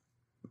lot,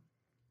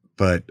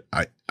 but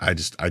I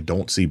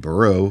don't see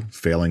Burrow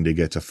failing to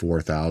get to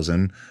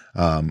 4,000.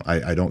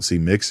 I don't see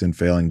Mixon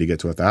failing to get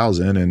to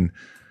 1,000. And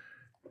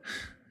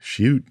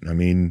shoot, I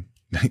mean,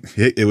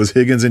 it was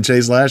Higgins and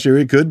Chase last year.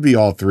 It could be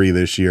all 3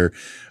 this year.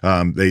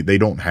 They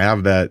don't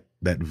have that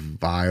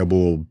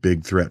viable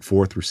big threat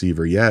 4th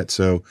receiver yet.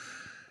 So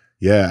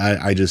yeah,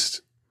 I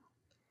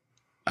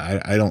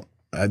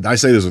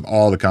say this with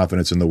all the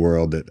confidence in the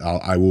world that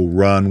I will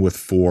run with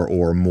 4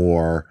 or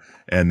more,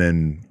 and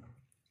then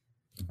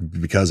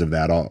because of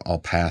that, I'll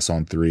pass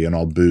on 3 and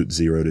I'll boot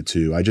 0 to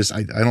 2. I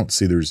don't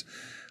see there's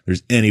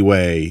any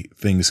way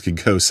things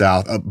could go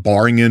south,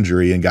 barring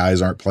injury and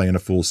guys aren't playing a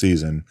full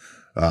season,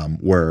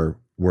 where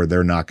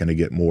they're not going to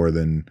get more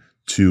than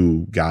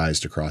 2 guys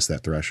to cross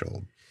that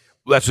threshold.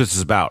 Well, that's what this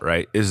is about,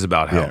 right? This is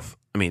about health.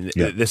 I mean,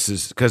 this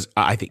is because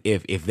I think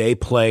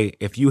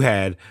if you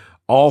had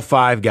all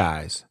 5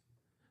 guys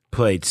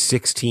played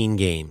 16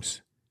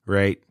 games,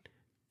 right,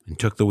 and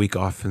took the week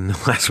off in the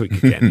last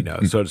week again,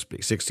 so to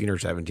speak, 16 or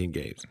 17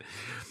 games,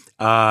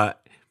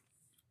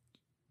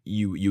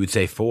 you would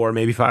say 4,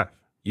 maybe 5.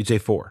 You'd say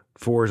 4.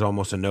 4 is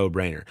almost a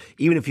no-brainer.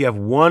 Even if you have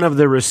one of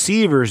the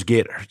receivers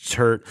get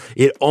hurt,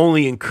 it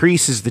only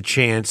increases the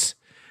chance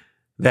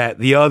that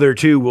the other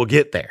 2 will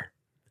get there.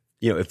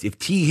 If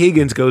T.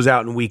 Higgins goes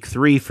out in week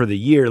 3 for the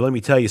year, let me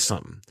tell you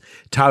something.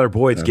 Tyler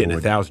Boyd's getting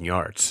 1,000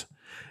 yards,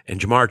 and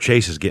Jamar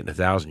Chase is getting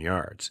 1,000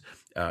 yards.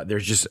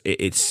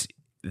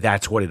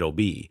 That's what it'll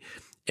be.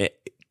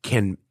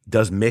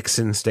 Does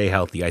Mixon stay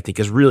healthy? I think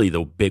is really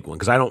the big one,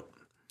 because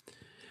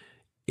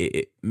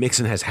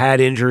Mixon has had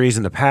injuries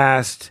in the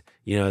past.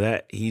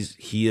 That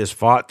he has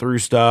fought through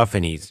stuff,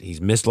 and he's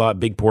missed a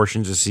lot big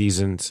portions of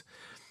seasons.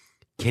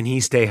 Can he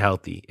stay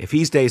healthy? If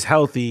he stays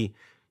healthy,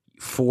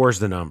 4's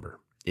the number.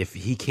 If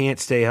he can't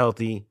stay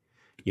healthy,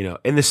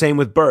 and the same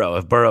with Burrow.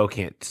 If Burrow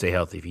can't stay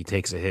healthy, if he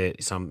takes a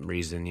hit, some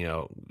reason,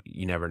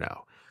 you never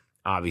know.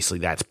 Obviously,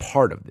 that's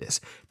part of this.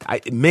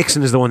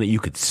 Mixon is the one that you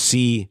could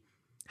see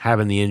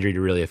having the injury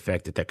to really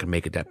affect it, that could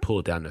make it, that pull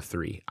it down to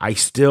 3. I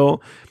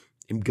still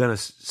am going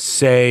to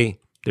say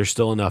there's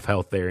still enough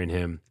health there in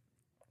him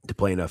to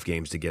play enough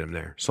games to get him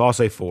there. So I'll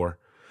say 4,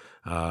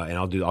 and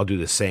I'll do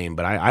the same.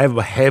 But I have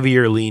a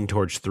heavier lean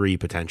towards 3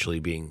 potentially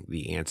being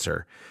the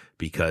answer,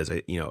 because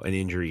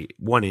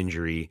one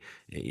injury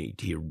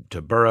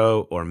to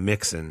Burrow or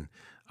Mixon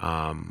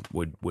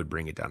would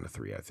bring it down to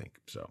 3, I think.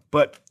 So,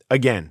 but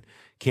again,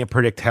 can't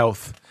predict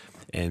health,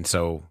 and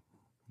so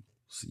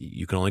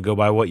you can only go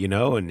by what you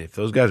know. And if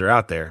those guys are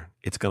out there,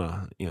 it's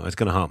gonna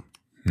hum.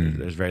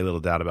 There's very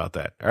little doubt about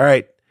that. All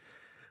right,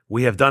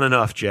 we have done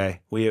enough, Jay.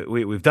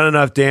 We've done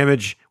enough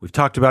damage. We've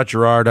talked about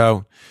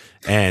Gerardo,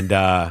 and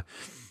and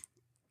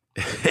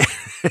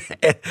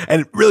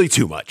really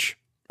too much.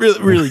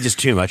 Really just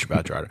too much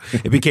about Gerardo.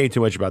 It became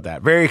too much about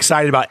that. Very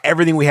excited about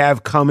everything we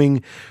have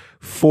coming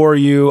for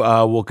you.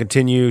 We'll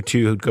continue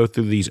to go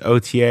through these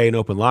OTA and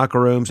open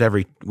locker rooms.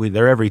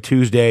 They're every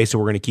Tuesday, so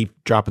we're going to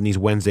keep dropping these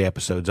Wednesday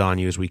episodes on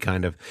you as we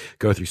kind of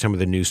go through some of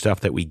the new stuff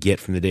that we get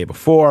from the day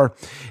before.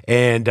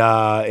 And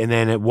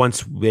then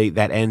once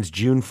that ends,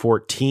 June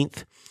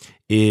 14th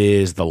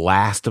is the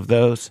last of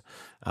those.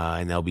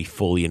 And they'll be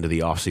fully into the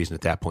offseason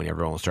at that point.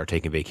 Everyone will start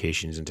taking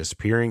vacations and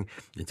disappearing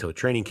until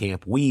training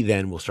camp. We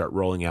then will start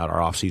rolling out our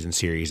offseason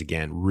series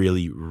again.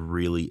 Really,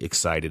 really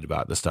excited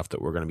about the stuff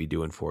that we're going to be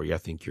doing for you. I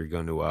think you're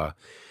going to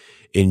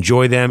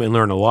enjoy them and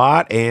learn a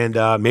lot. And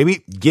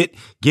maybe get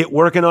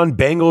working on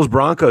Bengals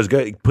Broncos.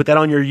 Put that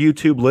on your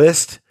YouTube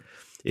list.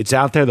 It's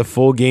out there. The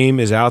full game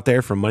is out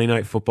there from Monday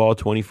Night Football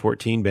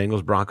 2014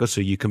 Bengals Broncos,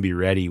 so you can be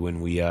ready when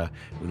we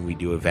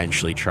do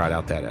eventually trot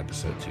out that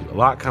episode too. A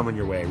lot coming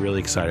your way. Really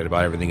excited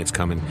about everything that's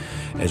coming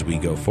as we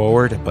go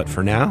forward. But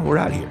for now, we're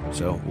out of here.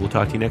 So we'll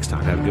talk to you next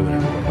time. Have a good one,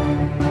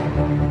 everybody.